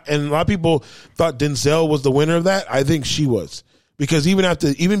 And a lot of people thought Denzel was the winner of that. I think she was, because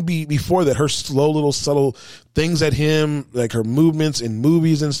before that, her slow little subtle things at him, like her movements in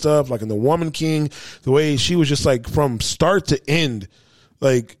movies and stuff, like in The Woman King, the way she was just like from start to end,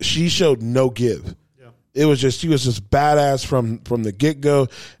 like she showed no give. It was just, she was just badass from the get go,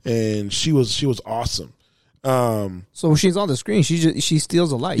 and she was awesome. So when she's on the screen, she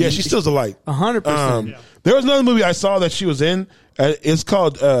steals a light. Yeah, she steals a light. 100%. There was another movie I saw that she was in. It's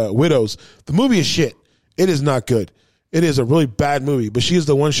called Widows. The movie is shit. It is not good. It is a really bad movie, but she is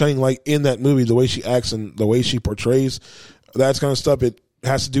the one shining light in that movie, the way she acts and the way she portrays that kind of stuff. It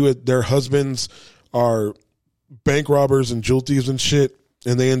has to do with their husbands are bank robbers and jewel thieves and shit,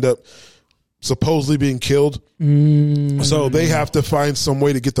 and they end up supposedly being killed. So they have to find some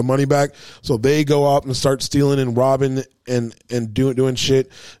way to get the money back. So they go out and start stealing and robbing and doing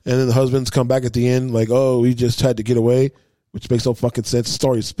shit. And then the husbands come back at the end like, oh, we just had to get away, which makes no fucking sense. The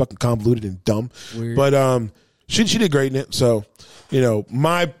story is fucking convoluted and dumb. Weird. But she did great in it. So,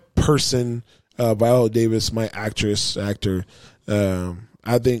 my person, Viola Davis, my actor,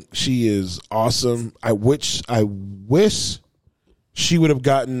 I think she is awesome. I wish she would have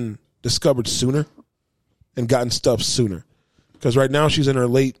gotten discovered sooner and gotten stuff sooner, because right now she's in her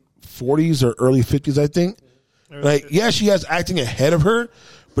late 40s or early 50s, I think. Like, yeah, she has acting ahead of her,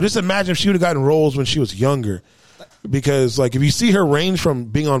 but just imagine if she would have gotten roles when she was younger, because like if you see her range from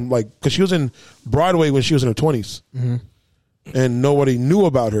being on, like, because she was in Broadway when she was in her 20s and nobody knew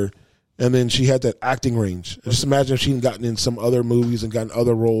about her. And then she had that acting range. Just imagine if she had gotten in some other movies and gotten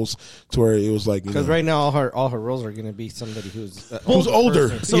other roles to where it was like, Because right now all her roles are going to be somebody who's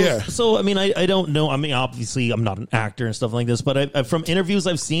older. So I mean, I don't know. I mean, obviously, I'm not an actor and stuff like this, but I from interviews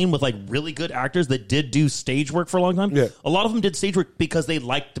I've seen with like really good actors that did do stage work for a long time. Yeah. A lot of them did stage work because they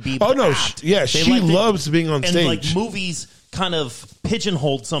liked to be. Oh, no. act. Yeah, They she liked it. loves being on and stage. like movies kind of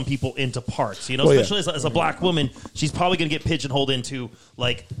pigeonholed some people into parts, Well, yeah. especially as a black woman, she's probably going to get pigeonholed into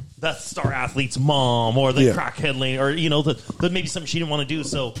like the star athlete's mom or the crackhead lady, or the maybe something she didn't want to do.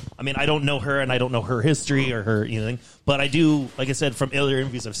 So I mean, I don't know her and I don't know her history or her anything, but I do, like I said, from other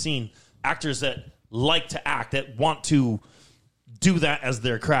interviews I've seen, actors that like to act, that want to do that as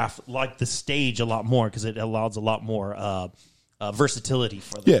their craft, like the stage a lot more because it allows a lot more versatility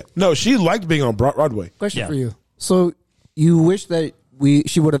for them. Yeah. No, she liked being on Broadway. Question for you. So you wish that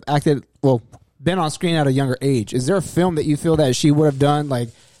she would have acted, well, been on screen at a younger age. Is there a film that you feel that she would have done, like,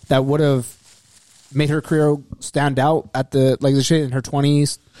 that would have made her career stand out at the, like, the shit in her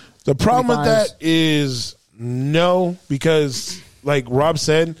 20s? The problem 25s? with that is no, because like Rob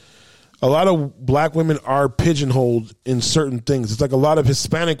said, a lot of black women are pigeonholed in certain things. It's like a lot of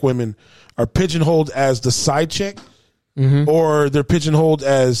Hispanic women are pigeonholed as the side chick, or they're pigeonholed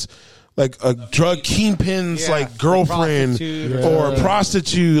as like a drug kingpin's like girlfriend or a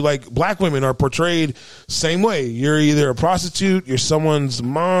prostitute. Like black women are portrayed same way. You're either a prostitute, you're someone's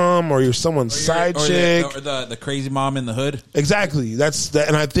mom, or you're someone's side chick. Or the crazy mom in the hood. Exactly. That's that,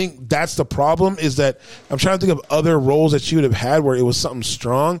 and I think that's the problem. Is that I'm trying to think of other roles that she would have had where it was something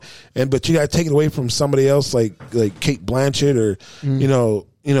strong, but you got to take it away from somebody else like Kate Blanchett or you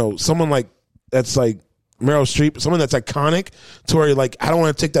know someone like that's like Meryl Streep, someone that's iconic to where you're like, I don't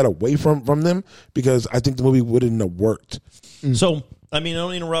want to take that away from them because I think the movie wouldn't have worked. So, I mean, I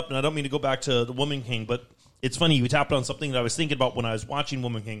don't interrupt, and I don't mean to go back to the Woman King, but it's funny, you tapped on something that I was thinking about when I was watching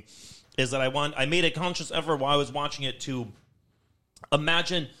Woman King, is that I made a conscious effort while I was watching it to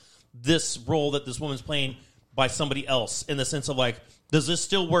imagine this role that this woman's playing by somebody else, in the sense of like, does this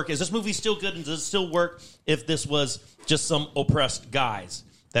still work? Is this movie still good, and does it still work if this was just some oppressed guys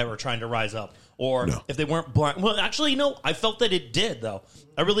that were trying to rise up? Or if they weren't black. Well, actually, no. I felt that it did, though.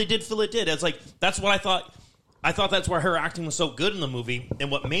 I really did feel it did. It's like, that's what I thought. I thought that's why her acting was so good in the movie. And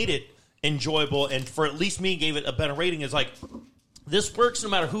what made it enjoyable, and for at least me, gave it a better rating, is like, this works no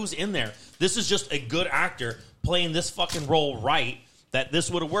matter who's in there. This is just a good actor playing this fucking role right, that this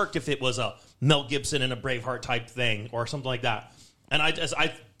would have worked if it was a Mel Gibson in a Braveheart type thing or something like that. And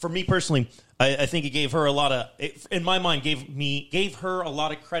for me personally, I think it gave her a lot of, in my mind, gave her a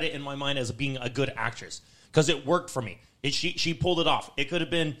lot of credit in my mind as being a good actress because it worked for me. She pulled it off. It could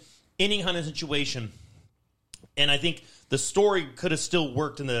have been any kind of situation, and I think the story could have still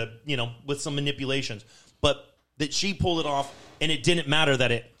worked in the with some manipulations, but that she pulled it off, and it didn't matter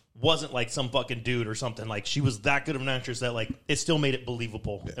that it wasn't like some fucking dude or something. Like she was that good of an actress that like it still made it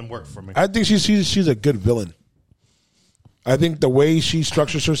believable and worked for me. I think she's a good villain. I think the way she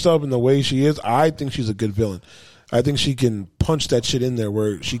structures herself and the way she is, I think she's a good villain. I think she can punch that shit in there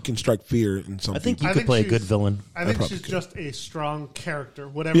where she can strike fear in something. I think you could play a good villain. I think she's just a strong character,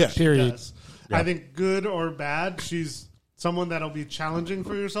 whatever she does. Yeah. I think good or bad, she's someone that'll be challenging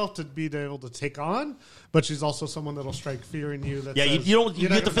for yourself to be able to take on, but she's also someone that'll strike fear in you. That you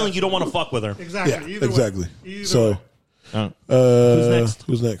get the feeling you don't want to fuck with her. Exactly. Yeah, exactly. So,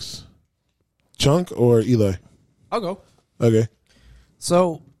 who's next? Chunk or Eli? I'll go. Okay.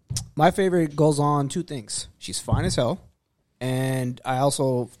 So, my favorite goes on two things. She's fine as hell, and I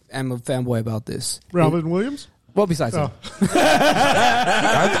also am a fanboy about this. Robin Williams? Well, besides him. You know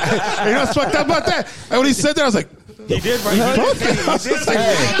what's fucked up about that? And when he said that, I was like, he did, right?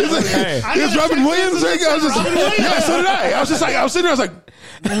 Here's Robin Williams. I was just like, yeah, so did I. I was sitting there, I was like,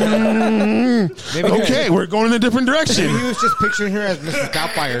 okay, we're going in a different direction. Maybe he was just picturing her as Mrs.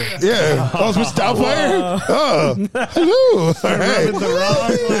 Doubtfire. Yeah. Oh, Mrs. Doubtfire? Oh. All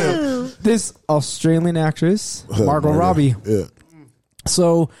right. This Australian actress, Margot Robbie. Yeah.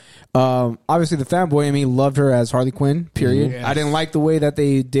 So, obviously, the fanboy in me loved her as Harley Quinn, period. Yes. I didn't like the way that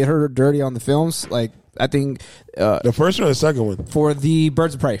they did her dirty on the films. Like, I think The first one or the second one? for the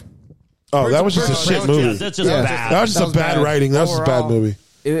Birds of Prey. Oh, that was just a shit movie. Yeah, that's just Yeah. bad. That was just a bad writing. That was just a bad movie.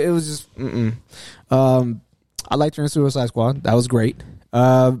 It was just, I liked her in Suicide Squad. That was great.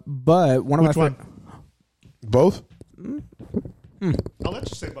 But one of Which my one? Both? I'll let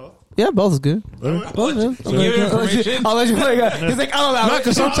you say both. Yeah, both is good. Right. Both is good. information? I'll let you play. He's like, I don't know. No,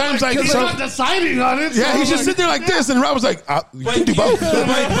 because sometimes like Because we're not deciding on it. yeah, so he's just like- sitting there like this, and Rob was like, "You can do both." Do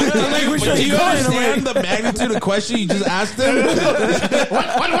you understand the magnitude of the question you just asked him?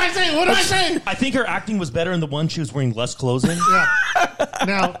 What do I say? What do I say? I think her acting was better in the one she was wearing less clothes in. Yeah.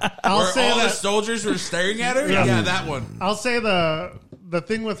 Now I'll Where say all the that. soldiers were staring at her? Yeah. Yeah, that one. I'll say the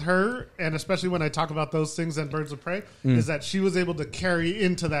thing with her, and especially when I talk about those things and Birds of Prey, is that she was able to carry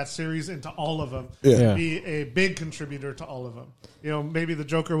into that series, into all of them, Yeah. be a big contributor to all of them. You know, maybe the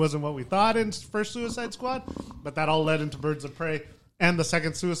Joker wasn't what we thought in first Suicide Squad, but that all led into Birds of Prey and the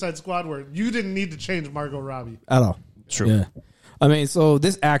second Suicide Squad, where you didn't need to change Margot Robbie. At all. True. Yeah. I mean, so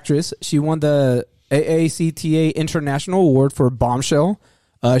this actress, she won the AACTA International Award for Bombshell.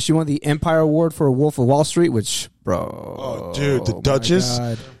 She won the Empire Award for Wolf of Wall Street, which, bro. Oh, dude, the Duchess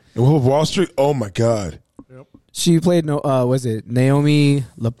God. and Wolf of Wall Street. Oh my god. She played was it Naomi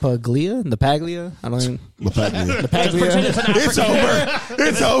Lapaglia? I don't even. LaPaglia. Lapaglia. It's over.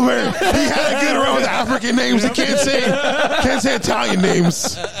 It's over. He had a good run with African names. He can't say Italian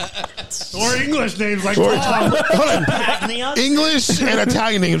names. Or English names like Or- Tom. hold on. Pagnias? English and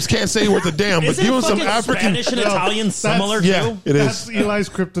Italian names can't say worth a damn, but Isn't give him some fucking African. Spanish and Italian similar Yeah, too? it That's is. Eli's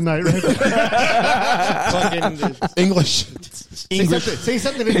kryptonite right there. Fucking, English. say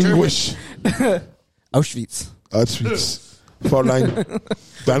something in German. English. Auschwitz. Auschwitz. Fräulein.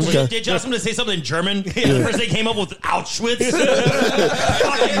 Danke. Did you ask him to say something in German? The first they came up with Auschwitz.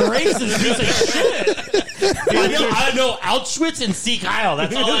 Fucking racist piece of shit. I know Auschwitz and Sieg Heil.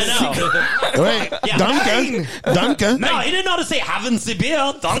 That's all I know. Wait. Yeah. Danke. Danke. No, he didn't know how to say Haben Sie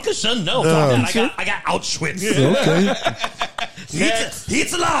Bier. Dankeschön. No, fuck that. I got Auschwitz. Okay.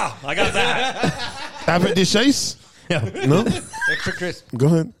 Hitler. I got that. Avec des chaises? No? Extra crisp. Go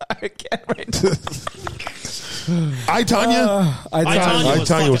ahead. I can't right I, Tanya. I,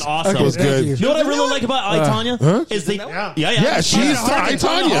 Tanya was fucking awesome. was good. You know what I really like about I, Tanya? Is they, Yeah, she's I,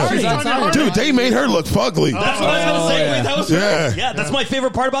 Tanya. Dude, they made her look fugly. That's what I was going to say. Wait, that was Yeah. yeah, that's my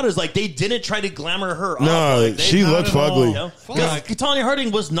favorite part about it is like they didn't try to glamour her up. No, Like, they she not looked at all, fugly. you know? 'Cause Tanya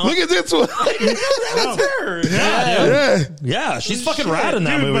Harding was not. Look at this one. That's her. Yeah, dude. Yeah. Yeah, she's fucking rad in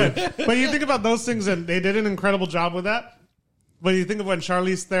that Dude, movie. but you think about those things, and they did an incredible job with that. But you think of when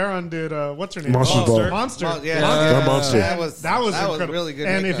Charlize Theron did, what's her name? Monster Ball. Monster. Monster. That was incredible. really good.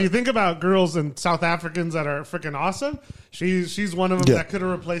 And makeup. if you think about girls and South Africans that are freaking awesome, she's one of them Yeah. that could have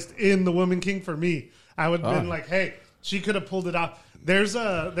replaced in The Woman King for me. I would have been like, hey, she could have pulled it off. There's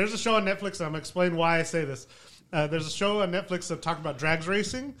a show on Netflix, and I'm going to explain why I say this. There's a show on Netflix that talks about drags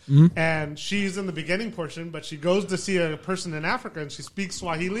racing, and she's in the beginning portion, but she goes to see a person in Africa, and she speaks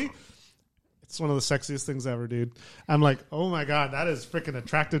Swahili. It's one of the sexiest things ever, dude. I'm like, oh my God, that is freaking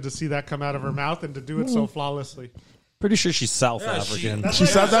attractive to see that come out of her mouth and to do it so flawlessly. Pretty sure she's South African.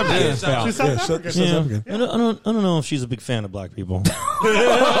 She's South African. She's South African. South African. I don't know if she's a big fan of black people.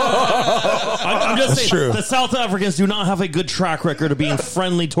 I'm just saying, true. the South Africans do not have a good track record of being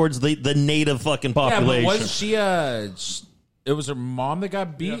friendly towards the native fucking Yeah, population. but was she? It was her mom that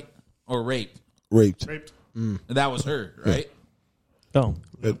got beat or raped. Raped. That was her, right? Oh.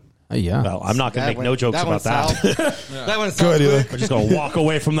 Yeah. Well, I'm not going to make no jokes about that. That one's Go ahead, Eli. We're just going to walk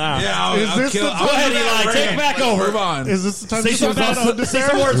away from that. Is this the Go ahead, Eli. Take it back over. Move on. Is this the time Say to some, talk about say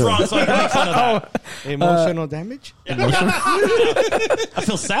some words wrong so I can make fun of that. emotional damage. I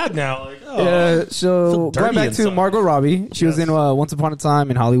feel sad now. Like, oh. So Feel dirty going back to inside. Margot Robbie, she was in Once Upon a Time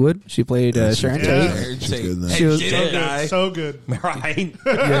in Hollywood. She played Sharon Yeah. Tate. She's good, man. She was So good. Right.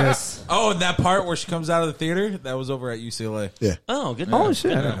 yes. Oh, and that part where she comes out of the theater, that was over at UCLA. Yeah. Oh, good. Oh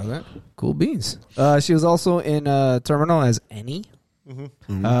shit! I didn't know that. Cool beans. She was also in Terminal as Annie.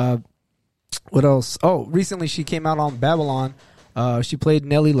 What else? Oh, recently she came out on Babylon. She played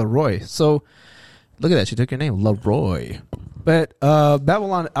Nellie Leroy. So look at that. She took her name, Leroy. But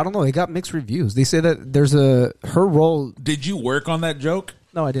Babylon, I don't know. It got mixed reviews. They say that there's her role. Did you work on that joke?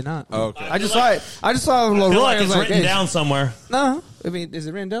 No, I did not. Oh, okay. I just saw it. I just saw Leroy. I feel like I was it's written hey, down somewhere. No, I mean, is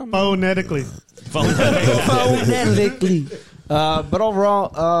it written down? Phonetically. Phonetically. But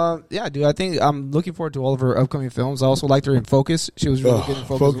overall, yeah, dude, I think I'm looking forward to all of her upcoming films. I also liked her in Focus. She was really good in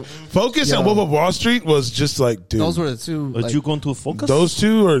Focus. Focus and Wolf of Wall Street was just like, dude. Those were the two. Did like- you go into focus? Those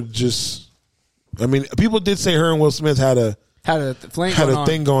two are just. I mean, people did say her and Will Smith had a flame had going a on.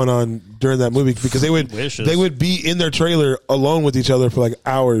 thing going on during that movie because they would be in their trailer alone with each other for like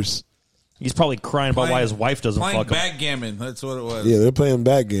hours. He's probably crying about why his wife doesn't Playing fuck him. backgammon. That's what it was. Yeah, they're playing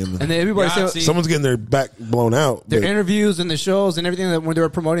backgammon. And then everybody said Yahtzee. Someone's getting their back blown out. their but- interviews and the shows and everything that when they were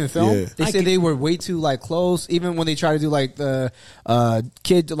promoting the film, Yeah. they said they were way too like close. Even when they try to do like the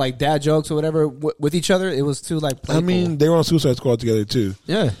kid like dad jokes or whatever with each other, it was too like playful. I mean, they were on Suicide Squad together too.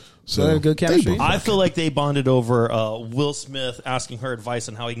 yeah. So they have good they chemistry. both- I feel like they bonded over Will Smith asking her advice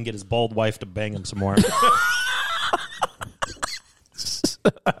on how he can get his bald wife to bang him some more.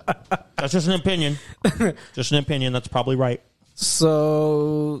 That's just an opinion. Just an opinion. That's probably right.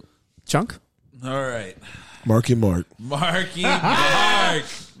 So, Chunk. All right. Marky Mark. Marky Mark.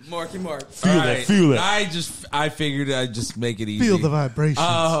 Marky Mark. Feel it, feel it. I figured I'd just make it easy. Feel the vibrations.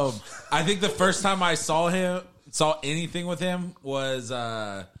 I think the first time I saw anything with him was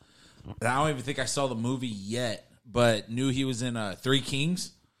I don't even think I saw the movie yet, but knew he was in Three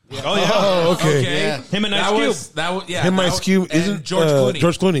Kings. Oh yeah. Oh, okay. Yeah. Him and Ice That Cube. was that was yeah. Him, that Ice was- Cube and isn't George Clooney.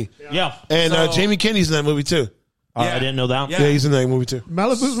 George Clooney. Yeah. And So- Jamie Kennedy's in that movie too. I didn't know that. Yeah, he's in that movie too.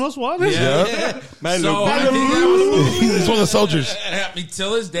 Malibu's Most Wanted. Yeah. So I think that was He's one of the soldiers. I mean,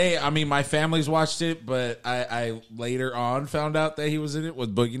 till this day, I mean, my family's watched it, but I later on found out that he was in it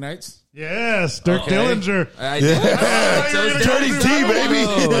with Boogie Nights. Yes, Dirk Okay. Dillinger. Dirty T,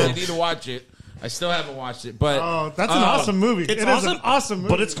 baby. I need to watch it. I still haven't watched it, but Oh, that's an awesome movie. It's It is awesome, an awesome movie.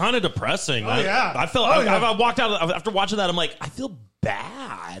 but it's kind of depressing. yeah. I felt. Oh, yeah. I walked out after watching that. I'm like, I feel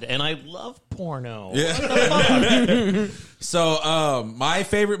bad, and I love porno. Yeah. So, my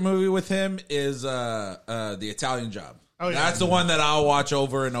favorite movie with him is The Italian Job. Oh, yeah. That's the one that I'll watch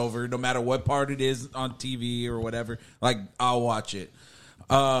over and over, no matter what part it is on TV or whatever. Like, I'll watch it.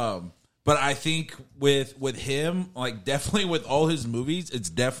 But I think with him, like, definitely with all his movies, it's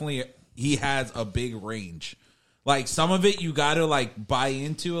definitely he has a big range. Like, some of it you got to like buy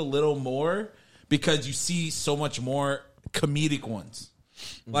into a little more because you see so much more comedic ones.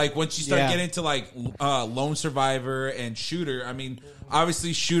 Like once you start getting into like Lone Survivor and Shooter, I mean,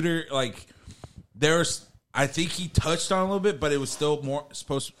 obviously Shooter, like there's, I think he touched on a little bit, but it was still more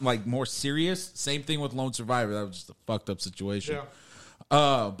supposed like more serious. Same thing with Lone Survivor. That was just a fucked up situation.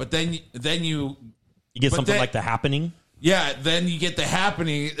 But then you You get But something that- like The Happening. yeah, then you get The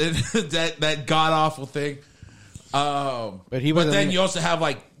Happening, that god awful thing. But he But wasn't then in- you also have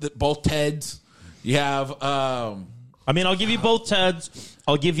like both Teds. You have I mean, I'll give you both Teds.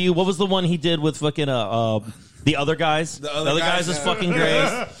 I'll give you, what was the one he did with fucking the other guys? The Other other Guys, guys is yeah. fucking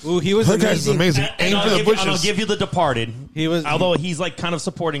great. Ooh, he was That guy's amazing. Aim And for the and I'll bushes. give you The Departed. He was- although he's like kind of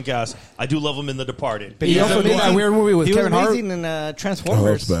supporting cast. I do love him in The Departed. But He also did that weird movie with he was Kevin Hart. amazing in Oh, that's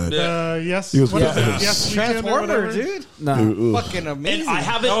Transformers. bad. Yes. He was What is good. it? Yes, Weekend or Transformer, whatever? dude. No. Fucking amazing. And I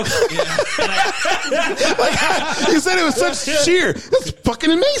haven't. You said it was such cheer. That's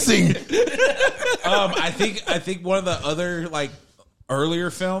fucking amazing. I think one of the other like earlier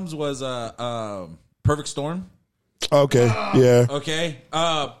films was Perfect Storm. Okay, yeah. Okay.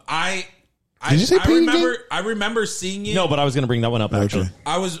 Did you say Pain Game? I remember seeing it. No, but I was going to bring that one up, actually.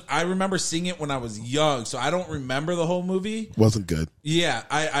 Okay, I remember seeing it when I was young, so I don't remember the whole movie. wasn't good. Yeah,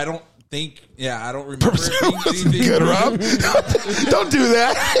 I don't think. Yeah, I don't remember. it Wasn't being good, Rob. Don't do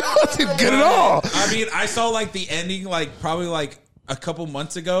that. It wasn't good at all. I mean, I saw like the ending, like probably like a couple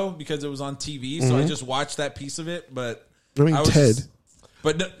months ago because it was on TV, so I just watched that piece of it. But I mean, was Ted. just-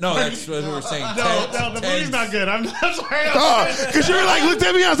 but no, that's what we were saying. No, Ted- the Ted's- movie's not good. I'm not sorry. Oh, because you were like, looked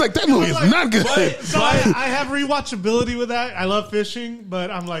at me. I was like, that movie is not good. So I have rewatchability with that. I love fishing, but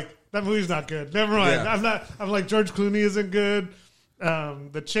I'm like, that movie's not good. Never mind. Yeah. I'm like, George Clooney isn't good.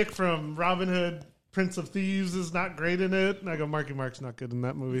 The chick from Robin Hood, Prince of Thieves, is not great in it. And I go, Marky Mark's not good in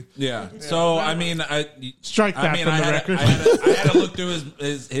that movie. Yeah. So I mean, Strike that from the record. I had to look through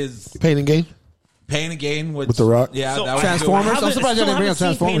his Pain and Gain. Pain and Gain With The Rock? Yeah, So, that was Transformers? good. I haven't- I'm surprised I still didn't bring haven't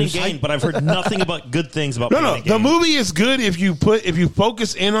up seen Pain and Transformers. Gain, but I've heard nothing about good things about No, Pain no. and The Gain. movie is good if you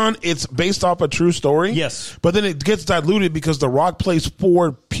focus in on it's based off a true story. Yes. But then it gets diluted because The Rock plays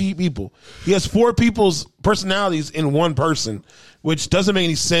four people. He has four people's personalities in one person, which doesn't make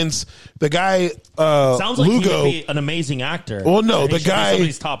any sense. The guy, Sounds like he Lugo, would be an amazing actor. Well, no, And he the should be guy-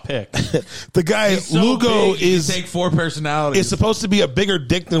 somebody's top pick. the guy So Lugo big, he is can take 4 personalities. is supposed to be a bigger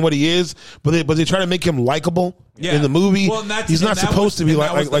dick than what he is, but they try to make him likable in the movie. Well, and that's- He's not and that supposed was- to be and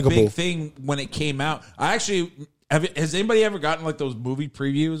that was the likable. Big thing when it came out. I actually has anybody ever gotten like those movie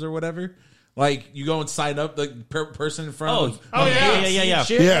previews or whatever? Like you go and sign up the person in front of yeah.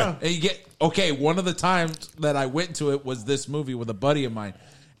 Shit. Yeah. and you get one of the times that I went to it was this movie with a buddy of mine,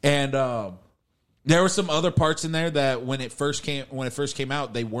 and there were some other parts in there that when it first came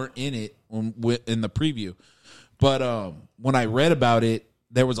out they weren't in it in the preview, but when I read about it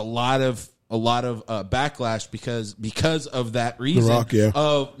there was a lot of backlash because of that reason. Rock, yeah.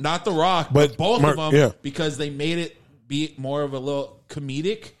 Of not The Rock, But but both Mark- of them, yeah. because they made it be more of a little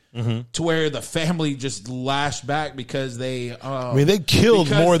comedic. To where the family just lashed back because they. I mean, they killed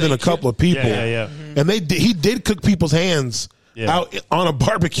because more than they a couple of people. Yeah. And he did cook people's hands out on a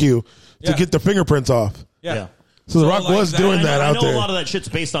barbecue to Yeah. get their fingerprints off. Yeah. So The Rock like was that- doing I that know, out I know there. a lot of that shit's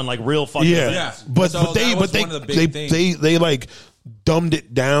based on like real fucking Yeah, events. but So they that was one of the big things. they like dumbed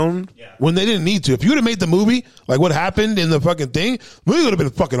it down when they didn't need to. If you would have made the movie like what happened in the fucking thing, the movie would have been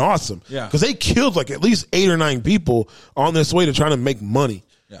fucking awesome. Yeah. because they killed like at least 8 or 9 people on this way to trying to make money.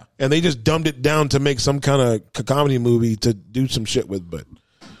 Yeah. and they just dumbed it down to make some kind of comedy movie to do some shit with.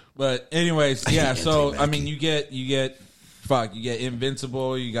 But anyways, yeah. So I mean, you get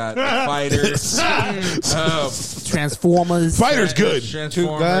Invincible. You got the Fighters. Transformers. Fighter's good. Transformers.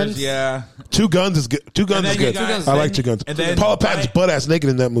 2 Guns? Yeah. 2 Guns is good. 2 Guns then is you good. got- I like 2 Guns. and then- Paula Patton's butt ass naked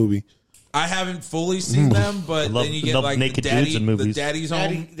in that movie. I haven't fully seen them, but love- then you get love like naked the dudes in movies. Daddy's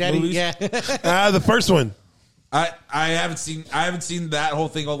Home Daddy, movies. yeah. The first one. I haven't seen that whole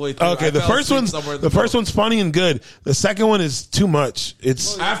thing all the way through. Okay, I the fell first asleep one's somewhere in the first middle. one's funny and good. The second one is too much.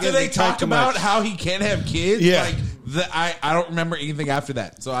 It's After they talk about how he can't have kids, Yeah. like I don't remember anything after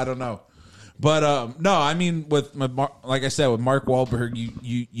that, so I don't know. But no, I mean like I said with Mark Wahlberg,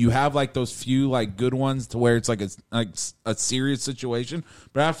 you have like those few like good ones to where it's like a serious situation,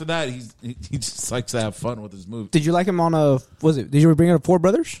 but after that he just likes to have fun with his movie. Did you like him on did you bring up Four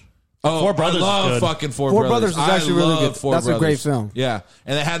Brothers? Oh, Four Brothers I love is good. fucking Four Four Brothers. Brothers is actually really love good. Four That's a great Brothers. film. Yeah,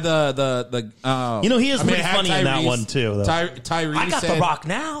 and they had the You know, he is I mean, pretty it had funny in that Tyrese- one, too, though. Tyrese I got the said- rock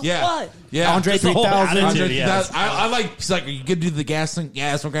now. Yeah, What? yeah. Andre Just the whole 3000. attitude, Andre, yeah. that's- I like. He's like, "Are you gonna do the gas thing?"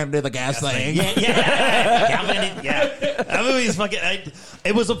 Yes, we're gonna do the gas thing. Yeah. That movie is fucking.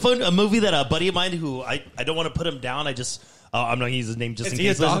 It was a movie that a buddy of mine who I don't want to put him down. I'm not gonna use his name just in he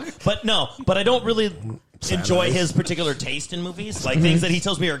a case. dog? But I don't really enjoy his particular taste in movies. Like things that he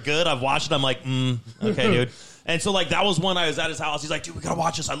tells me are good, I've watched it. I'm like, okay, dude. And so like that was one I was at his house. He's like, dude, we gotta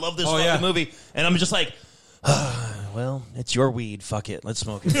watch this. I love this fucking yeah. movie. And I'm just like, well, it's your weed. Fuck it. Let's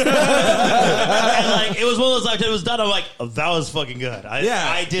smoke it. And like it was one of those like it was done. I'm like, oh, that was fucking good.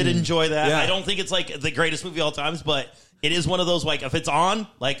 I did enjoy that. Yeah. I don't think it's like the greatest movie of all times, but it is one of those like if it's on,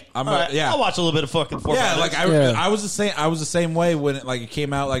 like I'm all right, yeah. I'll watch a little bit of fucking Four Yeah, Brothers. like I was the same. I was the same way when it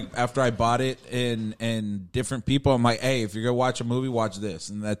came out. Like after I bought it, and different people, I'm like, hey, if you're gonna watch a movie, watch this,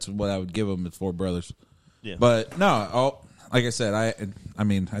 and that's what I would give them. It's Four Brothers. Yeah. But no, like I said, I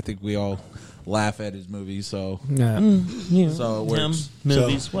mean, I think we all laugh at his movies, so Yeah. so it works.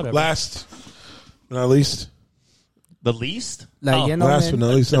 movies, so, whatever. last but not least. The least? Like, you know, Last man, but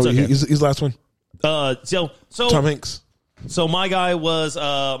not least. No, It's okay. he's the last one. So Tom Hanks. So my guy was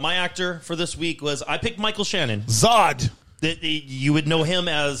my actor for this week was I picked Michael Shannon. Zod. You would know him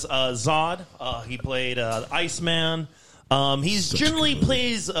as Zod. He played Iceman. He's generally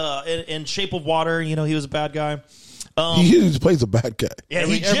plays in Shape of Water. You know, he was a bad guy. He usually plays a bad guy. Yeah,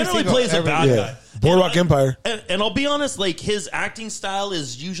 he generally plays a bad guy. Boardwalk Empire. And I'll be honest, like his acting style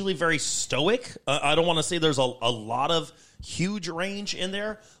is usually very stoic. I don't want to say there's a lot of huge range in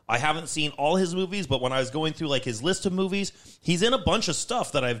there. I haven't seen all his movies, but when I was going through like his list of movies, he's in a bunch of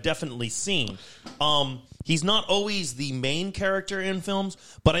stuff that I've definitely seen. He's not always the main character in films,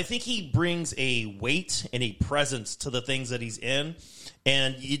 but I think he brings a weight and a presence to the things that he's in.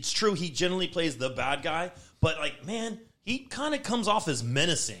 And it's true, he generally plays the bad guy, but like, man, he kind of comes off as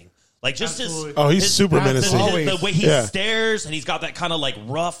menacing. Like just Absolutely. He's super menacing. the way he Yeah. stares, and he's got that kind of like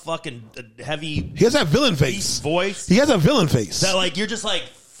rough, fucking heavy He has that villain deep face. voice. He has a villain face. That like you're just like,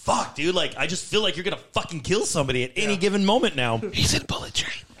 fuck, dude. Like I just feel like you're gonna fucking kill somebody at any given moment now. He's in Bullet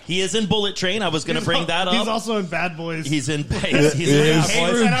Train. He is in Bullet Train. I was gonna bring that up. He's also in Bad Boys. He's in He Kangaroo is.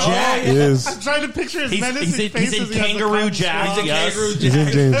 Jack. He is. I'm trying to picture his He's menacing face. in as he has the Kangaroo clown Jack. squad. Yes. He's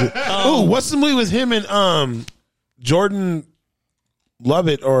in James. Ooh, what's the movie with him and Jordan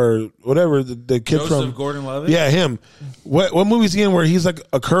Lovett or whatever the kid Joseph from Gordon-Levitt? Yeah, him. What movie's he in where he's like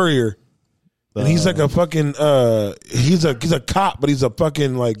a courier and he's like a fucking he's a cop, but he's a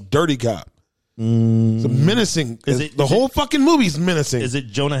fucking like dirty cop. It's a menacing. The whole fucking movie's menacing. Is it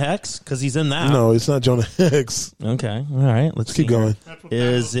Jonah Hex? Because he's in that. No, it's not Jonah Hex. Okay, all right. Let's Keep see going. here.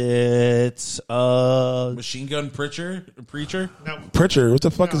 Is it Machine Gun Preacher? Pritchard. What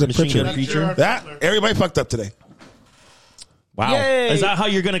the fuck is a Machine Pritchard? Gun Preacher? That everybody fucked up today. Wow? Yay. Is that how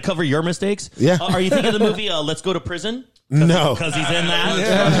you're going to cover your mistakes? Yeah. Are you thinking of the movie Let's Go to Prison? No, Because he's in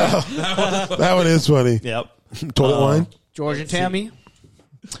that. that one is funny. Yep. Toilet wine. George and Tammy.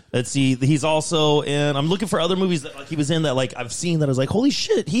 Let's see. He's also in. I'm looking for other movies that like he was in that like I've seen that I was like, holy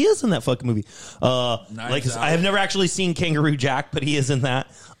shit, he is in that fucking movie. Like I have never actually seen Kangaroo Jack, but he is in that.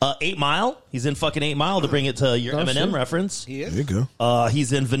 8 Mile. He's in fucking 8 Mile to bring it to your Eminem reference. He is. There you go.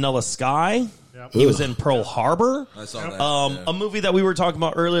 He's in Vanilla Sky. He was in Pearl Harbor. I saw that. A movie that we were talking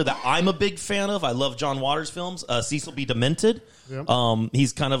about earlier that I'm a big fan of. I love John Waters films. Cecil B. Demented.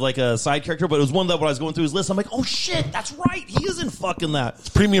 He's kind of like a side character, but it was one that when I was going through his list, I'm like, oh shit, that's right. He is in fucking that.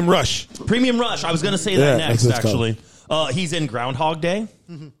 Premium Rush. Premium Rush. I was going to say Yeah, that next, that's what actually. He's in Groundhog Day.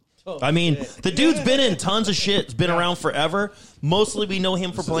 I mean, the dude's been in tons of shit. It's been around forever. Mostly we know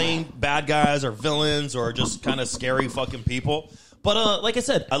him for playing bad guys or villains or just kind of scary fucking people. But like I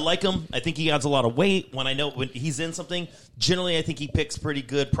said, I like him. I think he adds a lot of weight. When he's in something, generally I think he picks pretty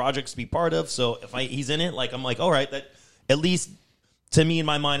good projects to be part of. So if he's in it, like I'm like, all right, that at least to me in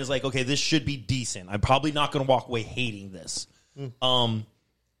my mind is like, okay, this should be decent. I'm probably not going to walk away hating this.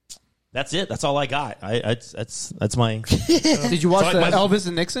 That's it. That's all I got. That's my. Did you watch So the my- Elvis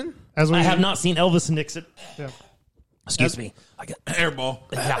and Nixon? As we I have not seen Elvis and Nixon. Yeah. Excuse me. I got Airball.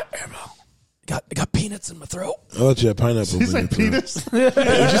 airball. I got peanuts in my throat. I'll let you have pineapple. He said penis. Did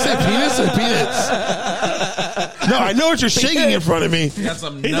you say penis or peanuts? No, I know what you're shaking in front of me. Got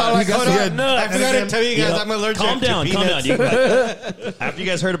some He's all like, nuts. hold on. I forgot to tell you guys I'm allergic Calm to down. peanuts. After you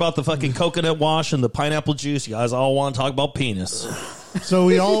guys heard about the fucking coconut wash and the pineapple juice, you guys all want to talk about penis. So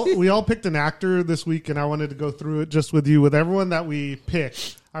we all picked an actor this week, and I wanted to go through it just with you. With everyone that we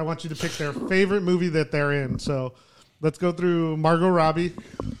picked, I want you to pick their favorite movie that they're in. So let's go through Margot Robbie.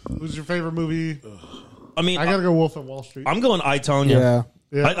 Who's your favorite movie? I mean, I gotta go Wolf of Wall Street. I'm going I, Tonya. Yeah.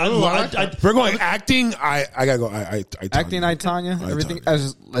 Yeah. If we're going acting, I gotta go. I Acting, I, Tanya. Everything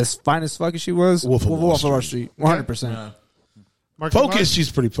as fine as fuck as she was. Wolf of Wall Wall Street. 100%. Marky Focus. Mark?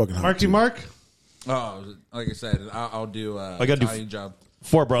 She's pretty fucking hot. Marky too. Mark. Oh, like I said, I'll do. I gotta do Italian job.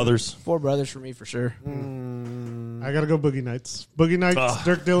 Four Brothers. Four Brothers for me for sure. I gotta go Boogie Nights. Boogie Nights. Ugh.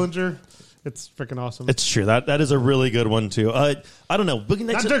 Dirk Dillinger. It's freaking awesome. It's true. That is a really good one too. I don't know. Boogie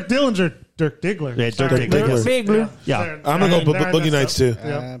Nights. Not Dirk Dillinger. Dirk Diggler. Yeah, Dirk Sorry. Diggler. Big Blue. Yeah. There- I'm gonna go there I Boogie messed Nights up. too.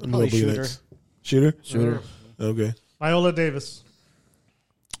 Yeah. I'm gonna probably go Boogie Shooter. Nights. Shooter. Shooter. Okay. Viola Davis.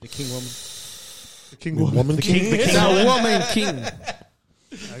 The King Woman. The King Woman. Woman King. That woman king.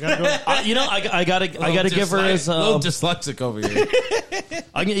 I gotta go. I gotta give her as a little dyslexic over here.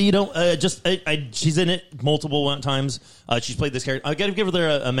 she's in it multiple times. She's played this character. I gotta give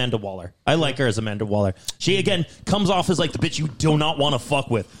her Amanda Waller. I like her as Amanda Waller. She again comes off as like the bitch you do not want to fuck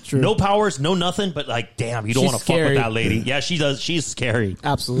with. True. No powers, no nothing, but like damn, you don't She's want to fuck with scary. that lady. Yeah, she does. She's scary.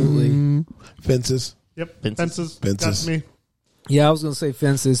 Absolutely. Fences. Yep. Fences. Fences. That's Fences. me. Yeah, I was gonna say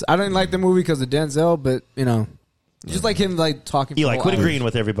Fences. I didn't like the movie because of Denzel, but just like him like talking. Eli, for quit a while. agreeing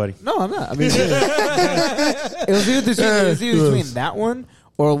with everybody. No, I'm not. I mean, it was either between that one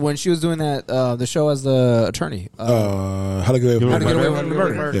or when she was doing that the show as the attorney. How to get away How to Get Away with with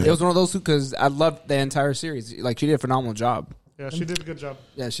Murder. Murder. Yeah. It was one of those two because I loved the entire series. Like she did a phenomenal job. Yeah, she did a good job.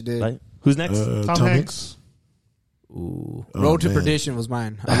 Yeah, she did. Right? Who's next? Tom Hanks. Ooh. Oh, Road to man. Perdition was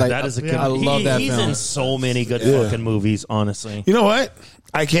mine. I like, That is a good. Yeah. I love that He's film. in so many good Yeah. fucking movies. Honestly, You know what?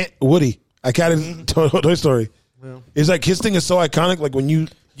 I can't. Woody. I can't. Toy Story. Yeah. It's like his thing is so iconic. Like when you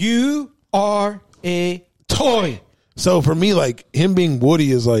are a toy. So for me, like him being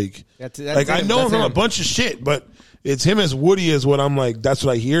Woody is like That's like I him. know him That's from a him. bunch of shit, but it's him as Woody is what I'm like. That's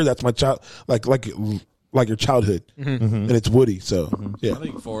what I hear. That's my child. Like your childhood, and it's Woody. So yeah.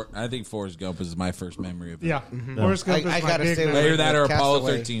 I think Forrest Gump is my first memory of it. Yeah. Forrest Gump I is my gotta big stay with memory. Either that or Apollo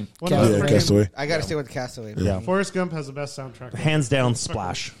Castaway. 13. One of those Yeah, freaking- Castaway. I gotta stay with Castaway. Yeah. Forrest Gump has the best soundtrack. hands down,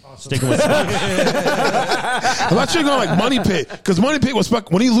 Splash. Sticking with Splash. I'm not sure going like Money Pit because Money Pit was fuck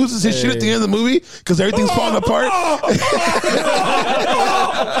when he loses his shit at the end of the movie because everything's falling apart.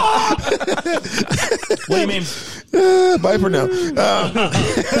 What do you mean? Bye for now. Is that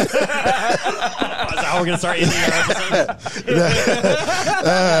how we're gonna start ending our episode?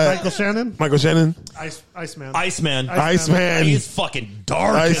 Michael Shannon. Michael Shannon, Iceman. Iceman. Iceman, He's fucking dark.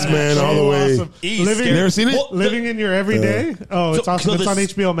 in that Iceman, shit. all the way. Awesome. He's Living, scary. You never seen it? Well, living in your everyday. Oh, it's So- awesome. so It's on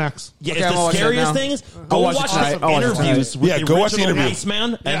this- HBO Max. Yeah, Okay, I'm it's the watching it scariest now. things. I'll Go watch it watch tonight. the I'll watch it interviews with Yeah, the go watch the original interview.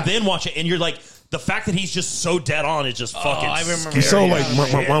 Iceman, and then watch it, and you're like, the fact that he's just so dead on is just fucking. I remember. scary. he's so like as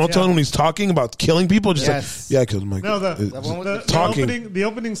shit. monotone when he's talking about killing people. Just Yes. like because I'm like No, one with the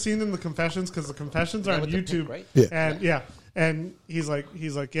opening scene in the confessions because the confessions are on with the YouTube, pig, right? Yeah. and he's like,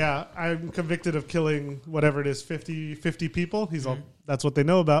 yeah, I'm convicted of killing whatever it is, 50 people. He's all, that's what they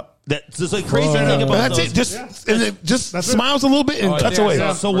know about. That's just a crazy thing about that's those. it. Just and it just That's it. smiles a little bit and cuts away.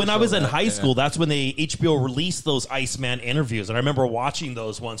 yeah. So when I was in high school, that's when they HBO released those Iceman interviews, and I remember watching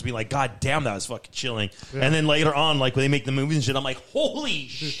those ones, being like, "God damn, that was fucking chilling." And then later on, like when they make the movies and shit, I'm like, "Holy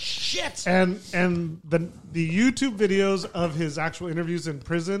shit!" And the YouTube videos of his actual interviews in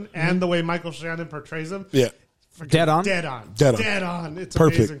prison and the way Michael Shannon portrays him, Yeah, Dead on? dead on, Dead on. dead on. It's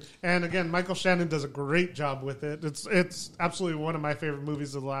Perfect. amazing. And again, Michael Shannon does a great job with it. It's absolutely one of my favorite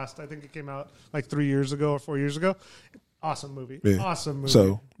movies of the last. I think it came out like 3 years ago or 4 years ago. Awesome movie. yeah. Awesome movie.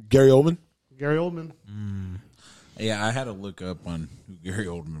 So Gary Oldman. Gary Oldman. Yeah, I had to look up on who Gary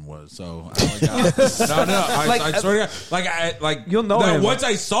Oldman was. So I I swear to God, You'll know him. Once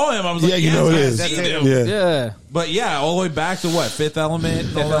I saw him, I was like, Yeah, you know it is. I've seen That's him. it. Yeah, Yeah. But yeah, all the way back to what Fifth Element,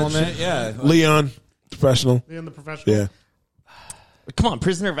 Fifth Element. yeah. Leon, professional. In the professional. Yeah, Come on,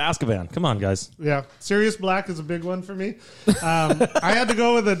 Prisoner of Azkaban. Come on, guys. Yeah. Sirius Black is a big one for me. I had to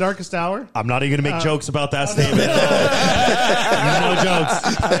go with The Darkest Hour. I'm not even going to make jokes about that statement. No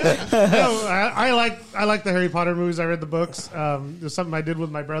jokes. No, I like the Harry Potter movies. I read the books. It's something I did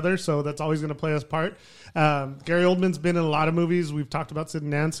with my brother, so that's always going to play us part. Gary Oldman's been in a lot of movies. We've talked about Sid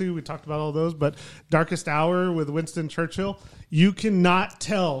and Nancy. We talked about all those, but Darkest Hour with Winston Churchill, you cannot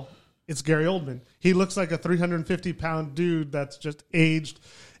tell it's Gary Oldman. He looks like a 350-pound dude that's just aged,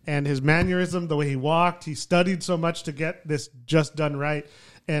 and his mannerism, the way he walked, he studied so much to get this just done right.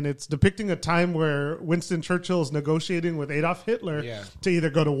 and it's depicting a time where Winston Churchill is negotiating with Adolf Hitler to either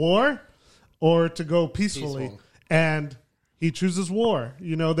go to war or to go peacefully. And he chooses war.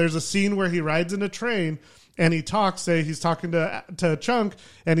 You know, there's a scene where he rides in a train and he talks, say he's talking to Chunk,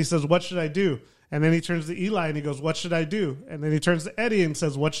 and he says, "What should I do?" And then he turns to Eli and he goes, "What should I do?" And then he turns to Eddie and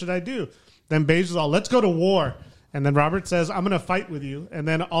says, "What should I do?" Then Beige is all, "Let's go to war." And then Robert says, "I'm going to fight with you." And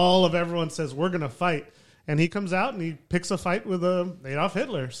then all of everyone says, "We're going to fight." And he comes out and he picks a fight with Adolf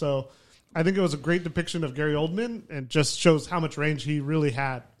Hitler. So I think it was a great depiction of Gary Oldman and just shows how much range he really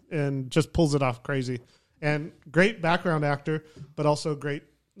had and just pulls it off crazy. And great background actor, but also great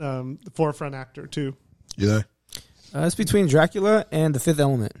forefront actor, too. You there? It's between Dracula and The Fifth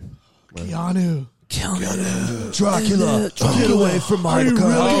Element. Keanu. Dracula, get away from my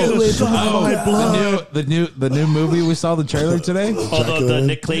car. The new movie we saw the trailer today. Oh, the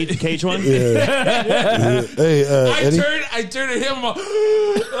Nick Cage one. Yeah. Hey, Eddie? I turned at him. I'm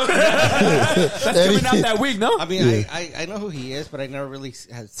That's coming out that week, no? I mean, I know who he is, but I never really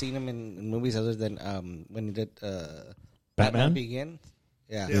had seen him in movies other than when he did Batman Begins.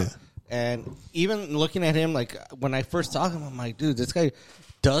 Yeah. And even looking at him, like when I first saw him, I'm like, dude, this guy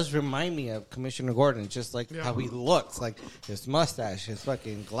does remind me of Commissioner Gordon, just like how he looks, like his mustache, his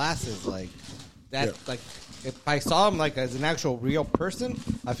fucking glasses, like that. Yeah. Like if I saw him like as an actual real person,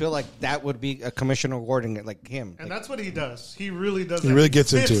 I feel like that would be a Commissioner Gordon, like him. And that's what he does. He really does. He really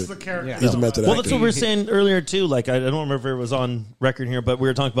gets into Fits it. the character. Yeah. He's a method Well, actor. that's what we were saying earlier too. Like, I don't remember if it was on record here, but we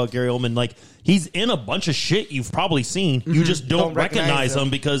were talking about Gary Oldman. Like, he's in a bunch of shit you've probably seen. You just don't recognize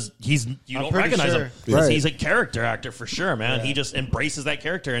him because you don't recognize him because he's a character actor for sure, man. He just embraces that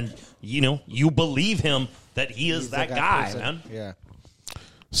character, and you believe him that he is that guy, man. Yeah.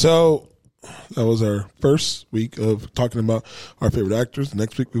 So that was our first week of talking about our favorite actors.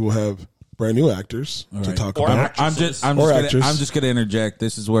 Next week we will have brand new actors to talk Or about. I'm just going to interject.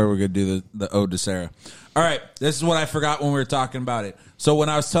 This is where we're going to do the ode to Sarah. All right, this is what I forgot when we were talking about it. So when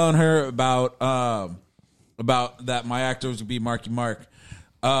I was telling her about that my actor was going to be Marky Mark,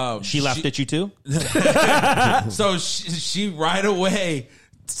 She laughed at you too. so she right away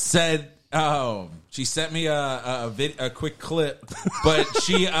said. She sent me a quick clip, but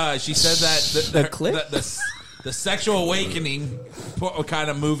she said that the sexual awakening kind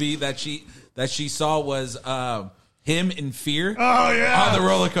of movie that she saw was him in Fear. Oh yeah, on the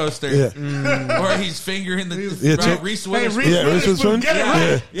roller coaster, where he's fingering the Reese Witherspoon. Get it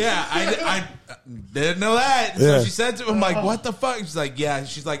right. Yeah, I didn't know that. So she said to him, I'm like, what the fuck? She's like, yeah.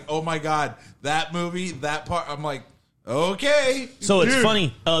 She's like, oh my god, that movie, that part. I'm like, okay. So it's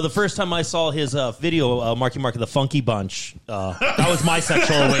funny. The first time I saw his video, Marky Mark of the Funky Bunch, that was my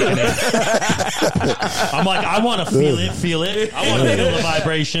sexual awakening. I'm like, I want to feel it. I want to feel the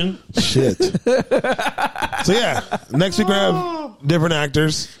vibration. Shit. So yeah, next week we have different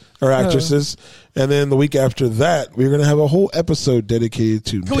actors or actresses, and then the week after that we're gonna have a whole episode dedicated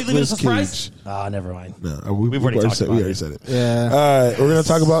to Can we leave this a Nicolas surprise? Cage. Never mind. No, We've already talked about we it. already said it. Yeah. We're gonna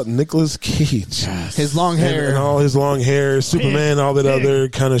talk about Nicolas Cage, His long hair. and all his long hair, Superman, all that other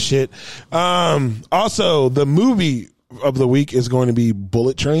kind of shit. Also, the movie of the week is going to be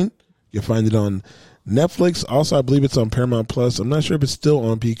Bullet Train. You'll find it on Netflix. Also, I believe it's on Paramount Plus. I'm not sure if it's still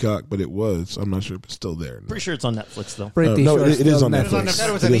on Peacock, but it was. I'm not sure if it's still there. Pretty sure it's on Netflix though. Pretty No, sure it is on Netflix. Netflix. I thought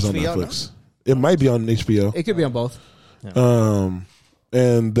it was It on is on HBO, Netflix. It might be on HBO. It could be on both.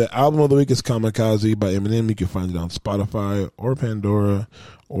 And the album of the week is Kamikaze by Eminem. You can find it on Spotify or Pandora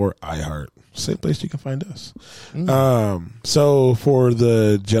or iHeart. Same place you can find us. So for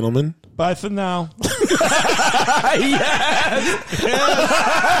the gentlemen, Bye for now.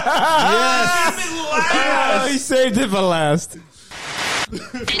 Oh, he saved it for last.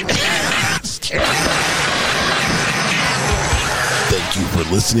 thank you for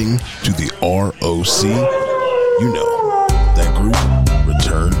listening to the ROC. You know, that group,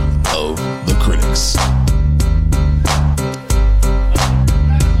 Return of the Critics.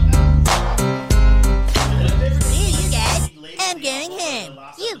 See you guys. I'm going home.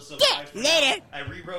 You get later. I rewrote